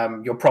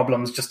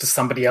problems just to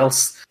somebody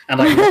else and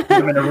like locking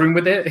them in a room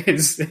with it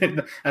is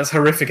as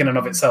horrific in and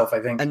of itself, I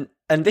think.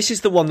 And this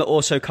is the one that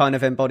also kind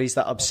of embodies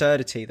that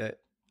absurdity that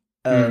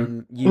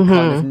you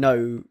kind of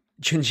know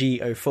Junji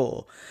Ito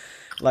for.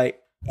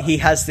 Like he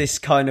has this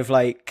kind of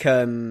like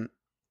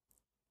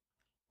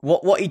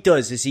what he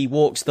does is he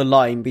walks the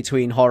line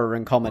between horror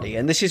and comedy,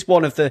 and this is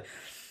one of the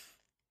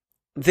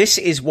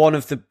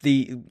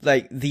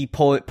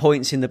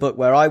points in the book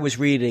where I was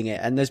reading it,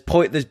 and there's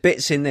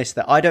bits in this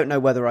that I don't know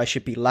whether I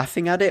should be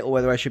laughing at it or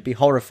whether I should be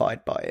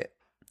horrified by it.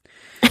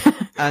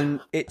 And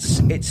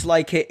it's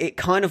like it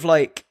kind of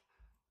like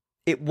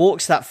it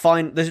walks that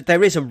fine.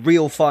 There is a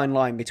real fine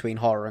line between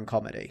horror and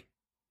comedy,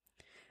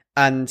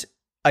 and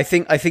I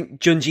think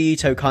Junji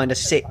Ito kind of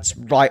sits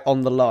right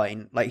on the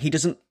line. Like he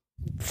doesn't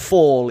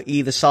fall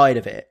either side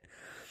of it,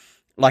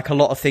 like a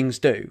lot of things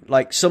do.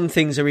 Like some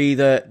things are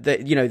either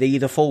that they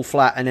either fall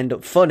flat and end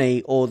up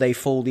funny, or they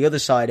fall the other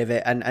side of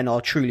it and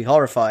are truly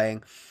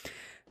horrifying.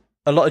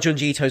 A lot of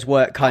Junji Ito's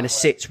work kind of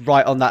sits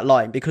right on that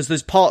line, because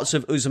there's parts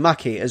of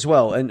Uzumaki as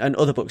well and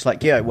other books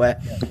like Gyo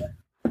where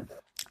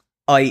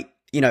I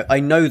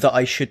know that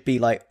I should be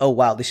like, oh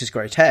wow, this is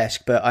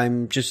grotesque, but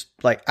I'm just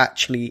like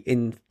actually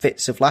in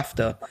fits of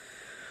laughter,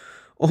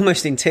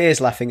 almost in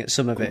tears laughing at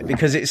some of it,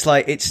 because it's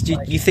like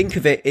you think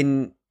of it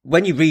in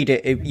when you read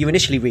it, you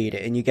initially read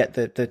it and you get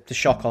the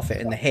shock off it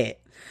and the hit,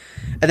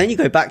 and then you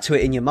go back to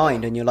it in your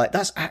mind and you're like,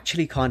 that's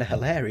actually kind of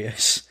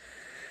hilarious.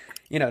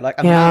 Like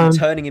a man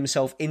turning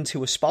himself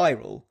into a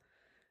spiral.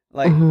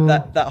 Like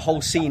that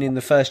whole scene in the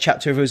first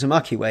chapter of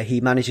Uzumaki where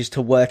he manages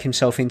to work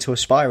himself into a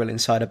spiral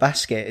inside a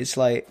basket. It's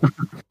like,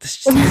 it's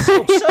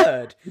so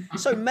absurd.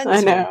 So mental.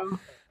 I know.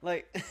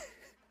 Like,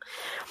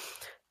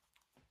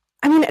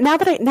 I mean, now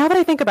that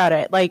I think about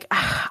it, like,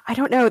 I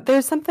don't know,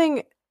 there's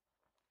something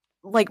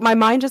like my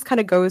mind just kind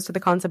of goes to the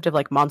concept of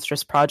like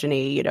monstrous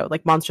progeny,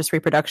 like monstrous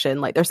reproduction.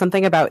 Like there's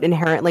something about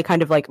inherently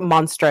kind of like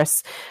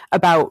monstrous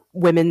about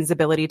women's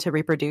ability to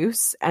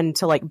reproduce and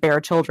to like bear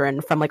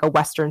children from like a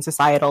Western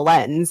societal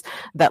lens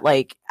that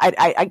like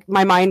I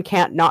my mind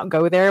can't not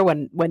go there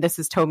when this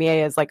is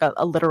Tomie as like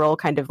a literal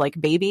kind of like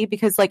baby,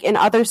 because like in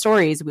other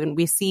stories when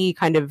we see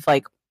kind of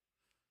like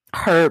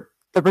the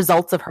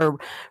results of her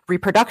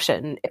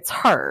reproduction, it's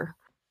her.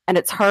 And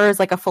it's her as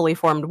like a fully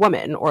formed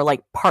woman, or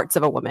like parts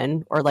of a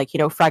woman, or like,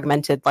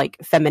 fragmented like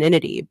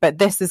femininity. But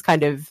this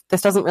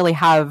doesn't really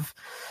have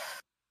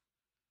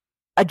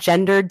a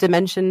gendered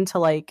dimension to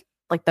like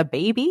the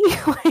baby.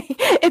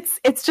 It's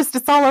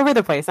all over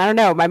the place. I don't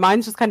know. My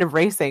mind's just kind of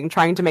racing,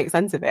 trying to make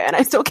sense of it, and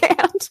I still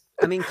can't.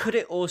 I mean, could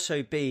it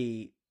also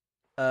be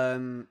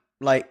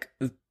like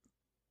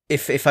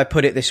if I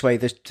put it this way,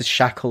 the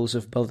shackles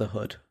of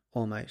motherhood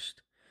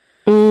almost?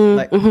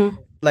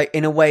 Like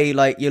in a way,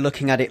 like you're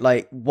looking at it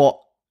like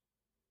what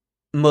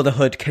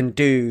motherhood can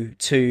do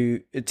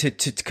to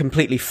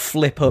completely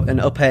flip up and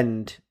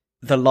upend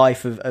the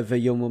life of a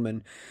young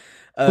woman,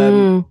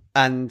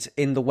 and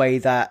in the way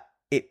that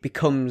it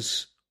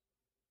becomes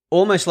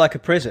almost like a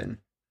prison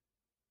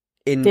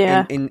in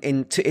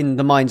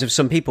the minds of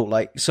some people.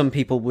 Like some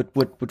people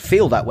would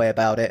feel that way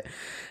about it,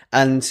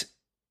 and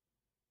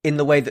in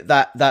the way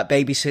that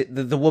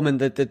babysit the woman,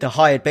 the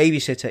hired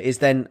babysitter, is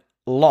then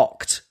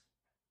locked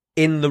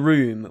in the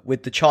room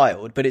with the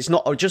child. But it's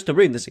not just a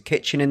room, there's a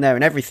kitchen in there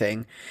and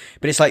everything,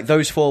 but it's like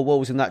those four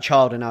walls and that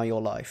child are now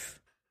your life.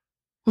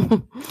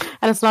 And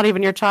it's not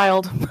even your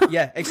child.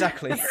 Yeah,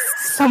 exactly.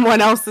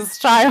 Someone else's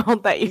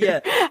child that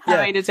you're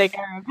having to take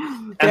care of.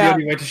 And the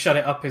only way to shut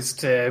it up is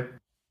to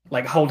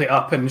like hold it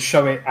up and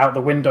show it out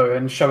the window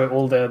and show it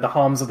all the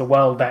harms of the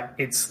world that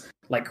its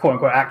like quote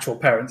unquote actual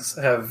parents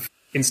have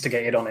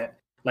instigated on it.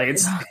 Like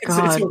it's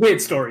a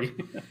weird story.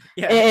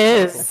 Yeah,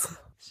 it is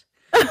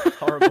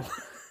horrible.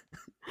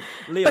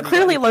 Leon, but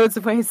clearly loads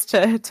of ways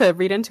to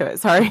read into it.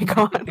 Sorry,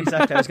 go on.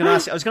 Exactly. I was going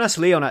to ask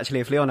Leon actually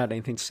if Leon had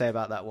anything to say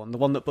about that one, the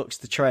one that books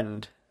the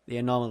trend, the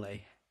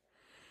anomaly.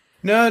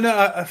 No,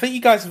 I think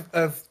you guys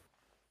have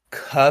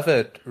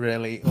covered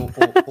really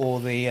all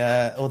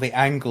the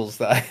angles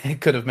that I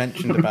could have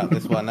mentioned about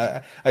this one.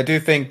 I do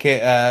think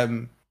it. I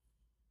don't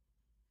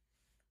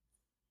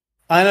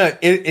know.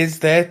 It is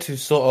there to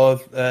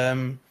sort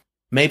of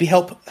maybe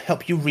help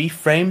you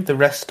reframe the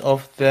rest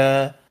of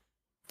the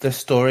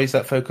stories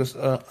that focus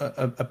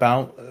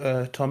about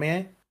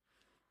Tomie.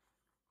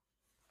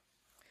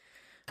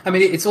 I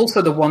mean, it's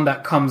also the one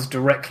that comes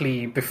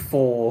directly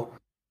before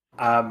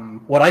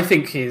what I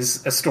think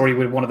is a story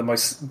with one of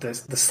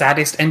the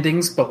saddest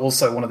endings, but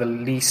also one of the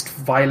least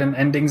violent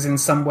endings in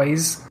some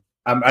ways.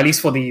 At least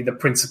for the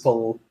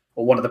principal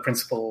or one of the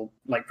principal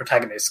like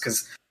protagonists,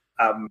 because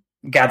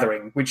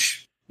Gathering,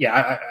 which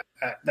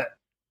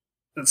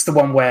that's the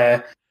one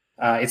where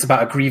it's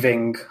about a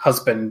grieving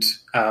husband.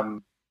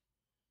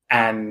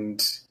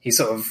 And he's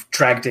sort of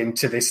dragged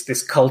into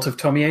this cult of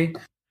Tomie,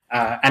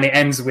 and it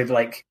ends with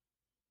like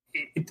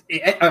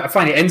I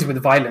find it ends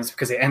with violence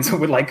because it ends up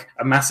with like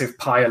a massive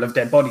pile of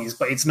dead bodies,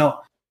 but it's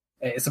not.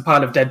 It's a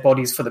pile of dead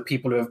bodies for the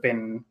people who have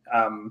been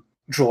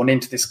drawn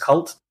into this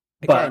cult.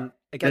 Again,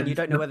 you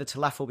don't know whether to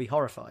laugh or be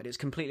horrified. It's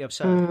completely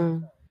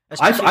absurd.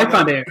 I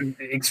found it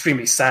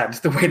extremely sad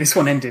the way this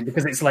one ended,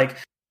 because it's like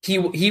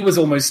he was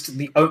almost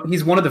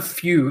he's one of the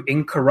few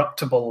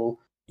incorruptible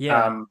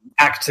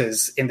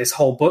actors in this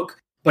whole book,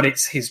 but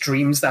it's his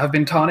dreams that have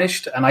been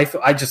tarnished, and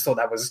I just thought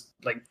that was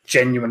like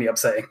genuinely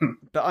upsetting.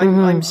 But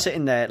I'm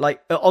sitting there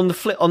like on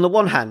the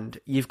one hand,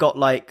 you've got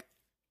like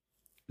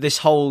this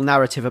whole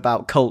narrative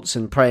about cults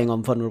and preying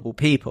on vulnerable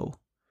people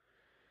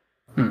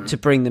to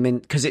bring them in,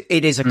 because it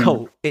is a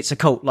cult. It's a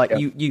cult. Like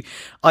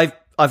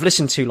I've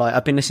listened to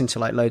I've been listening to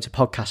like loads of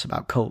podcasts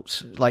about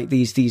cults, like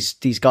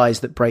these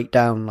guys that break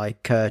down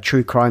like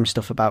true crime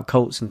stuff about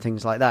cults and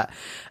things like that,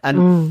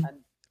 and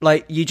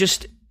like you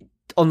just,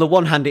 on the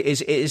one hand, it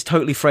is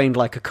totally framed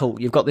like a cult.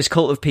 You've got this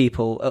cult of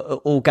people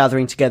all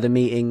gathering together,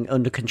 meeting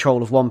under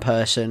control of one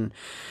person,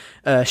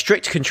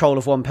 strict control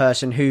of one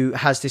person who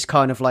has this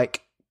kind of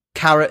like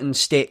carrot and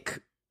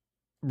stick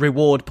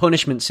reward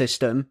punishment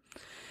system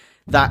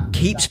that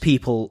keeps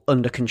people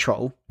under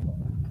control.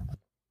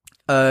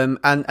 And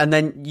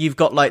then you've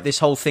got like this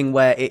whole thing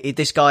where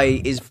this guy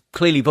is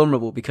clearly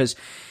vulnerable because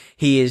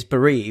he is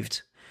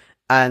bereaved,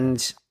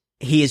 and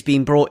he has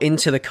been brought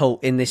into the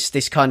cult in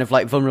this kind of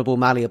like vulnerable,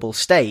 malleable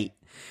state.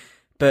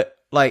 But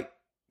like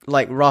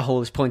Rahul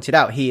has pointed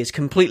out, he is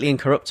completely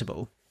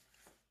incorruptible.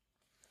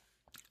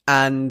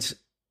 And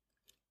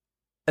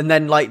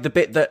then like the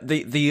bit that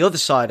the other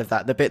side of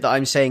that, the bit that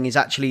I'm saying is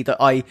actually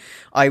that I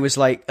was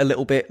like a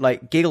little bit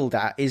like giggled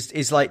at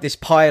is like this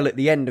pile at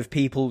the end of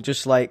people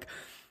just like,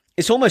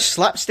 it's almost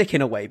slapstick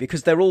in a way,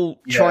 because they're all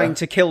trying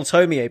to kill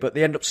Tomie, but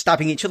they end up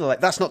stabbing each other. Like,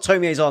 that's not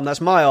Tomie's arm,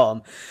 that's my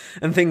arm,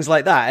 and things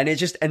like that.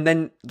 And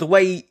then the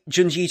way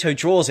Junji Ito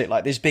draws it,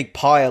 like this big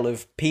pile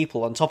of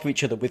people on top of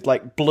each other with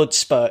like blood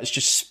spurts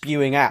just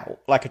spewing out,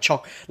 like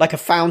a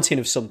fountain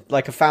or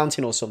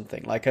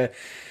something, like a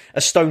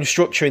stone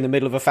structure in the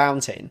middle of a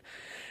fountain.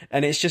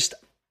 And it's just,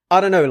 I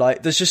don't know,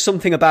 like there's just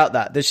something about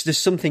that. There's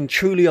something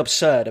truly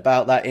absurd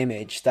about that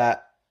image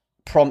that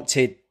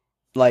prompted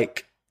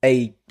like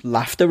a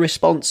laughter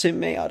response in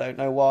me. I don't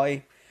know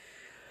why,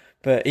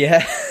 but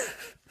yeah.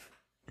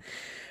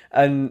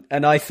 and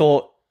I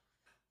thought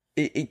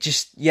it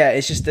just,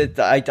 it's just that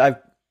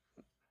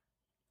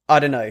I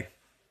don't know.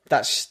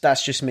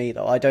 That's just me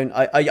though.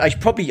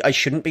 I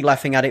shouldn't be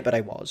laughing at it, but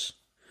I was.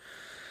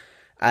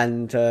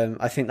 And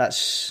I think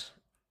that's,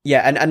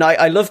 and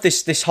I love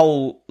this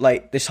whole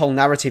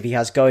narrative he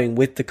has going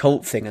with the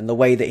cult thing, and the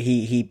way that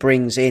he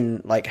brings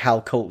in like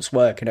how cults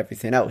work and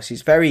everything else.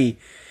 He's very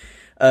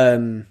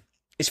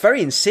it's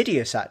very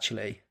insidious,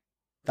 actually,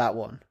 that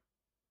one.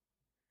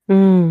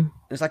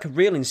 There's like a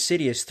real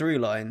insidious through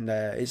line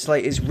there. It's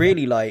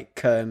really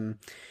like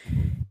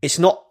it's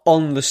not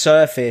on the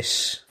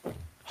surface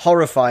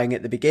horrifying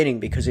at the beginning,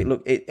 because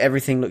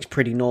everything looks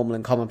pretty normal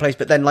and commonplace,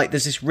 but then like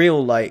there's this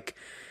real like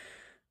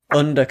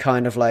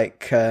kind of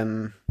like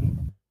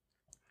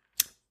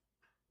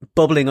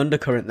bubbling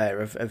undercurrent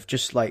there of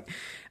just like,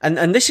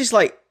 and this is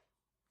like,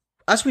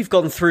 as we've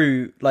gone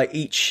through like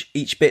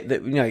each bit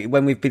that, you know,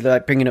 when we've been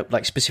like bringing up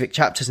like specific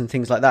chapters and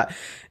things like that,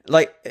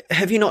 like,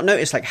 have you not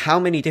noticed like how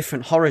many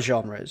different horror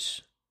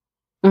genres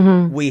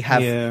we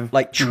have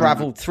like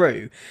traveled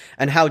through,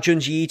 and how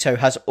Junji Ito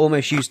has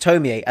almost used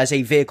Tomie as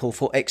a vehicle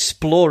for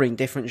exploring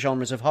different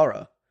genres of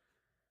horror?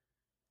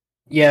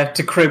 Yeah,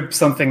 to crib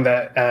something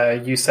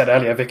that you said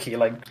earlier, Vicky,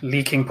 like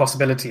leaking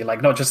possibility,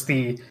 like not just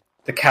the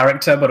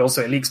character, but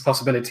also it leaks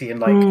possibility in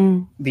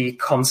like the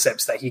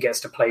concepts that he gets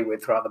to play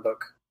with throughout the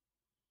book.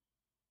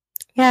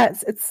 Yeah,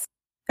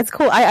 it's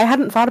cool. I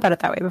hadn't thought about it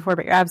that way before,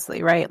 but you're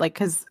absolutely right. Like,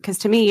 because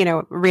to me, you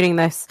know, reading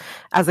this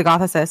as a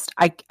gothicist,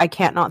 I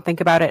can't not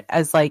think about it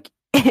as like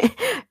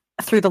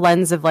through the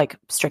lens of like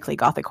strictly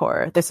gothic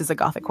horror. This is a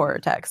gothic horror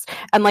text,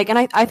 and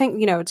I think,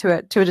 you know,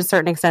 to a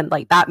certain extent,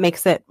 like that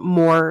makes it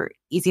more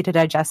easy to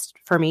digest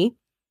for me.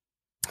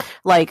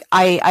 Like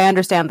I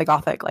understand the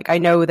gothic. Like I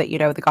know that, you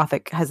know, the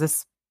gothic has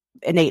this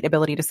innate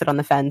ability to sit on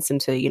the fence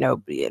and to, you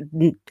know, it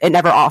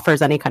never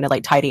offers any kind of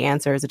like tidy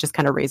answers. It just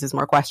kind of raises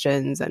more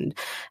questions, and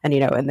you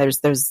know, and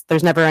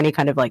there's never any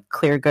kind of like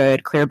clear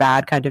good, clear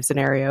bad kind of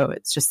scenario.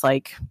 It's just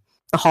like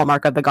the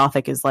hallmark of the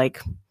gothic is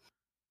like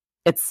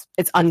it's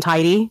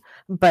untidy,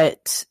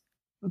 but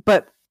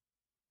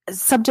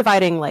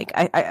subdividing like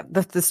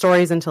the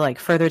stories into like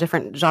further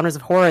different genres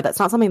of horror, that's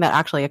not something that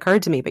actually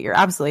occurred to me, but you're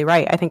absolutely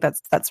right. I think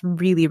that's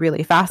really,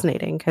 really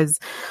fascinating, because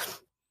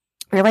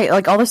you're right,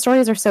 like all the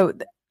stories are so,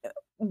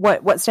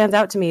 what stands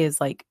out to me is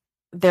like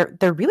they're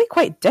really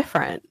quite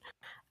different,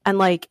 and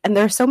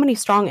there's so many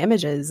strong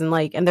images,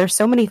 and there's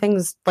so many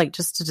things like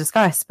just to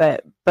discuss,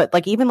 but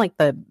like even like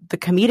the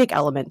comedic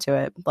element to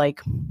it,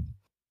 like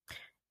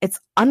it's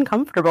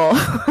uncomfortable.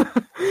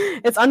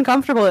 It's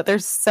uncomfortable that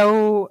there's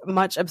so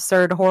much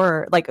absurd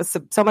horror, like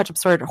so much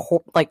absurd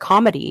like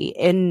comedy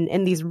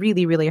in these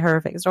really, really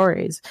horrific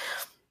stories.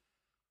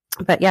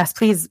 But yes,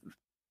 please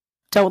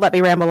don't let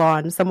me ramble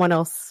on. Someone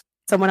else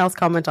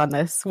comment on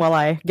this while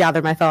I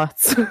gather my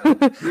thoughts.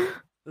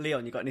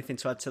 Leon, you got anything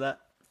to add to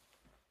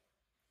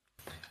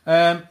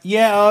that?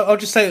 Yeah, I'll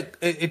just say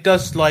it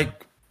does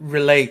like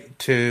relate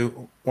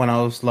to when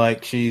I was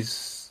like,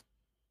 she's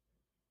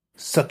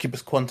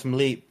Succubus Quantum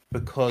Leap,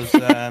 because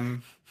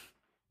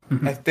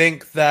I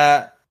think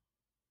that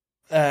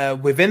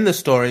within the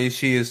story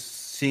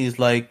she's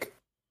like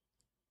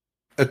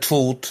a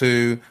tool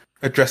to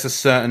address a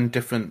certain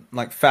different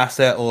like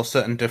facet or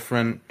certain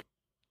different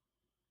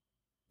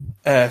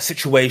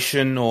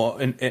situation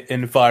or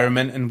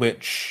environment in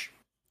which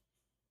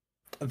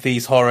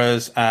these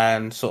horrors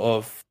and sort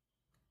of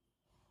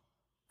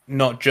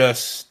not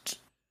just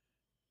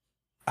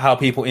how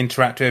people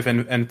interact with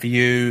and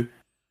view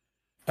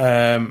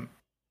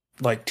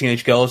like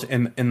teenage girls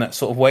in that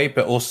sort of way,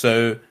 but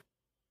also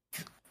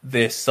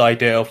this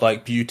idea of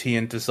like beauty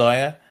and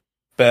desire.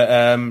 But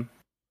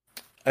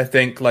I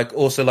think like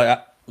also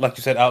like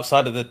you said,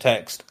 outside of the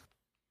text,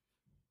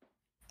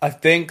 I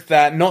think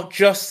that not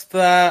just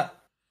that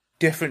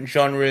different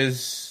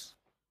genres,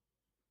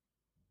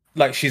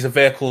 like she's a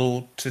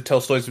vehicle to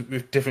tell stories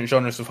with different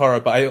genres of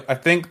horror, but I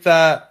think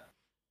that,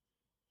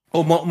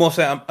 or more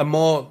so, I'm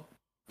more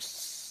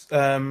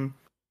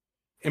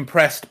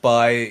impressed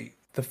by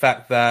the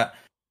fact that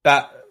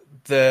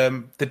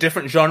the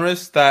different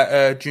genres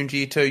that Junji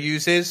Ito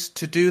uses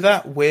to do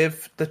that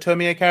with the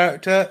Tomie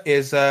character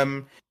is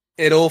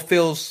it all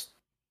feels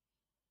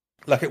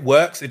like it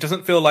works. It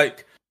doesn't feel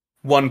like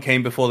one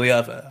came before the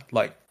other.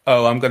 Like,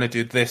 oh, I'm going to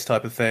do this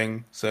type of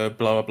thing, so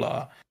blah blah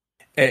blah.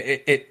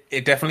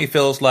 It definitely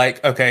feels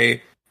like,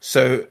 okay,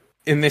 so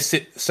in this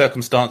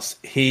circumstance,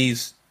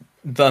 he's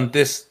done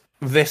this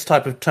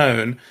type of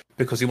tone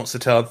because he wants to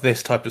tell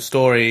this type of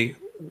story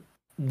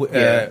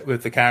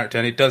with the character,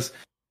 and it does.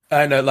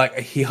 I know, like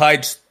he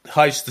hides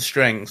the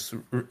strings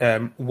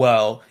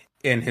well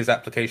in his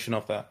application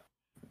of that.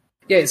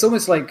 Yeah, it's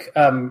almost like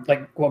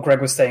what Greg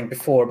was saying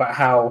before about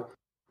how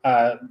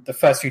the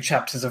first few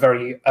chapters are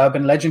very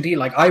urban legendy.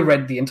 Like I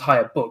read the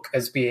entire book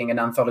as being an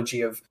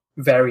anthology of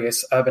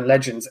various urban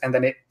legends, and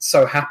then it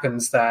so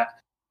happens that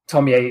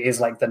Tomie is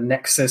like the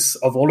nexus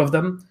of all of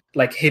them,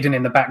 like hidden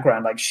in the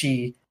background. Like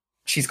she's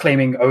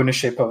claiming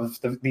ownership of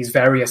these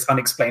various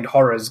unexplained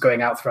horrors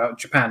going out throughout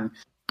Japan.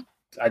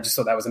 I just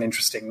thought that was an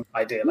interesting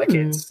idea. Like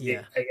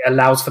it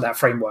allows for that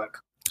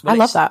framework. Well, I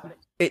love that.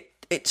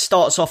 It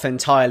starts off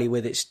entirely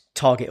with its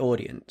target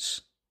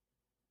audience,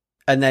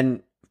 and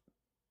then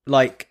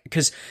like,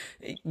 because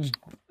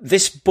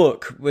this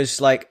book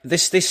was like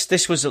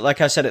this was,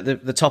 like I said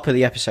at the top of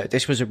the episode,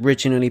 this was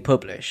originally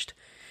published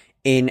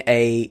in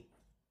a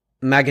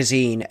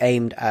magazine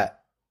aimed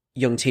at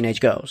young teenage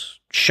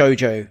girls,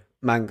 shoujo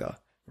manga,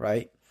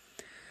 right?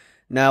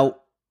 Now,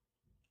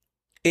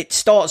 it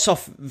starts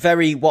off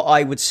very, what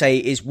I would say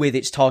is with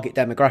its target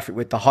demographic,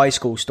 with the high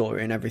school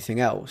story and everything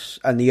else,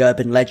 and the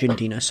urban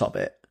legendiness of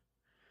it.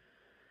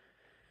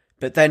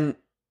 But then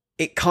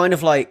it kind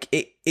of like,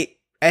 it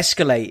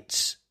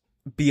escalates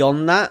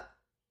beyond that,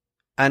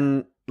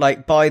 and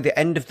like by the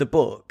end of the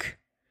book,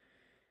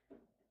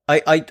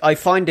 I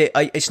find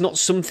it's not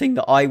something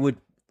that I would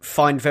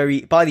find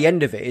by the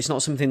end of it, it's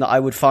not something that I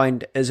would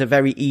find as a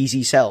very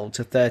easy sell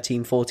to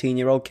 13,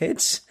 14-year-old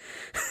kids,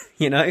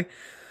 you know?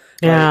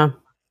 Yeah.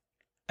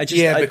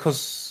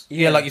 Because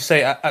like you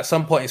say, at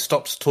some point it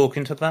stops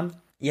talking to them.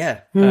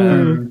 Yeah.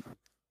 And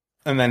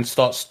then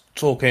starts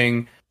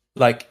talking,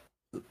 like,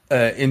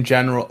 in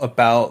general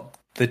about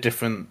the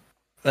different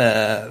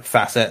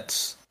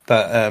facets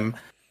that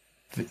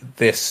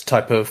this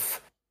type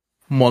of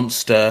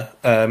monster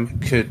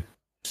could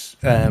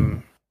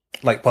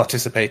like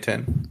participate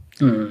in.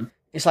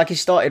 It's like he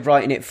started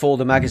writing it for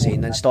the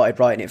magazine, then started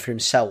writing it for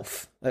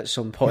himself at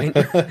some point,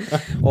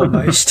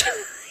 almost.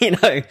 You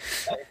know,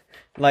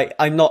 like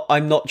I'm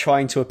not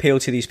trying to appeal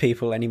to these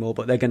people anymore,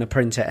 but they're going to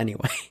print it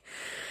anyway,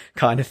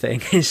 kind of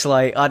thing. It's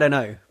like, I don't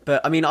know,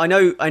 but I mean, I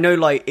know,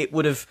 like it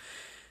would have.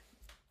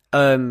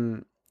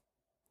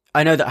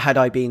 I know that had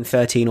I been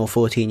 13 or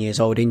 14 years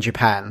old in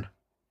Japan,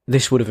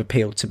 this would have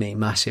appealed to me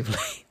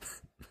massively.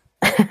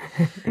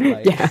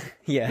 Like,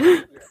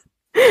 yeah.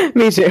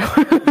 Me too.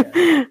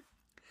 Yeah.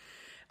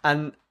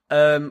 And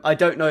I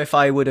don't know if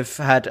I would have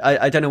had.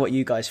 I don't know what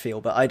you guys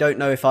feel, but I don't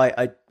know if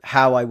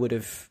how I would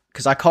have,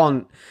 because I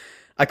can't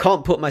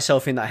put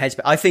myself in that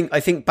headspace. I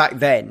think back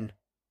then,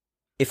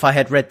 if I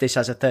had read this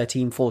as a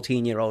 13,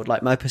 14-year-old,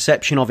 like my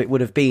perception of it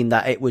would have been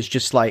that it was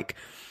just like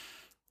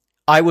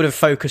I would have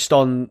focused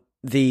on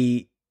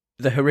the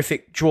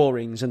horrific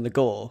drawings and the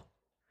gore.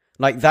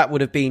 Like that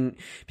would have been,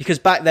 because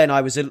back then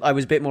I was a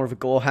bit more of a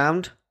gore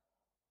hound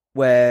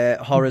where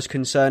horror's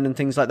concerned and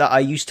things like that. I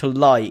used to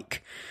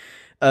like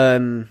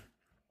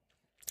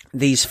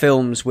these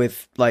films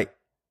with like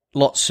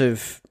lots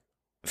of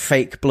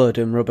fake blood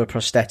and rubber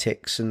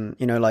prosthetics and,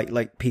 you know,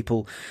 like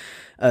people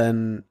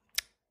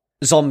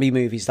zombie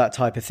movies, that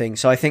type of thing.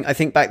 So I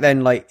think back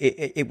then, like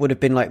it would have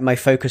been like my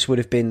focus would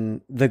have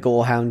been the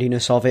gore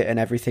houndiness of it and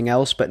everything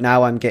else. But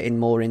now I'm getting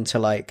more into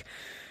like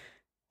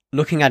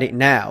looking at it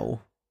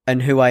now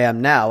and who I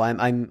am now.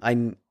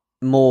 I'm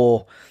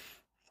more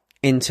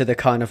into the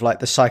kind of like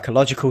the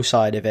psychological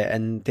side of it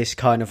and this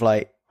kind of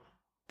like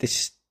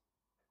this.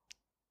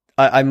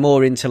 I'm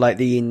more into like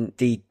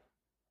the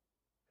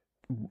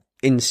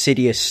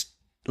insidious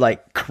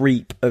like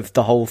creep of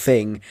the whole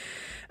thing.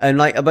 And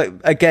like, but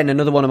again,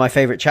 another one of my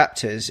favorite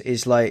chapters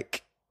is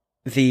like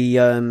the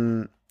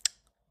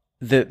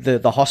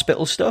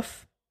hospital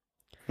stuff.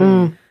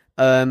 And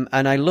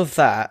I love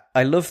that.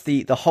 I love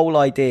the whole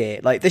idea.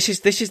 Like this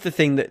is the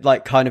thing that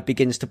like kind of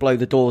begins to blow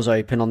the doors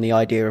open on the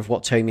idea of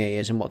what Tomie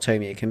is and what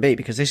Tomie can be,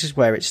 because this is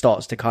where it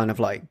starts to kind of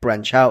like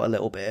branch out a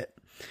little bit.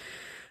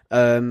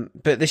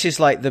 But this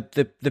is like the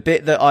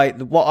bit that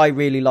what I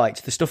really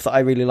liked, the stuff that I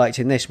really liked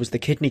in this was the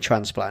kidney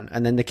transplant,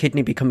 and then the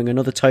kidney becoming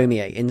another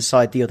Tomie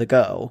inside the other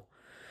girl,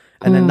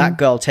 and then that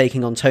girl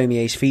taking on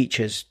Tomie's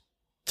features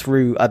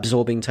through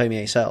absorbing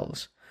Tomie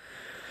cells.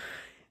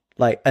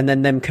 Like, and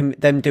then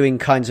them doing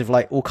kinds of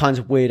like all kinds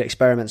of weird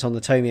experiments on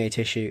the Tomie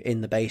tissue in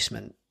the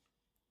basement,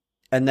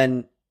 and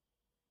then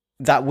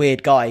that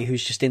weird guy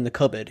who's just in the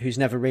cupboard who's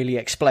never really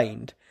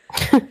explained.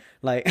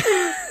 Like,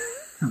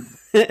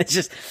 it's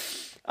just.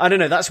 I don't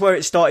know, that's where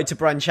it started to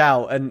branch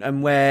out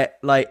and where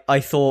like I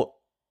thought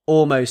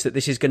almost that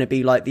this is going to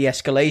be like the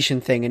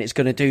escalation thing and it's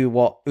going to do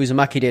what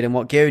Uzumaki did and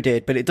what Gyo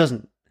did, but it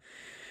doesn't.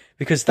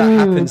 Because that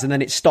happens and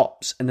then it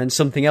stops and then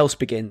something else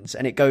begins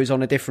and it goes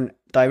on a different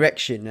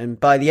direction, and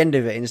by the end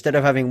of it, instead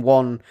of having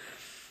one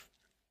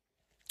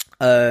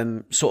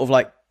sort of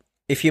like,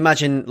 if you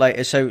imagine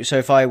like, so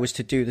if I was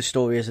to do the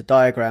story as a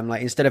diagram,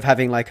 like instead of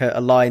having like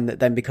a line that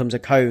then becomes a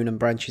cone and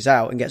branches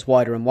out and gets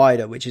wider and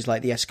wider, which is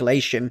like the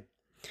escalation,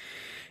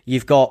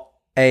 you've got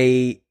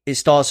it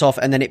starts off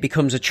and then it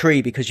becomes a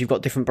tree because you've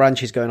got different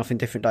branches going off in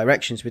different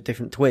directions with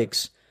different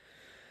twigs.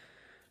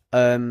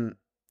 And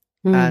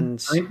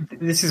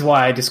this is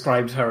why I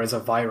described her as a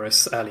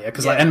virus earlier,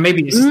 because and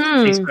maybe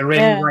it's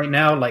Corinne right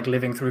now, like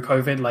living through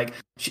COVID. Like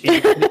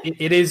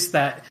it is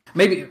that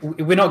maybe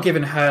we're not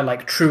giving her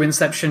like true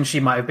inception. She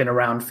might have been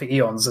around for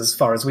eons, as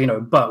far as we know,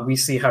 but we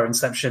see her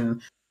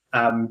inception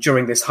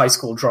during this high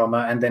school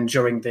drama and then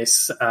during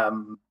this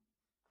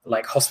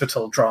like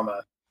hospital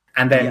drama.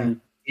 And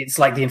then it's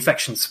like the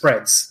infection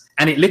spreads.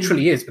 And it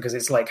literally is, because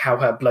it's like how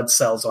her blood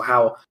cells, or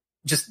how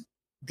just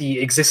the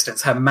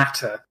existence, her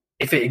matter,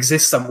 if it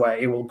exists somewhere,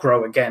 it will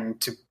grow again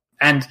to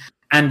and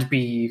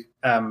be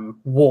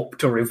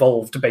warped or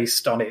evolved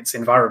based on its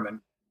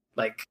environment.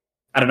 Like,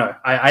 I don't know.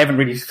 I haven't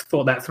really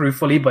thought that through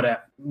fully,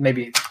 but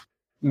maybe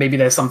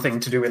there's something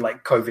to do with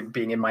like COVID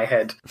being in my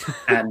head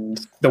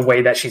and the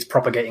way that she's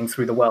propagating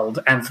through the world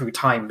and through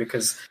time,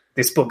 because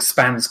this book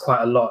spans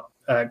quite a lot.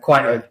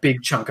 Quite a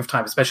big chunk of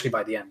time, especially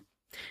by the end.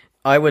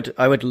 I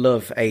would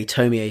love a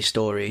Tomie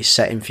story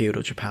set in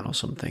feudal Japan or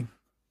something.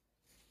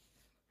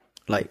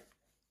 Like,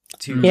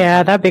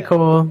 that'd be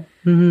cool.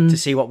 To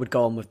see what would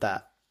go on with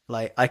that.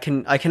 Like, I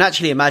can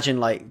actually imagine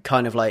like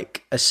kind of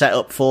like a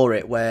setup for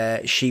it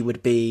where she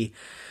would be,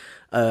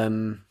 a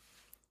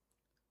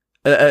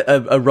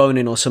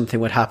Ronin or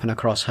something would happen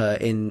across her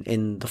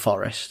in the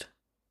forest,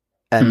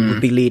 and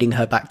would be leading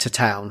her back to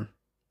town.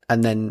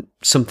 And then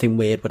something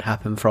weird would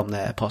happen from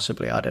there,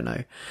 possibly. I don't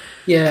know.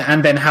 Yeah,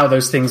 and then how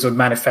those things would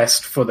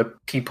manifest for the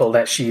people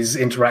that she's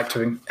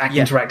interacting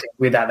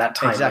with at that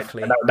time.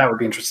 Exactly. Like, that would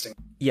be interesting.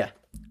 Yeah.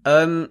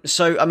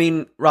 So, I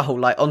mean,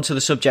 Rahul, like, onto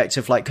the subject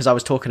of, like, because I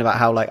was talking about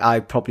how, like, I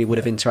probably would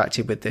have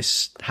interacted with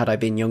this had I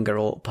been younger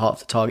or part of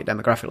the target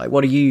demographic. Like,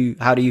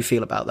 how do you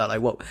feel about that?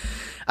 Like, what,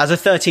 as a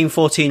 13,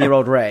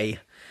 14-year-old Ray,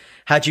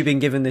 had you been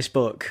given this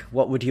book,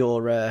 what would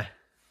your,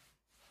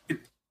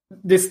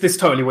 This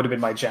totally would have been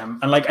my jam.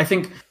 And, like, I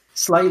think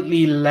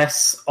slightly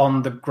less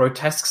on the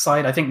grotesque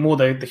side. I think more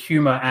the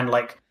humor and,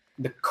 like,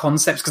 the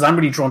concepts, because I'm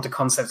really drawn to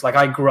concepts. Like,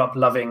 I grew up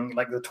loving,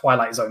 like, the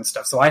Twilight Zone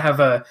stuff. So I have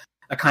a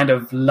kind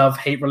of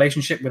love-hate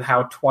relationship with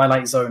how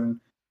Twilight Zone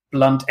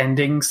blunt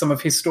ending some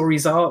of his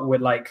stories are,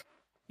 with, like,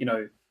 you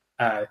know,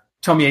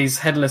 Tomie's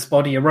headless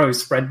body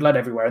arose, spread blood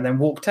everywhere, and then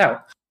walked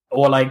out.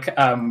 Or, like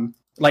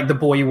the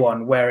boy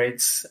one, where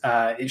it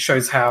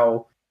shows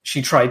how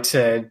she tried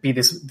to be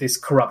this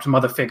corrupt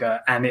mother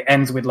figure, and it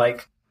ends with,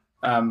 like,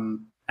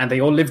 and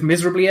they all live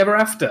miserably ever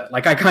after.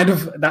 Like,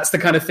 that's the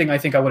kind of thing I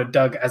think I would have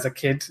dug as a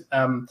kid.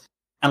 And,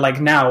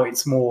 like, now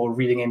it's more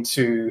reading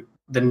into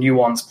the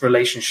nuanced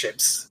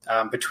relationships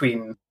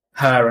between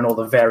her and all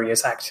the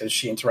various actors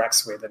she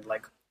interacts with, and,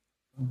 like,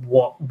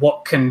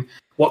 what can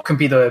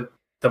be the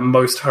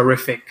most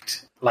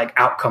horrific, like,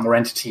 outcome or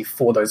entity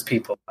for those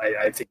people.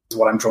 I think is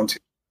what I'm drawn to.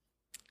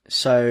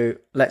 So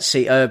let's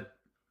see.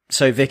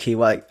 So Vicky,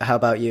 like, how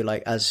about you?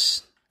 Like,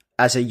 as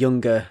a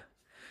younger,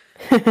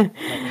 like,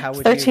 how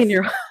would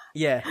 13-year-old.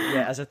 Yeah,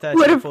 as a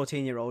 13,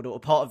 14-year-old or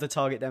part of the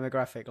target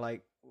demographic,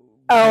 like.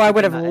 Oh, I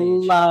would have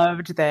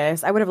loved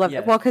this. I would have loved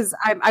it. Well, because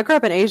I grew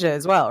up in Asia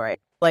as well, right?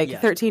 Like,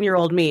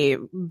 13-year-old me,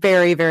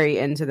 very, very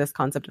into this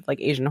concept of,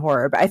 like, Asian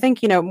horror. But I think,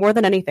 more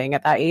than anything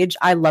at that age,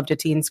 I loved a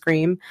teen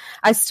scream.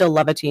 I still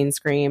love a teen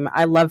scream.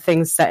 I love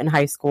things set in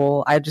high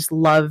school. I just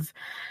love,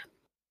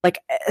 like,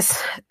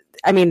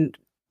 I mean,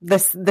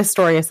 this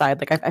story aside,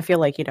 like, I feel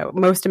like,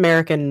 most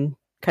American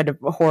kind of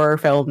horror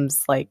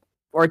films, like,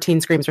 or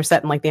teen screams are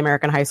set in, like, the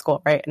American high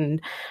school, right?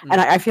 And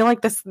I feel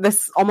like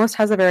this almost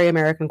has a very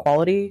American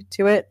quality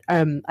to it.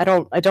 I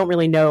don't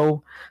really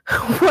know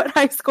what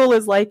high school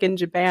is like in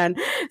Japan,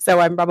 so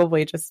I'm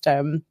probably just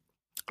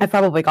I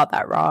probably got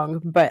that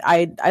wrong. But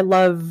I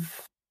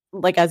love,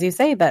 like, as you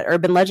say, that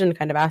urban legend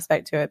kind of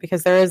aspect to it,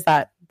 because there is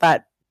that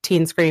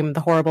teen scream,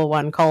 the horrible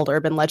one called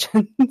Urban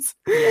Legends.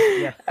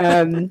 Yeah.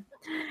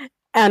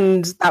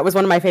 And that was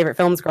one of my favorite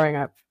films growing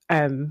up.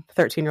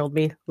 13-year-old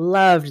me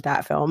loved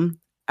that film.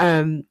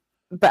 But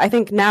I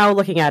think now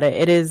looking at it,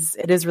 it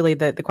is really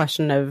the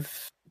question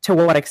of, to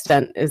what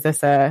extent is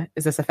this a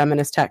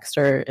feminist text,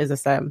 or is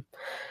this an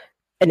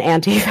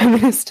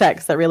anti-feminist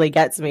text that really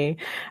gets me?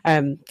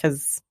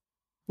 Because,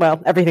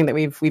 well, everything that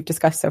we've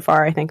discussed so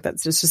far, I think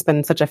that's just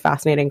been such a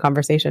fascinating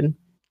conversation.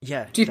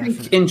 Yeah. Do you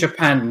think in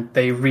Japan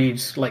they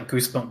read, like,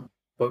 Goosebumps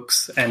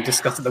books and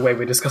discuss it the way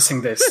we're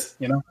discussing this?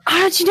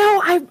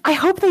 I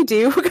hope they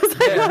do, because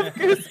I love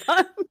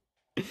Goosebumps.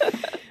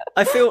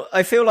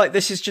 I feel like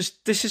this is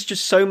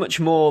just so much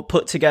more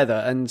put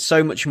together, and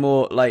so much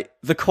more, like,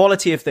 the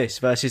quality of this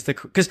versus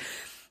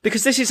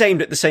because this is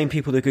aimed at the same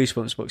people the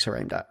Goosebumps books are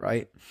aimed at,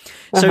 right?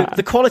 So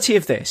the quality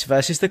of this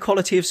versus the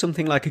quality of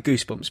something like a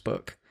Goosebumps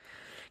book.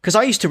 Because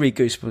I used to read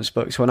Goosebumps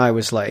books when I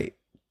was, like,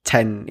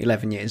 10,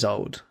 11 years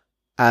old,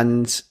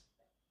 and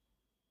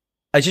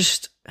I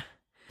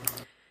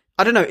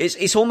don't know,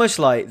 it's almost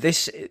like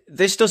this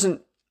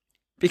doesn't,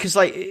 because,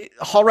 like,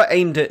 horror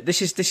aimed at,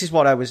 this is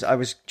what I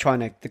was trying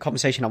to, the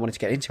conversation I wanted to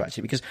get into,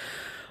 actually, because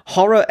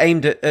horror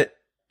aimed at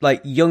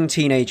like, young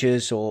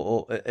teenagers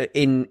or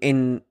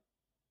in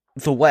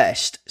the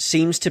West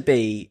seems to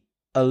be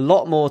a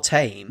lot more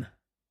tame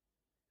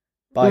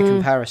by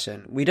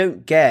comparison. We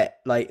don't get,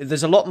 like,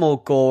 there's a lot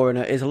more gore, and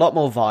there's a lot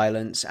more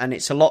violence, and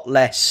it's a lot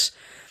less,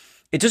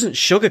 it doesn't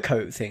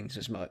sugarcoat things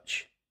as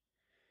much.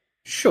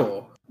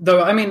 Sure.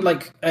 Though, I mean,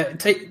 like,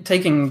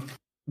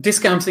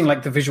 discounting,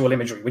 like, the visual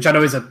imagery, which I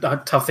know is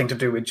a tough thing to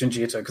do with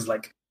Junji Ito, because,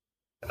 like,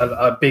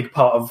 a big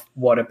part of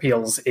what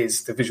appeals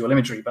is the visual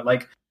imagery. But,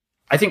 like,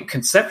 I think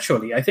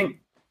conceptually, like,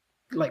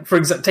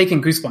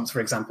 taking Goosebumps,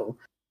 for example,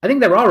 I think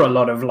there are a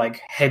lot of,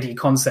 like, heady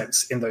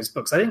concepts in those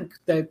books. I think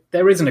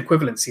there is an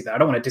equivalency there. I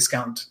don't want to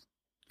discount,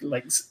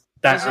 like,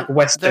 that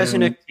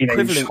Western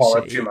teenage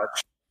horror too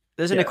much.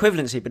 There's an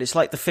equivalency, but it's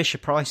like the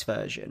Fisher-Price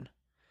version.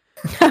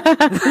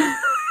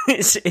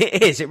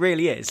 It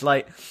really is.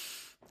 Like,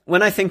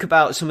 when I think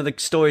about some of the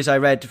stories I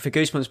read for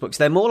Goosebumps books,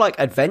 they're more like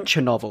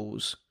adventure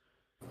novels.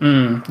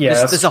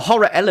 There's a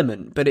horror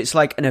element, but it's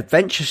like an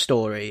adventure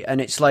story,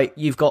 and it's like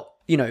you've got,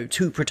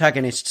 two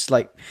protagonists,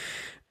 like,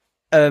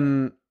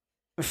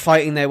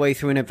 fighting their way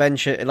through an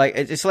adventure. Like,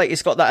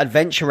 it's got that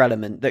adventure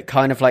element that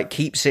kind of, like,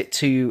 keeps it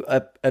to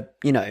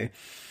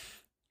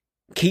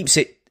keeps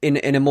it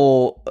in a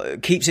more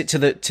keeps it to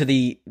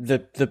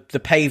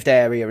the paved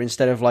area,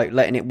 instead of, like,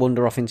 letting it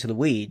wander off into the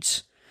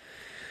weeds.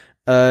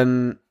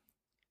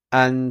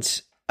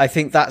 And I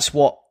think that's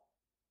what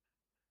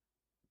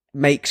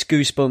makes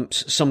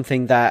Goosebumps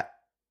something that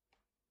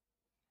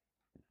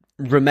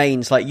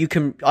remains. Like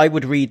I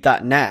would read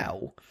that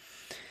now,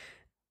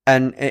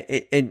 and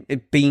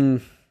it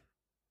being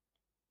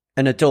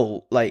an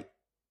adult, like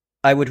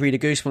I would read a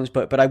Goosebumps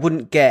book, but I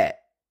wouldn't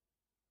get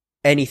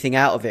anything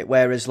out of it.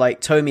 Whereas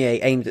like Tomie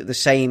aimed at the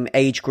same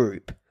age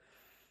group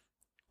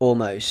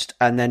almost,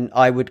 and then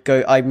I'm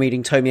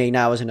reading Tomie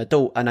now as an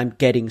adult, and I'm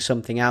getting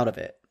something out of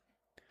it.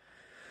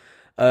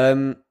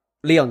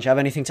 Leon, do you have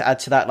anything to add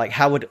to that? Like,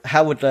 how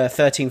would a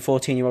 13,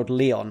 14-year-old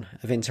Leon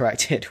have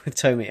interacted with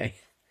Tomie?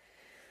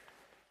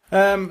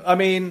 I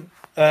mean,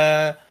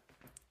 like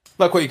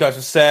what you guys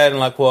have said, and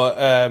like what,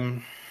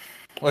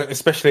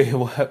 especially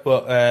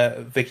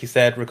what Vicky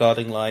said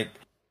regarding like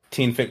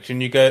teen fiction.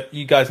 You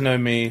guys know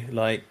me.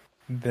 Like,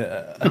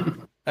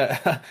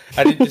 I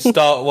didn't just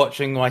start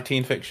watching my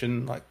teen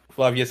fiction like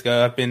 5 years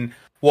ago. I've been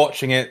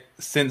watching it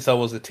since I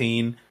was a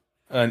teen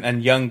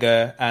and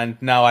younger, and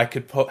now I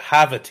could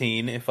have a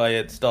teen if I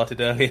had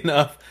started early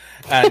enough.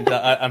 And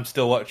I'm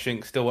still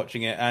watching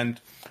it, and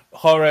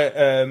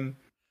horror,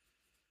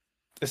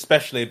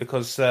 especially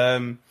because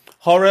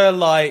horror,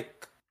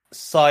 like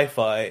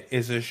sci-fi,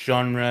 is a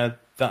genre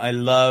that I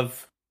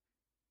love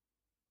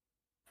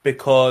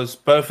because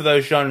both of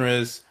those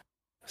genres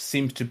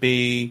seem to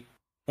be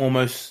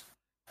almost,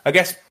 I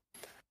guess,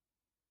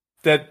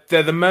 they're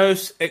the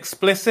most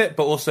explicit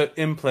but also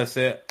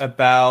implicit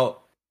about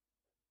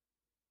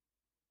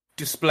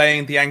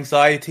displaying the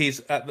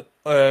anxieties at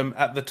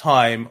the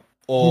time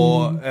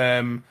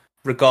or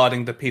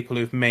regarding the people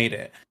who've made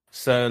it.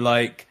 So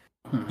like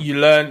you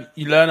learn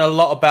a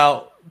lot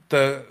about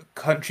the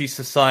country's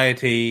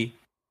society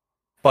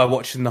by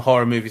watching the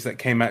horror movies that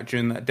came out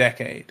during that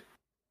decade.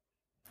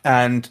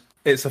 And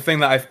it's a thing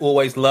that I've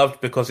always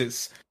loved because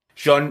it's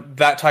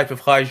that type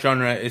of high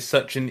genre is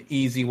such an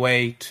easy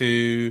way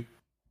to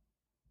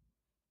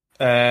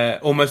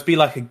almost be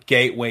like a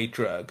gateway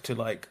drug to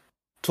like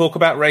talk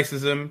about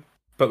racism,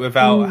 but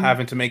without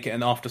having to make it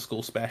an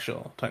after-school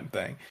special type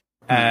thing.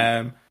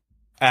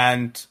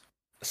 And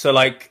so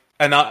like,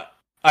 and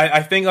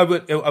I think I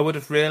would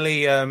have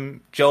really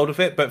gelled with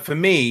it, but for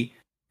me,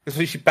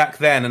 especially back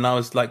then, and I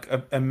was like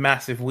a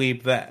massive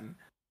weeb then,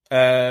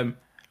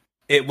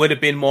 it would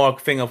have been more a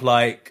thing of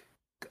like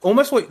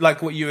almost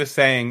what you were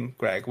saying,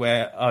 Greg,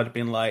 where I would have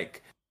been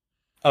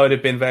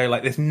very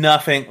like, there's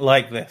nothing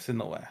like this in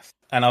the West,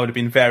 and I would have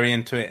been very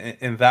into it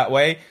in that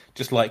way,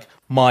 just like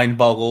mind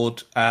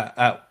boggled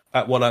at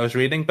what I was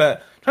reading. But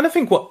I'm trying to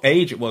think what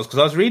age it was, because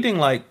I was reading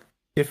like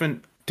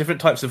different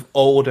types of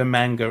older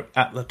manga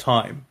at the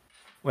time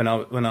when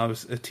I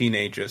was a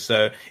teenager,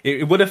 so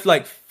it would have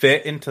like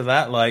fit into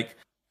that, like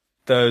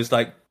those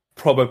like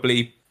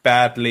probably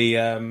badly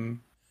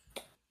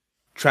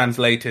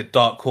translated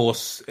Dark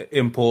Horse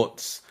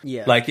imports.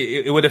 Yeah, like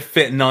it would have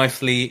fit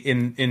nicely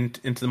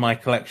into my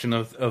collection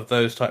of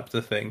those types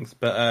of things.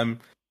 But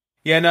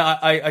yeah, no,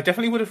 I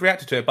definitely would have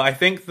reacted to it. But I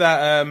think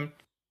that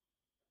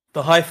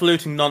the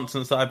highfalutin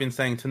nonsense that I've been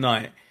saying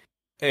tonight,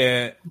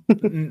 a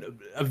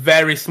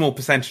very small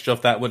percentage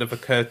of that would have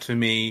occurred to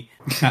me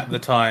at the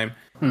time,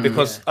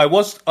 because I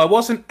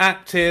wasn't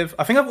active.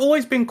 I think I've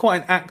always been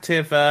quite an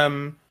active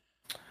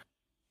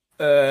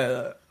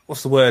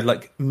what's the word,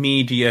 like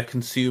media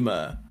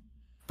consumer,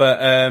 but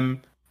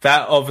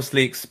that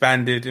obviously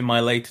expanded in my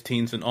later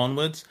teens and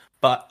onwards.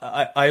 But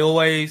I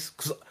always,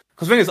 because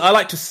the thing is, I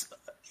like to,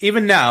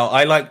 even now,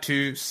 I like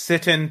to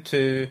sit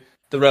into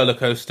the roller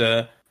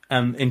coaster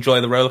and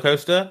enjoy the roller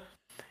coaster.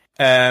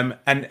 And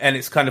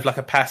it's kind of like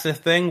a passive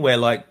thing where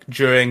like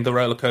during the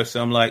roller coaster,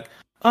 I'm like,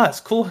 it's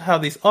cool how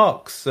these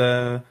arcs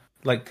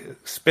like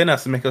spin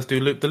us and make us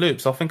do loop the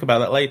loops. I'll think about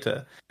that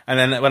later. And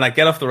then when I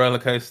get off the roller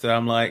coaster,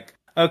 I'm like,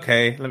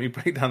 okay, let me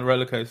break down the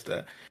roller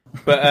coaster.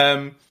 But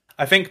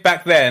I think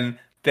back then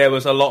there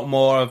was a lot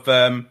more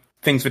of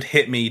things would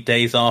hit me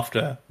days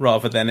after,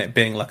 rather than it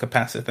being like a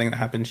passive thing that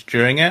happens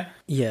during it.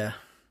 Yeah,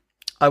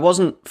 I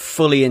wasn't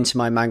fully into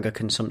my manga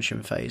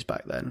consumption phase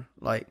back then.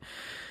 Like,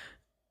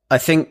 I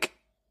think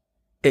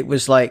it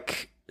was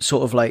like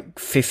sort of like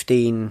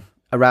 15,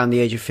 around the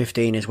age of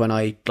 15 is when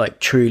I like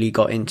truly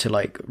got into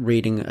like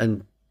reading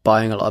and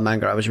buying a lot of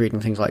manga. I was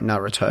reading things like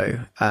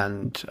Naruto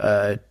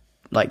and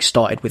like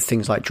started with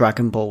things like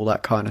Dragon Ball,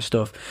 that kind of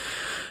stuff.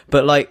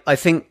 But like, I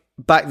think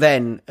back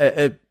then,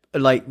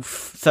 like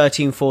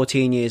 13,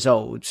 14 years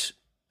old,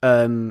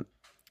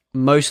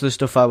 most of the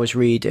stuff I was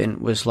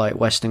reading was like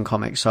Western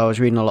comics. So I was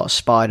reading a lot of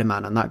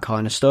Spider-Man and that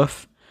kind of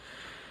stuff.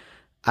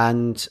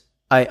 And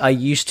I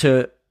used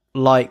to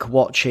like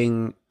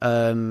watching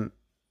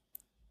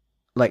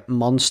like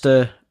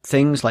monster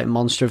things, like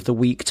Monster of the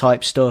Week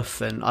type stuff,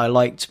 and I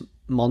liked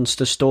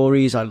monster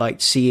stories. I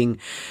liked seeing,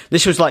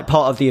 this was like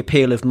part of the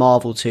appeal of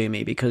Marvel to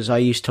me, because I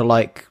used to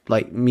like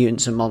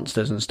mutants and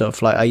monsters and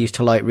stuff. Like I used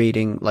to like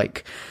reading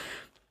like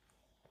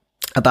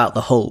about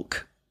the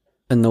Hulk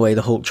and the way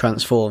the Hulk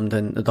transformed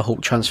and the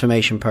Hulk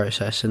transformation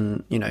process,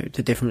 and you know,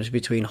 the difference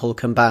between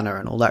Hulk and Banner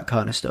and all that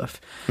kind of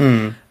stuff.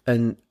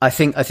 And I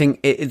think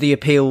the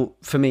appeal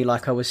for me,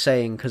 like I was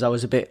saying, because I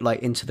was a bit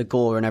like into the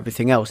gore and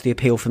everything else, the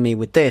appeal for me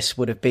with this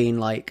would have been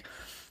like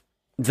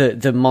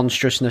the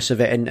monstrousness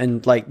of it,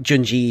 and like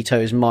Junji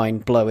Ito's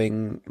mind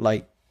blowing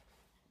like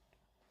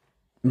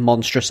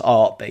monstrous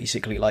art,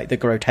 basically, like the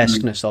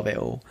grotesqueness of it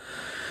all.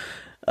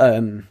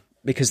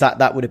 Because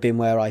that would have been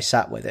where I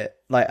sat with it.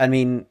 Like, I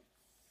mean,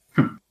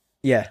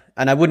 yeah,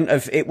 and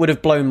it would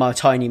have blown my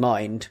tiny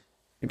mind,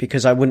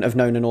 because I wouldn't have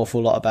known an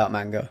awful lot about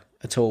manga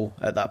at all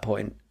at that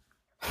point.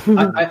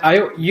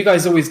 You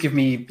guys always give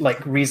me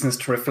like reasons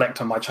to reflect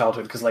on my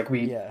childhood, because like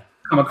we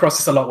come across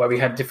this a lot where we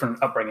had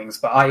different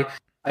upbringings. But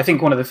I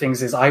think one of the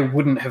things is I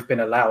wouldn't have been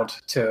allowed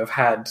to have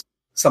had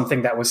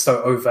something that was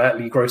so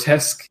overtly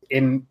grotesque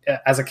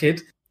as a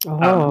kid,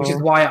 which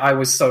is why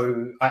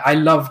I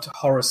loved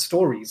horror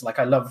stories. Like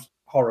I loved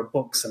horror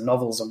books and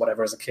novels and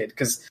whatever as a kid,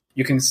 because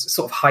you can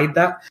sort of hide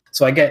that.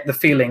 So I get the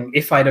feeling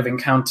if I'd have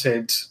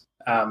encountered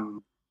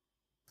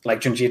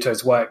like Junji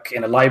Ito's work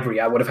in a library,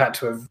 I would have had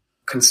to have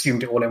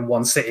consumed it all in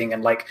one sitting.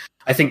 And like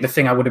I think the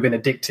thing I would have been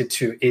addicted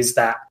to is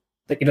that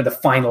the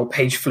final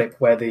page flip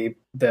where the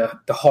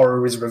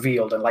horror is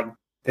revealed, and like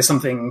there's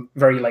something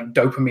very like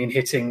dopamine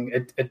hitting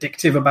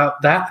addictive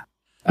about that.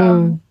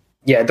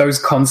 Yeah, those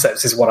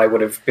concepts is what I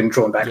would have been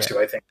drawn back to,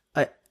 I think.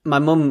 My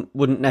mum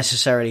wouldn't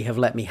necessarily have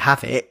let me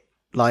have it.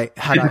 Like,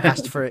 had I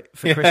asked for it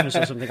for Christmas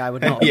or something, I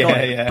would not have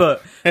got it.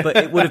 But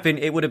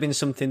it would have been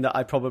something that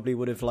I probably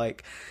would have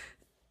like.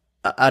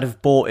 I'd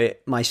have bought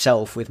it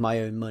myself with my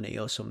own money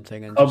or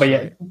something. And But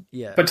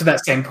to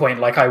that same point,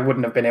 like I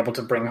wouldn't have been able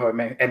to bring home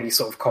any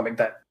sort of comic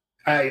that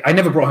I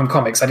never brought home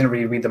comics. I didn't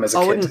really read them as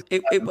a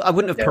kid. I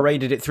wouldn't have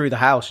paraded it through the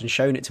house and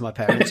shown it to my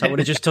parents. I would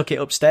have just took it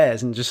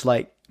upstairs and just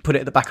like put it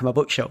at the back of my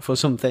bookshelf or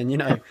something, you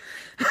know.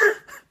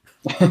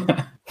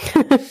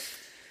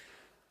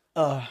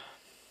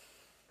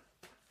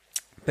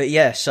 But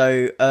yeah,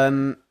 so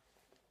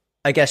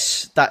I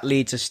guess that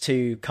leads us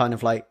to kind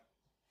of like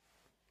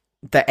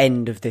the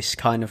end of this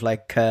kind of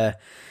like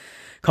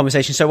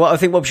conversation. So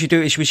what we should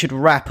do is we should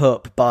wrap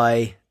up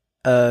by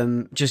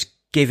just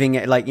giving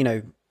it like, you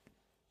know,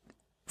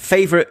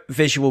 favorite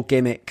visual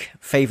gimmick,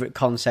 favorite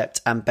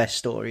concept, and best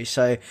story.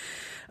 So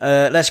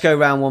let's go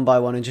around one by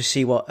one and just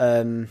see what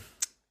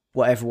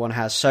everyone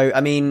has. So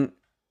I mean,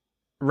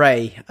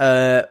 Ray,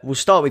 we'll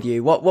start with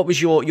you. What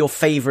was your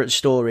favorite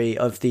story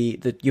of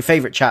your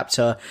favorite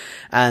chapter,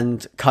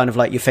 and kind of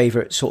like your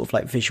favorite sort of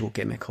like visual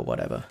gimmick or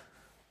whatever?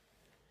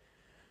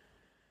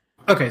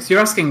 Okay, so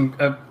you're asking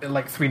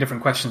like three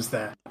different questions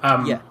there.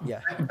 Yeah.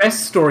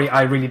 Best story,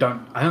 I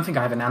don't think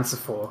I have an answer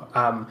for.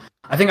 I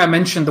think I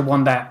mentioned the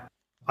one that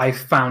I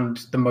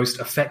found the most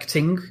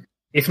affecting,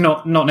 if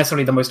not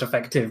necessarily the most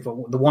effective,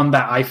 but the one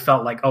that I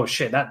felt like, oh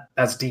shit,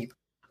 that's deep,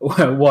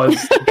 was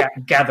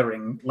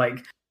Gathering.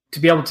 Like, to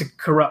be able to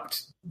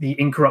corrupt the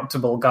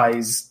incorruptible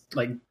guy's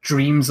like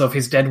dreams of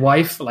his dead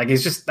wife, like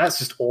that's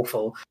just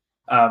awful.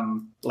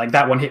 Like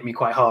that one hit me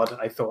quite hard,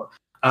 I thought.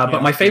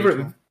 But my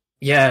favorite.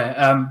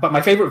 But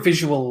my favorite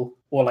visual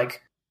or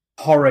like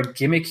horror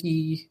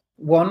gimmicky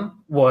one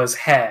was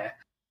Hair.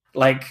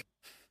 Like,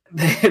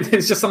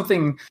 there's just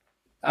something,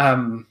 I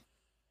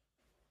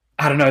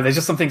don't know, there's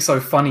just something so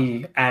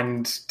funny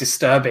and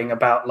disturbing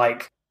about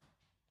like,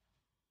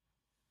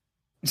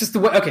 just the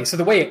way, okay, so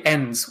the way it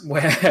ends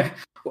where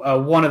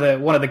one of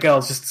the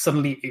girls just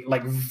suddenly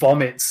like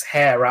vomits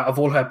hair out of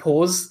all her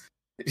pores.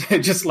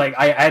 Just like,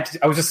 I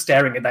was just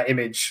staring at that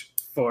image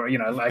for, you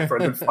know, like for a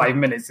good 5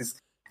 minutes.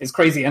 Is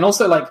crazy. And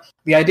also like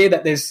the idea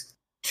that there's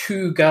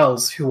two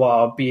girls who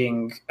are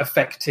being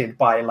affected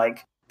by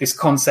like this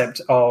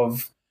concept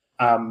of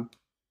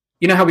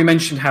you know how we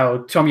mentioned how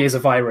Tomie is a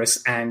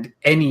virus and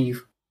any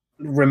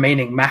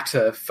remaining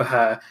matter for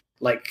her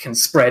like can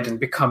spread and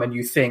become a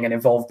new thing and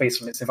evolve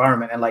based on its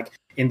environment. And like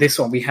in this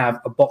one we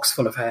have a box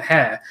full of her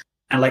hair,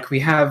 and like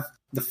we have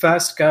the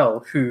first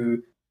girl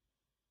who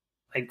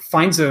like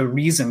finds a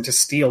reason to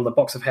steal the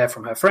box of hair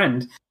from her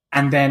friend,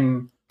 and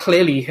then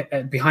clearly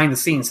behind the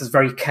scenes has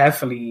very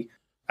carefully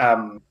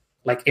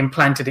like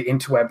implanted it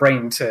into her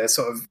brain to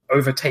sort of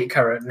overtake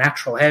her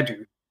natural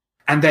hairdo.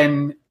 And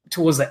then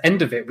towards the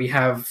end of it, we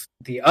have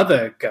the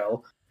other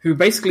girl who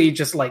basically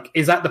just like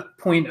is at the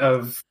point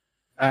of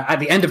at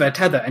the end of her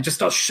tether and just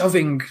starts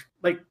shoving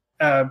like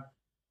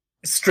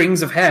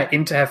strings of hair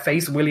into her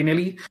face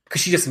willy-nilly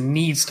because she just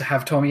needs to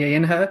have Tomie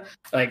in her.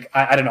 Like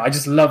I don't know, I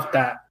just love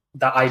that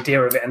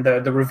idea of it, and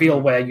the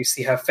reveal where you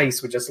see her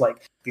face with just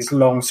like these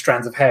long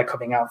strands of hair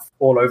coming out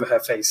all over her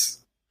face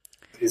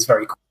is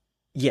very cool.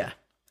 Yeah.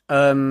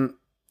 There's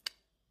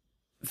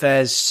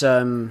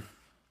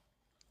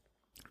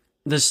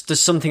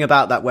something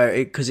about that where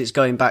because it's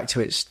going back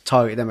to its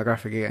target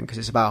demographic again, because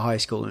it's about high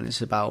school and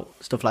it's about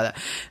stuff like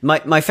that.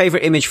 My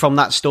favorite image from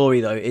that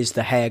story though is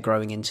the hair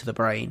growing into the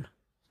brain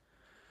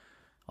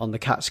on the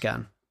CAT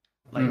scan.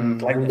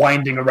 Like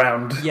winding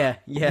around, yeah,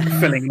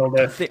 filling all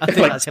the. I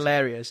think that's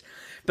hilarious,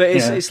 but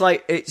it's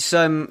like it's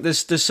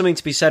there's something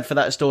to be said for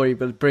that story,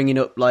 but bringing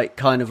up like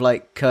kind of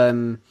like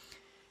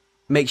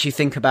makes you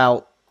think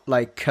about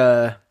like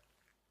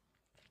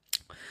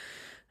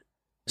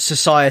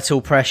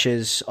societal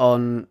pressures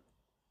on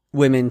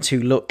women to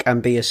look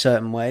and be a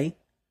certain way,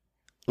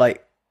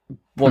 like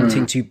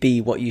wanting to be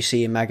what you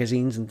see in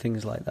magazines and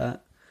things like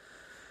that.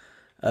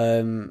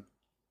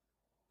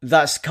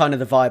 That's kind of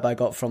the vibe I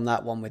got from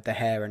that one with the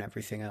hair and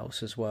everything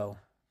else as well.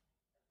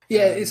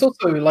 Yeah, it's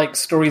also like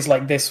stories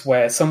like this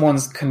where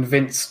someone's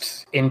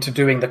convinced into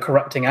doing the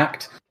corrupting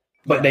act,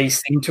 but they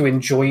seem to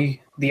enjoy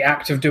the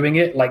act of doing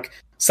it. Like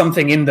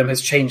something in them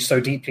has changed so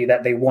deeply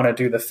that they want to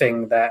do the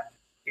thing that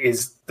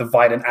is the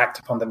violent act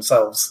upon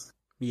themselves.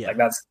 Yeah,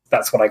 like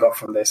that's what I got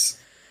from this.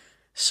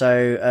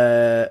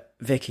 So,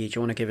 Vicky, do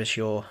you want to give us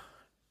your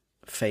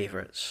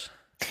favourites?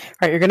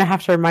 Right, you're going to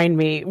have to remind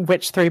me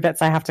which 3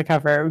 bits I have to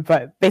cover,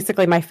 but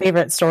basically my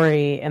favorite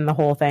story in the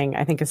whole thing,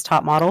 I think, is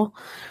Top Model.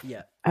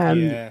 Yeah.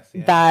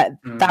 That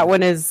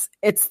one is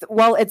it's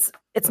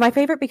my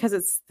favorite because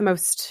it's the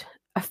most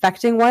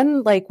affecting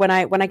one. Like when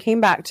I came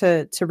back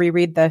to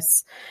reread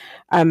this,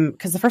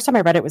 because the first time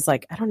I read it was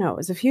like, I don't know, it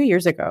was a few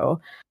years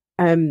ago.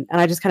 And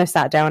I just kind of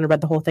sat down and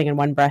read the whole thing in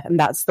one breath. And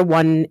that's the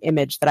one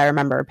image that I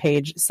remember,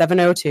 page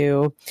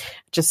 702,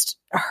 just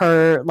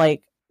her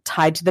like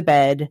tied to the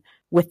bed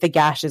with the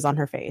gashes on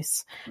her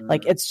face.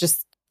 Like it's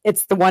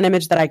the one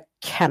image that I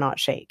cannot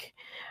shake.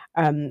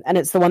 And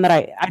it's the one that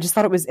I just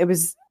thought it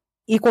was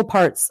equal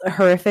parts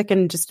horrific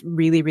and just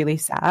really, really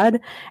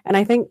sad. And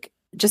I think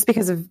just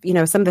because of,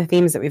 some of the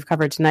themes that we've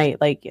covered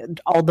tonight, like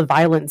all the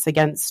violence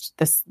against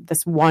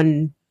this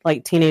one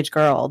like teenage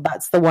girl,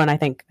 that's the one I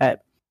think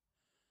that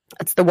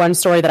it's the one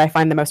story that I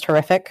find the most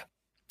horrific.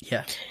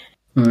 Yeah.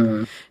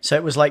 So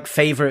it was like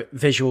favorite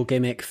visual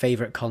gimmick,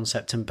 favorite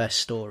concept, and best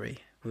story.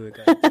 We were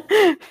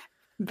going.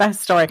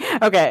 Best story.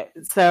 Okay,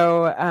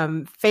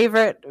 so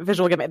favorite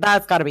visual gimmick.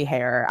 That's got to be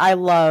hair. I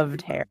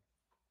loved hair.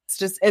 It's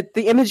just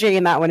the imagery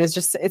in that one is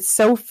just it's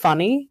so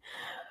funny,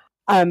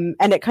 and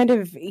it kind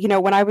of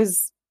when I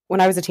was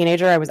a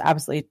teenager, I was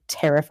absolutely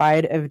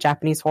terrified of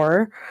Japanese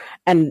horror,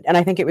 and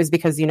I think it was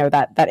because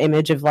that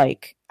image of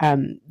like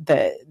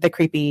the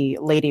creepy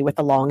lady with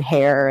the long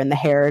hair and the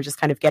hair just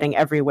kind of getting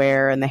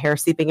everywhere and the hair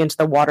seeping into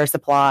the water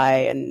supply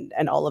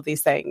and all of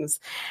these things,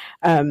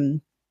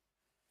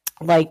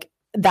 like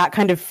that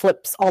kind of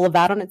flips all of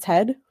that on its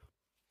head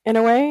in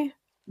a way.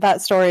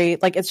 That story,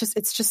 like it's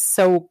just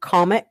so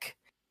comic,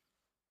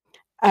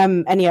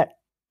 and yet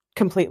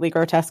completely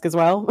grotesque as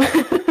well.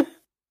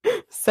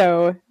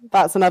 So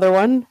that's another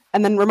one.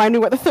 And then remind me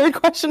what the third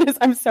question is.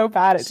 I'm so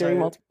bad at doing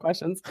multiple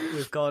questions.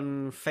 We've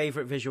gone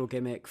favorite visual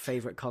gimmick,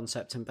 favorite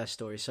concept, and best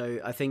story. So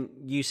I think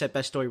you said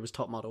best story was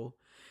Top Model.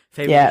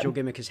 Favorite visual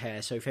gimmick is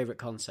hair. So favorite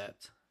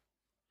concept.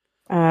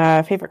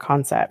 Favorite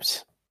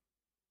concept.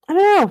 I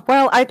don't know.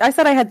 Well, I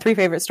said I had 3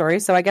 favorite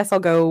stories, so I guess I'll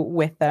go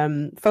with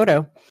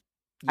photo.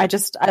 Yeah.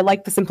 I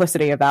like the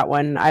simplicity of that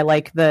one. I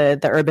like the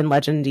urban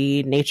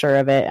legendy nature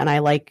of it, and I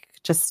like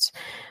just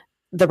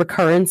the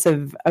recurrence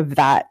of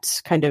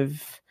that kind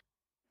of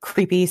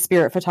creepy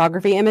spirit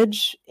photography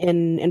image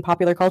in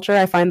popular culture.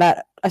 I find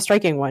that a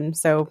striking one.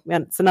 So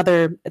it's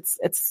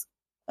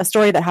a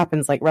story that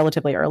happens like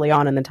relatively early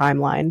on in the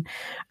timeline,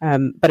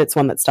 but it's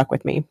one that stuck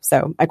with me.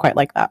 So I quite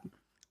like that.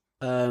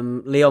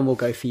 Leon, will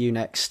go for you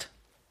next.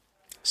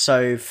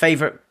 So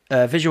favorite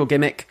visual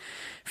gimmick,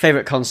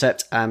 favorite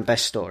concept, and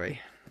best story.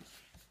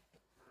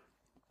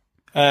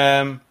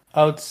 I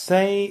would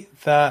say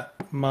that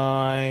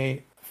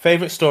my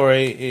favorite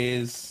story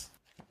is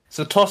it's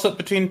a toss-up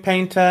between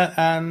Painter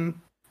and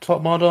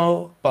Top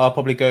Model, but I'll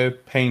probably go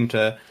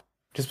Painter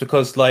just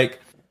because, like,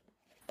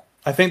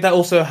 I think that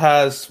also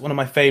has one of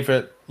my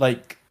favorite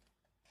like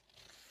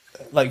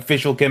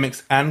visual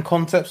gimmicks and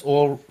concepts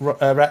all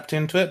wrapped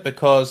into it,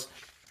 because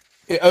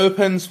it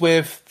opens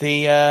with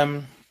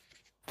the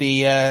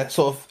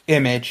sort of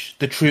image,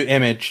 the true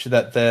image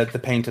that the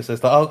painter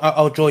says, like,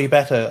 I'll draw you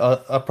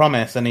better, I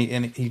promise, and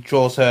he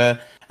draws her.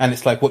 And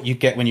it's like what you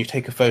get when you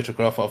take a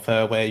photograph of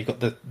her, where you've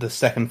got the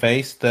second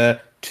face, the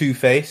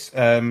two-face,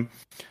 coming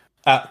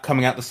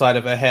out the side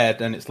of her head,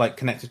 and it's like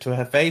connected to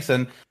her face.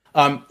 And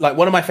like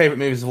one of my favorite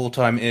movies of all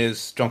time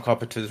is John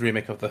Carpenter's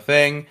remake of The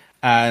Thing,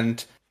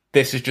 and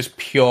this is just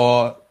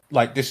pure,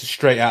 like, this is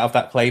straight out of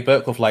that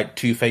playbook of like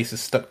two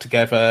faces stuck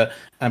together,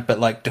 but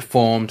like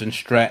deformed and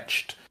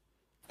stretched.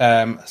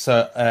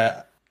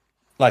 So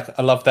like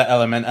I love that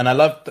element, and I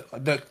love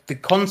the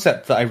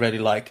concept that I really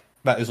like.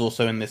 That is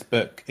also in this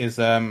book is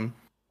so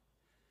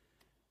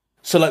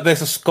like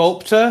there's a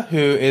sculptor who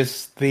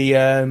is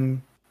the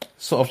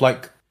sort of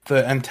like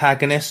the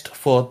antagonist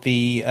for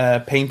the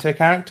painter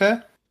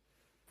character,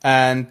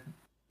 and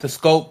the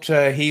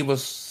sculptor he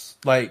was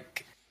the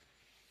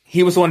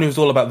one who's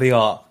all about the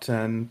art,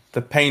 and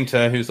the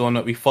painter, who's the one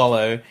that we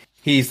follow,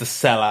 he's the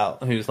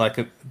sellout who's like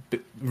a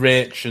bit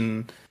rich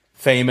and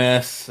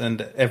famous and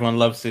everyone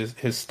loves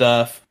his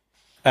stuff,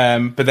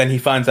 but then he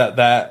finds out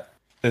that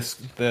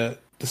the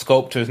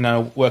sculptor is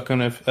now working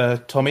with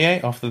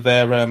Tomie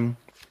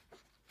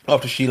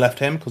after she left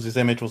him because his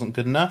image wasn't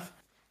good enough.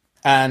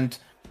 And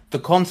the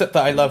concept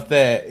that I love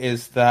there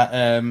is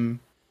that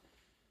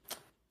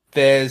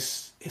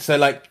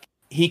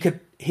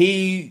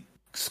he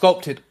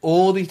sculpted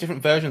all these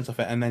different versions of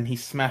it and then he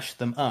smashed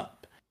them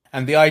up.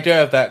 And the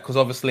idea of that, because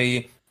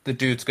obviously the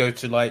dudes go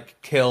to like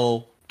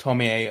kill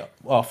Tomie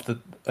off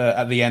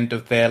at the end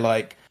of their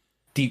like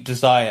deep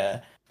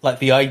desire. Like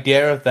the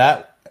idea of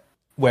that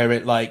where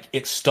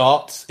it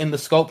starts in the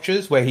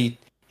sculptures, where he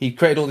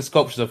created all the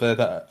sculptures of her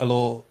that are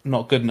all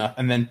not good enough,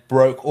 and then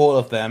broke all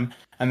of them,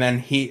 and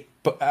then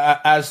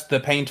as the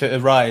painter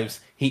arrives,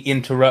 he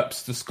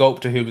interrupts the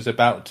sculptor who was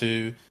about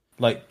to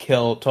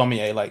kill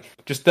Tomie.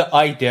 Just the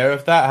idea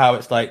of that, how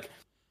it's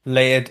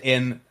layered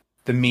in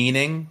the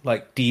meaning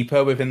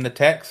deeper within the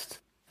text,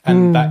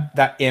 and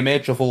that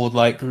image of all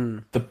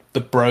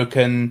the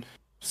broken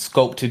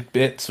sculpted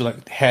bits,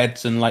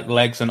 heads and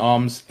legs and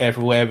arms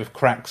everywhere with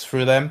cracks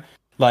through them.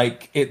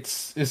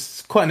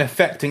 It's quite an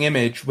affecting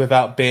image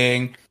without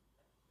being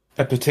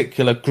a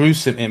particular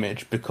gruesome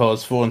image,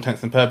 because for all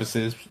intents and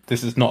purposes,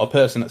 this is not a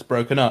person that's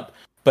broken up,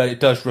 but it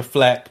does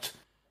reflect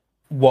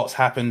what's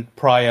happened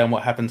prior and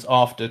what happens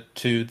after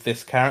to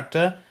this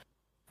character.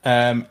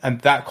 And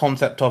that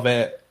concept of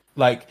it,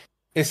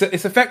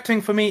 it's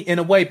affecting for me in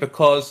a way,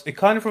 because it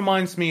kind of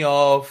reminds me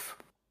of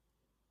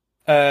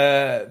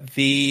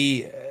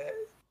the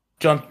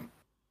Jonathan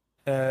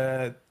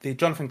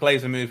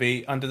Glazer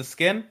movie Under the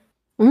Skin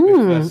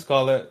with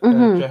Scarlett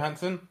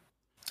Johansson.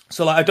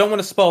 So I don't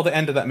want to spoil the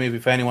end of that movie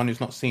for anyone who's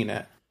not seen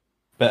it,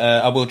 but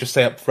I will just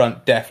say up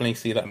front, definitely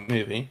see that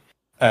movie.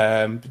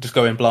 Just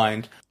go in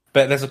blind.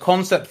 But there's a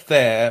concept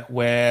there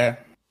where,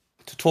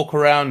 to talk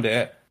around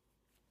it,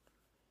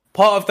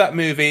 part of that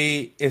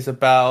movie is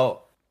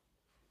about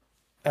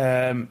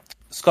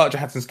Scarlett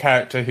Johansson's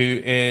character,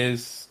 who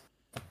is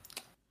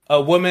a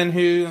woman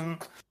who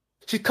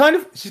she's kind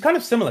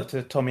of similar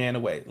to Tomie in a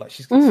way.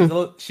 She's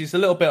a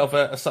little bit of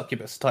a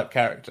succubus type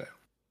character,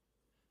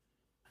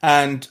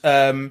 and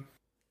a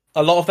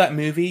lot of that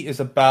movie is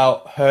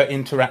about her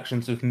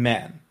interactions with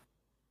men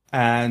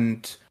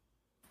and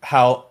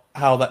how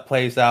that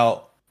plays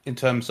out in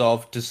terms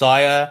of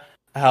desire,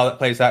 how that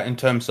plays out in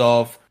terms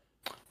of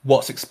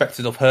what's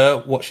expected of her,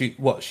 what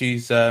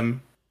she's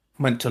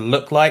meant to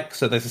look like.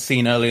 So there's a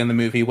scene early in the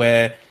movie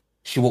where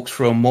she walks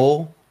through a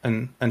mall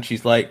and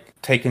she's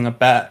taken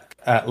aback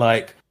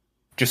at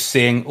just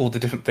seeing all the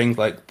different things,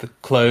 the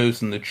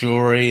clothes and the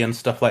jewelry and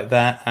stuff like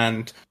that.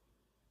 And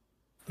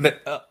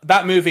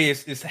that movie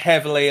is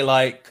heavily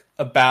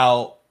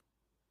about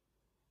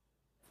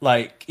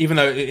even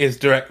though it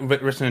is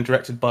written and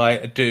directed by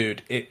a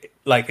dude, it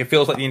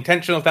feels like the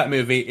intention of that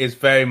movie is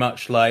very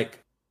much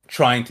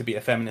trying to be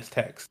a feminist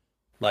text.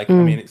 I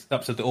mean, it's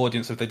up to the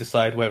audience if they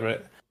decide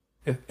whether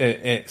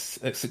it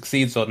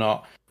succeeds or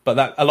not. But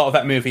that a lot of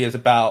that movie is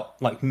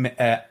about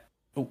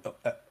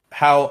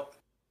how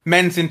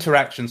men's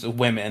interactions with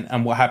women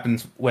and what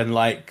happens when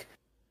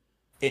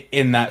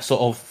in that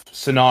sort of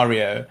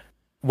scenario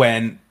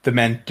when the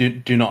men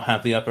do not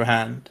have the upper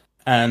hand.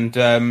 And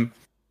a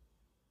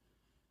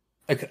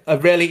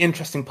really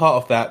interesting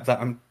part of that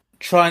I'm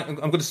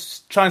going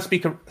to try and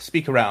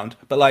speak around,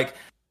 but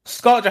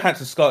Scarlett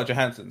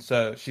Johansson,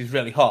 so she's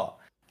really hot,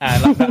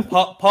 and that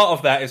part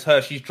of that is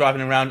her. She's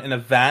driving around in a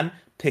van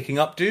picking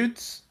up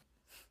dudes,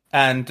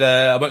 and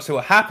I won't say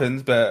what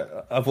happens,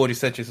 but I've already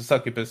said she's a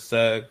succubus.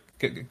 Go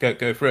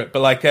through it.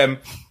 But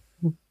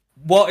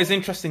what is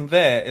interesting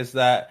there is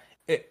that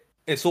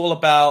it's all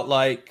about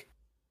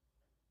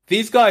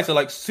these guys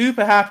are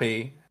super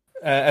happy,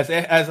 as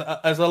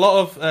a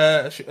lot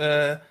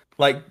of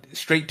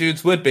straight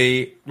dudes would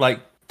be,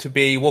 to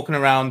be walking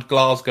around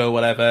Glasgow or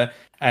whatever,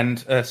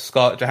 and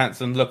Scarlett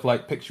Johansson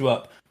picks you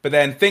up. But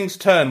then things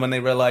turn when they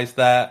realize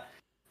that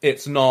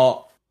it's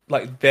not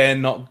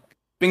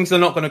things are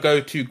not going to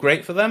go too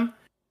great for them.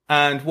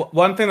 And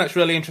one thing that's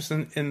really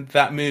interesting in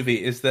that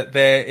movie is that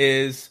there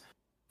is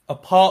a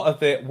part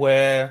of it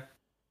where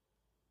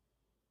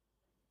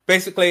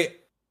basically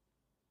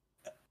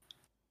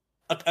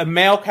a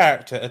male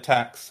character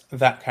attacks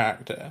that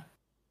character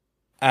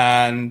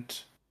and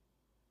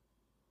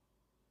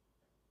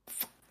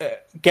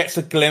gets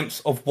a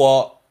glimpse of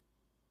what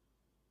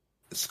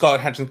Scarlett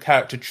Johansson's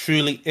character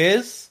truly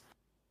is,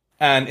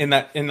 and in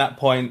that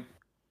point,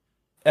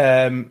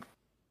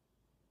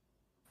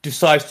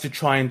 decides to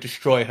try and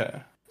destroy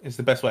her, is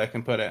the best way I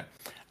can put it.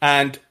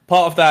 And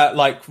part of that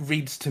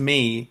reads to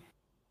me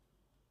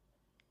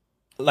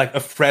a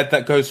thread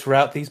that goes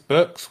throughout these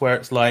books, where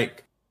it's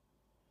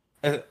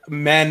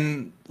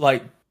men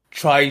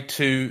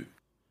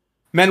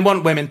men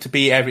want women to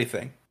be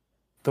everything.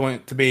 They want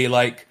it to be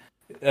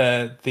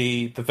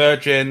the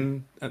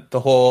virgin,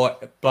 the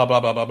whore, blah blah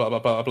blah blah blah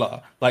blah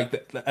blah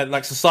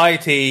blah.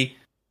 Society,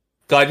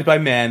 guided by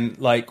men,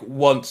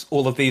 wants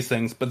all of these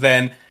things, but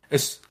then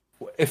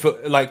if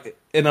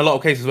in a lot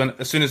of cases,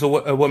 as soon as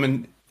a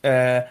woman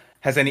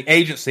has any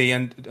agency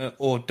and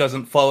or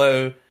doesn't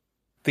follow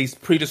these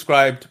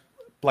prescribed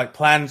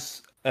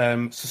plans,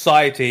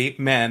 society,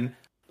 men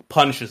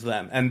punishes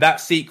them, and that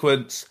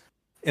sequence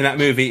in that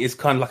movie is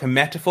kind of a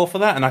metaphor for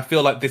that. And I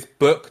feel this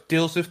book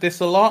deals with this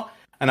a lot,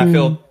 and I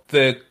feel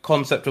the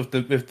concept of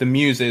the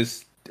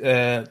muses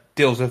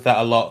deals with that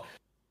a lot,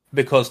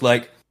 because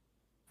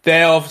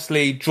they're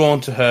obviously drawn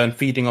to her and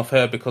feeding off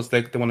her because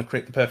they want to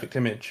create the perfect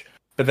image.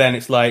 But then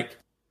it's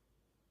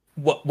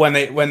when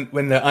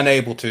they're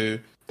unable to,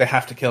 they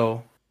have to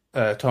kill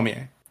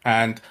Tomie.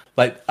 And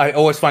I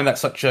always find that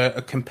such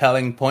a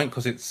compelling point,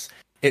 because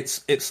it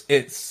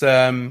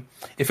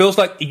feels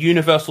like a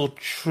universal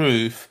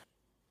truth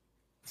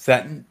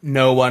that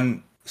no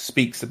one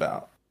speaks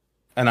about,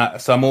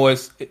 and so I'm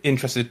always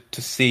interested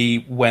to see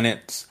when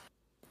it's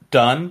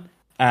done,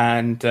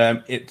 and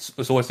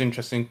it's always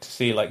interesting to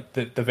see like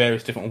the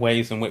various different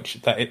ways in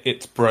which that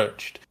it's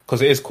broached,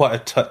 because it is quite a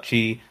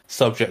touchy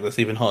subject that's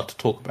even hard to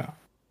talk about.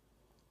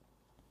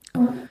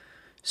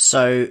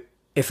 So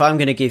if I'm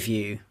going to give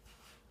you,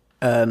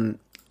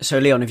 so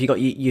Leon, have you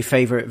got your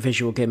favourite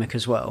visual gimmick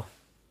as well?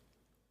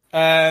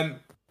 I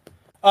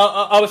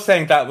was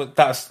saying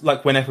that's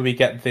like whenever we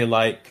get the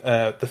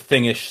the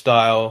Thingish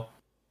style,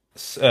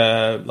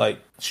 like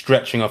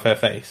stretching of her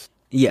face,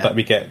 that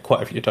we get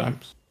quite a few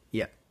times.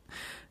 Yeah,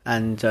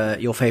 and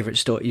your favourite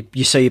story,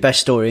 you say your best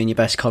story and your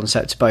best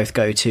concept both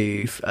go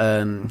to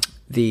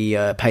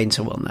the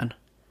painter one, then.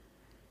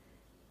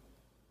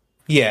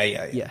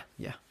 Yeah.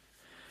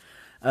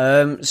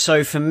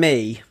 So for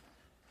me,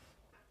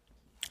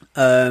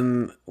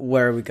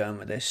 where are we going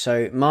with this?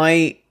 So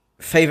my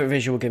favorite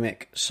visual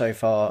gimmick so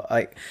far,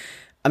 I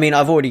mean,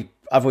 I've already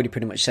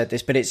pretty much said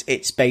this, but it's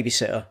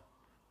Babysitter,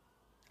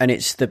 and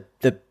it's the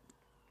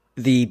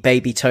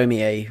baby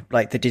Tomie,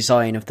 like the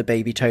design of the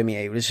baby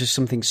Tomie. There's just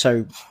something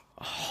so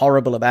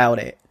horrible about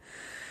it,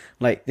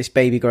 like this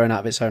baby growing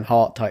out of its own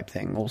heart type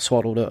thing, all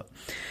swaddled up,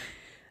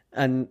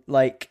 and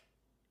like,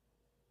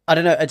 I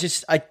don't know,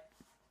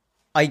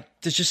 I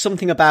there's just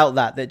something about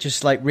that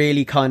just like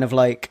really kind of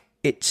like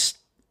it's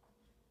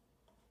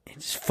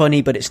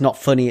funny, but it's not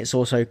funny. It's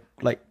also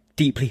like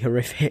deeply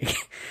horrific,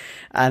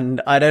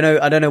 and I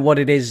don't know what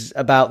it is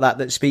about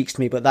that speaks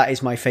to me, but that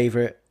is my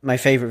favorite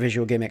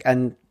visual gimmick,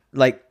 and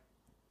like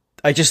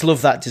I just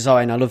love that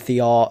design. I love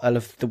the art. I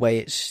love the way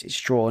it's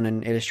drawn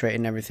and illustrated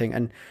and everything,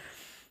 and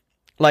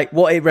like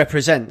what it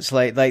represents.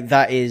 Like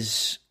that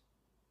is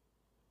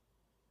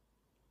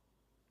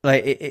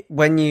like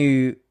when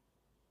you.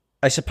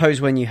 I suppose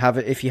when you have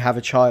it, if you have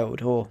a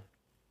child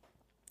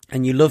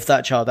and you love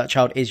that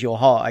child is your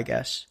heart, I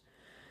guess.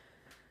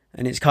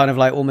 And it's kind of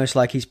like almost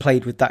like he's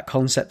played with that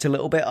concept a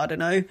little bit. I don't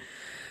know.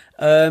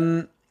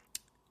 And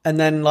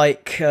then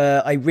like,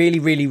 I really,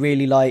 really,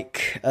 really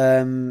like,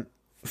 for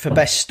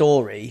best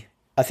story,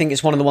 I think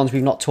it's one of the ones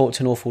we've not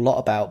talked an awful lot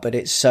about, but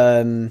it's,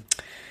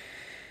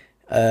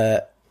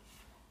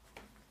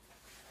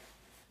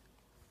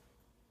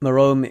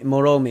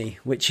 Moromi,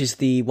 which is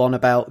the one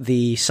about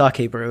the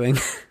sake brewing.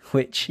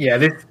 Which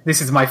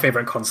this is my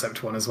favorite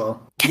concept one as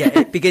well. Yeah,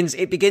 it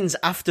begins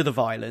after the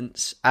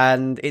violence,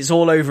 and it's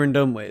all over and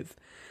done with,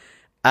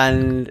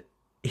 and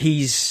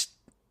he's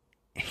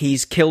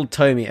killed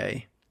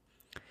Tomie,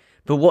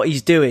 but what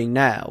he's doing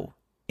now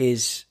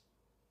is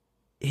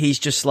he's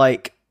just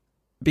like,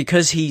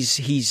 because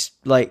he's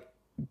like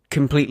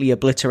completely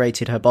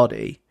obliterated her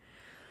body,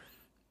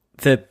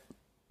 the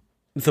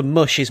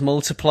mush is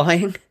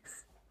multiplying.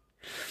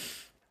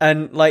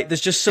 And like,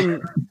 there's just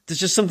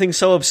something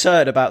so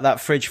absurd about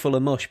that fridge full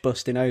of mush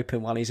busting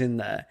open while he's in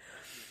there.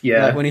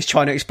 Yeah, like when he's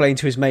trying to explain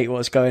to his mate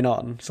what's going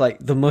on, it's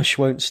like the mush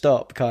won't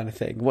stop, kind of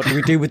thing. What do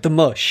we do with the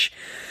mush?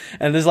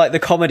 And there's like the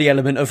comedy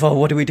element of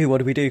what do we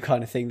do,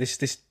 kind of thing.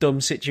 This dumb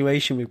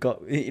situation we've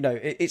got. You know,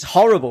 it's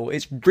horrible.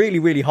 It's really,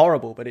 really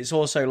horrible. But it's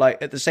also like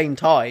at the same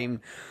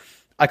time,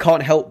 I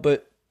can't help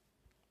but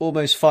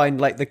almost find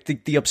like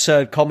the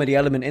absurd comedy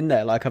element in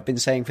there, like I've been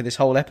saying for this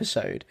whole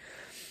episode.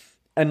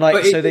 And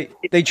like, so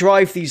they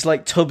drive these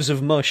like tubs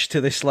of mush to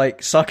this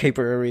like sake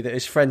brewery that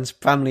his friend's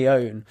family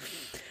own,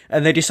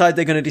 and they decide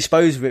they're going to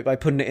dispose of it by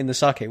putting it in the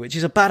sake, which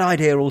is a bad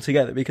idea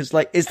altogether, because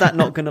like, is that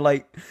not going to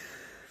like,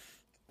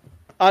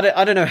 I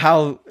don't know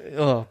how,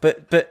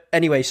 but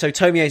anyway, so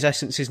Tomie's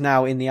essence is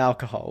now in the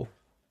alcohol,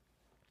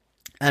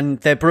 and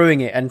they're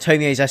brewing it, and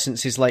Tomie's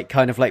essence is like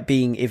kind of like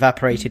being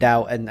evaporated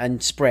out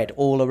and spread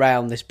all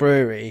around this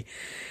brewery,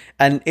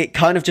 and it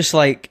kind of just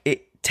like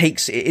it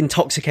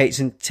intoxicates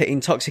and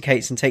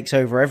takes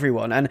over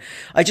everyone. And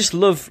I just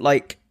love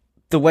like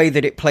the way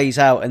that it plays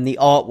out, and the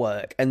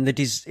artwork, and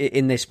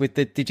in this with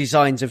the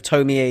designs of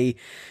Tomie's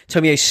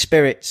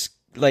spirits,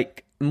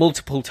 like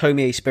multiple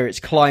Tomie spirits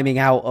climbing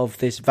out of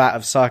this vat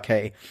of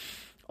sake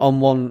on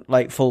one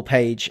like full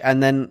page,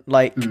 and then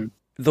like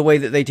the way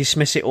that they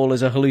dismiss it all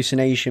as a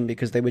hallucination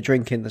because they were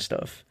drinking the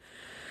stuff,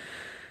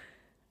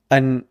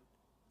 and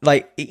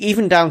like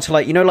even down to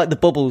like, you know, like the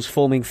bubbles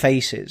forming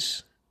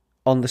faces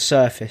on the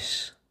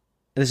surface.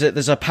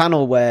 There's a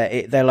panel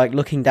where they're like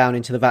looking down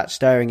into the vat,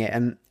 stirring it,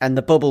 and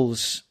the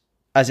bubbles,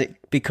 as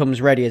it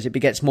becomes ready, as it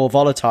gets more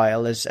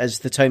volatile, as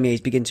the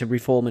Tomies begin to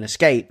reform and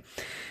escape,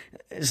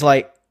 it's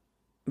like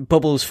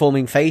bubbles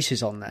forming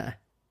faces on there.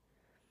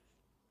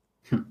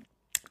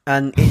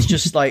 And it's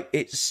just like,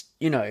 it's,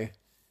 you know,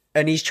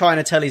 and he's trying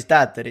to tell his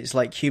dad that it's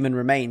like human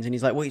remains, and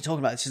he's like, what are you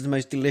talking about? This is the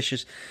most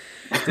delicious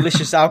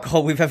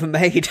alcohol we've ever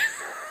made.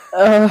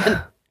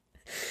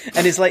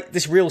 And it's like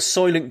this real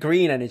Soylent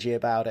Green energy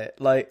about it.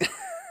 Like,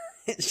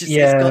 it's just,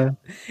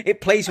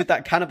 it plays with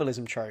that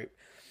cannibalism trope.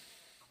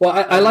 Well,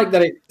 I like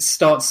that it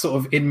starts sort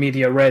of in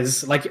media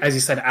res, like as you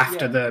said,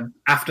 after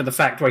the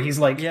fact, where he's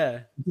like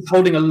he's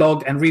holding a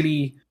log and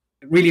really,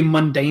 really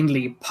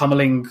mundanely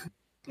pummeling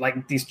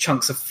like these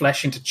chunks of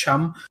flesh into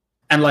chum,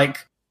 and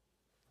like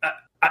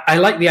I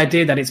like the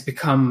idea that it's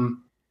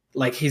become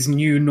like his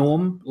new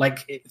norm.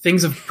 Like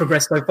things have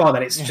progressed so far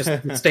that it's just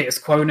the status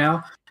quo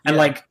now, and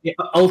like it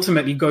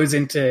ultimately goes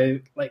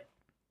into like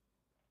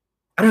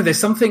I don't know.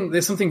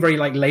 There's something very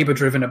like labor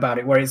driven about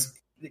it, whereas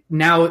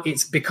now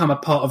it's become a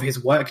part of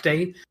his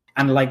workday,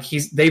 and like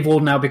they've all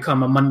now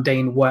become a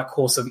mundane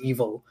workhorse of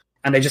evil,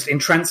 and they're just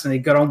entranced and they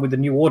get on with the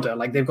new order.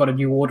 Like they've got a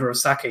new order of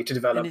sake to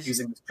develop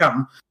using this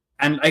chum.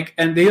 And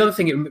the other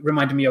thing it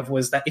reminded me of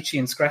was that Itchy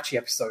and Scratchy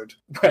episode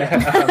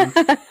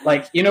where,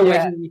 like, you know,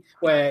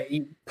 where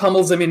he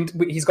pummels him in.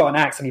 He's got an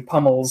axe and he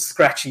pummels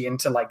Scratchy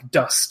into like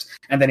dust,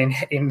 and then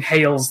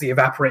inhales the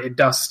evaporated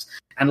dust.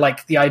 And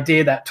like the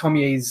idea that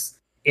Tomie's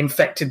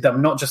infected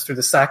them not just through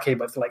the sake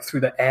but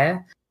through the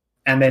air,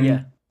 and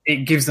then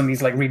it gives them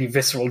these like really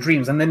visceral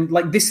dreams. And then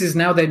like this is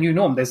now their new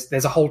norm.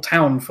 There's a whole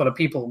town full of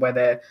people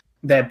where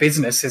their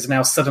business has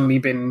now suddenly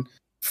been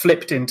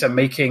flipped into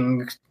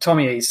making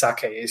Tomie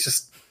sake. It's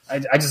just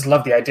I just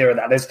love the idea of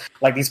that. There's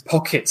like these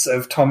pockets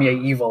of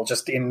Tomie evil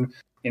just in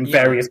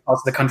various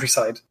parts of the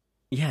countryside.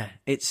 Yeah,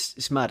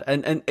 it's mad.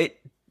 And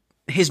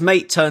his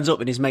mate turns up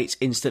and his mate's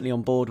instantly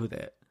on board with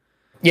it.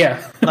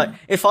 Yeah. Like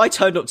if I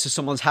turned up to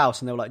someone's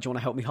house and they were like, "Do you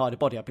want to help me hide a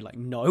body?" I'd be like,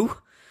 "No.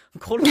 I'm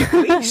calling the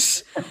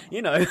police."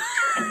 You know.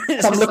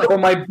 Come look at all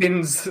my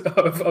bins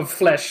of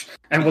flesh,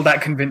 and will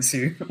that convince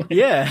you?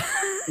 Yeah.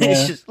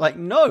 It's just like,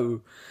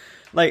 no.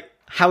 Like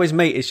how his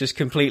mate is just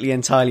completely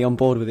entirely on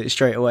board with it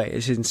straight away.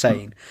 It's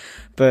insane.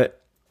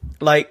 But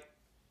like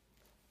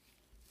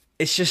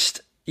it's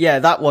just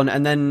that one.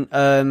 And then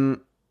I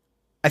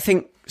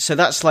think so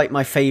that's like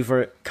my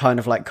favorite kind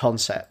of like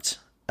concept.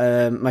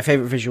 My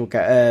favorite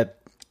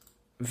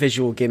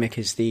visual gimmick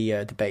is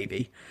the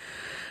baby.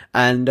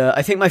 And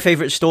I think my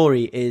favorite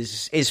story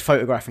is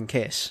Photograph and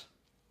Kiss.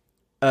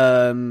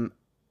 And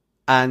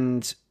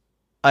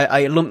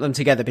I lump them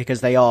together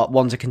because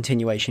one's a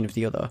continuation of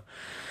the other.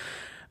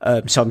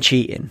 So I'm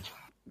cheating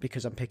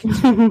because I'm picking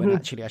two when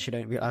actually I should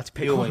only be allowed to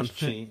pick one. Always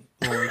cheat.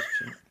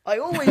 I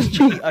always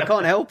cheat. I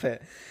can't help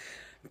it.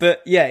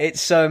 But yeah,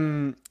 it's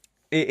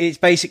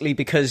basically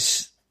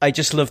because I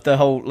just love the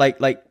whole like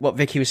what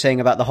Vicky was saying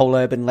about the whole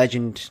urban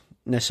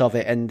legendness of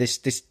it, and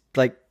this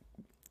like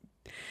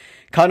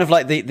kind of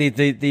like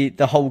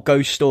the whole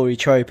ghost story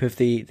trope of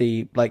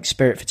the like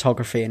spirit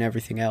photography and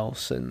everything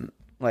else, and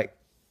like.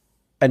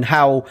 And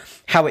how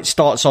it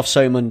starts off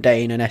so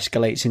mundane and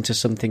escalates into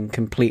something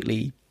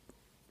completely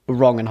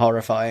wrong and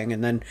horrifying,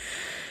 and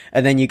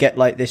then you get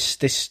like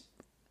this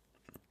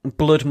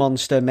blood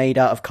monster made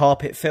out of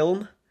carpet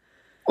film,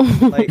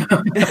 like,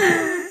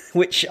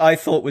 which I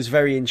thought was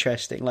very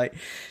interesting. Like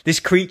this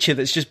creature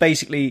that's just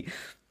basically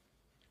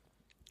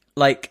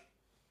like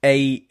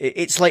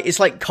it's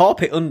like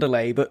carpet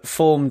underlay, but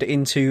formed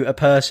into a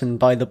person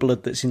by the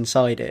blood that's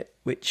inside it,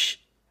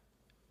 which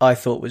I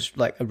thought was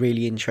like a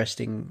really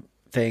interesting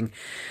thing.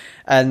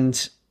 And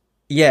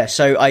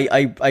so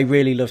I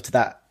really loved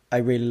that. I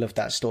really loved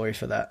that story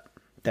for that,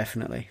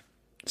 definitely.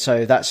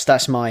 So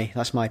that's my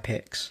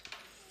picks.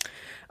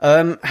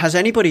 Has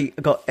anybody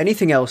got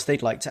anything else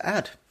they'd like to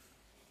add?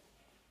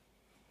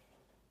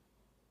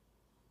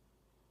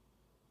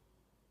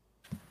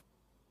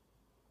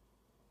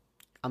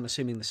 I'm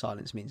assuming the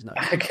silence means no.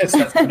 I guess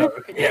that's no.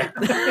 Yeah.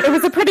 It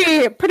was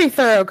a pretty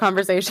thorough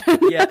conversation.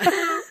 Yeah.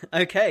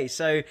 Okay,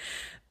 so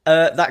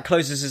that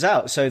closes us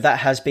out. So that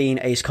has been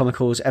Ace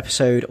Comicals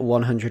episode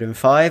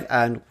 105,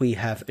 and we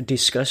have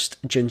discussed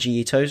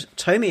Junji Ito's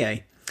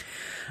Tomie.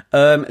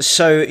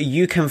 So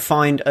you can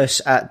find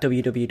us at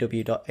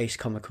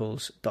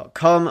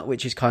www.acecomicals.com,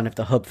 which is kind of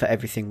the hub for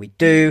everything we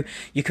do.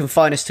 You can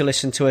find us to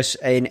listen to us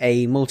in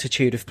a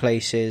multitude of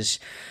places.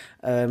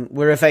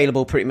 We're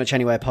available pretty much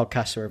anywhere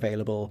podcasts are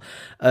available.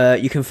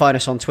 You can find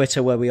us on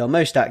Twitter, where we are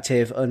most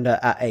active under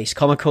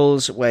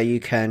 @AceComicals, where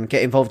you can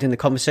get involved in the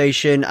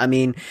conversation. I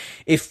mean,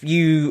 if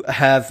you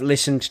have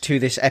listened to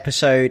this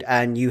episode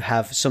and you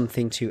have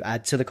something to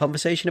add to the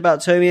conversation about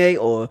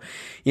Tomie, or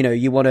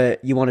you want to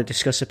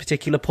discuss a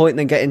particular point,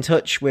 then get in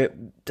touch.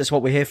 That's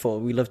what we're here for.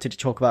 We love to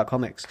talk about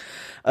comics.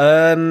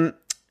 You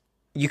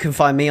can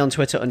find me on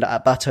Twitter under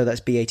 @Batto.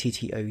 That's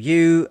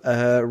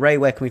BATTOU. Ray,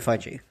 where can we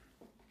find you?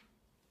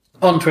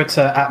 On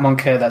Twitter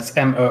 @Moncare, that's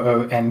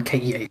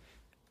MOONKEA.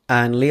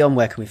 And Leon,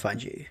 where can we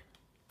find you?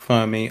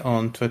 Find me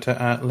on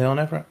Twitter @Leon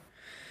Everett.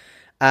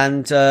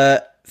 And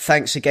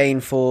thanks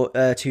again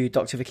to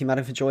Dr. Vicky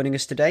Madden for joining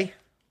us today.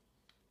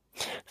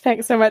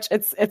 Thanks so much.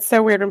 It's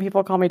so weird when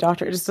people call me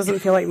doctor. It just doesn't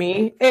feel like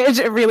me.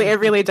 It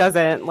really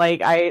doesn't.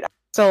 Like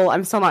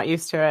I'm still not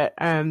used to it.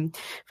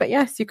 But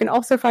yes, you can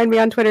also find me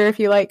on Twitter if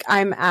you like.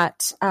 I'm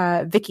at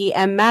Vicky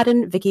M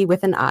Madden, Vicky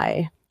with an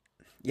I.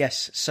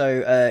 Yes,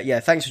 so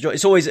thanks for joining.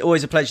 It's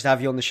always a pleasure to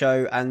have you on the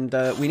show, and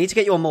we need to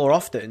get you on more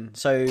often.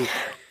 So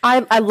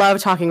I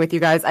love talking with you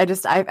guys. I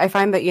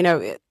find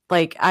that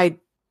I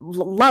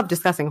love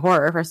discussing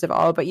horror, first of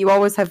all, but you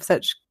always have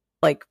such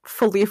like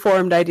fully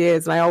formed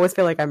ideas, and I always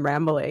feel like I'm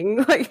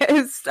rambling. Like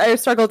I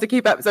struggle to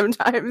keep up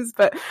sometimes,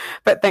 but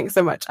thanks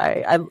so much.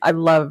 I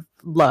love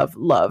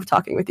love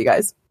talking with you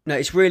guys. No,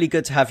 it's really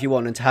good to have you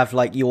on and to have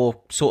like your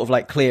sort of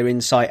like clear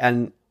insight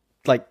and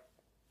like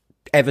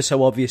ever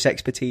so obvious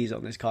expertise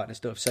on this kind of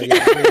stuff. So yeah,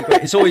 it's really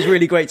great. It's always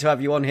really great to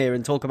have you on here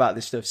and talk about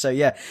this stuff. So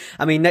yeah,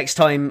 I mean, next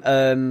time,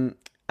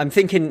 I'm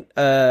thinking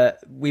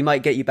we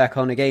might get you back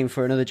on again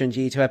for another Junji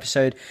Ito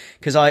episode,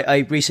 because I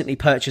recently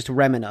purchased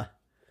Remina.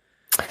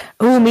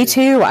 Oh, me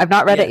too. I've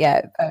not read it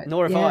yet.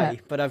 Nor have I,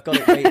 but I've got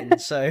it waiting.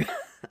 So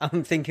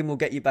I'm thinking we'll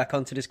get you back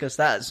on to discuss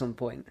that at some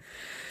point.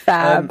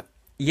 Fab.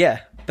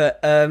 Yeah, but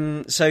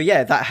so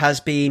yeah, that has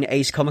been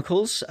Ace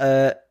Comicals.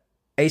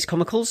 Ace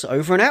Comicals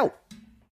over and out.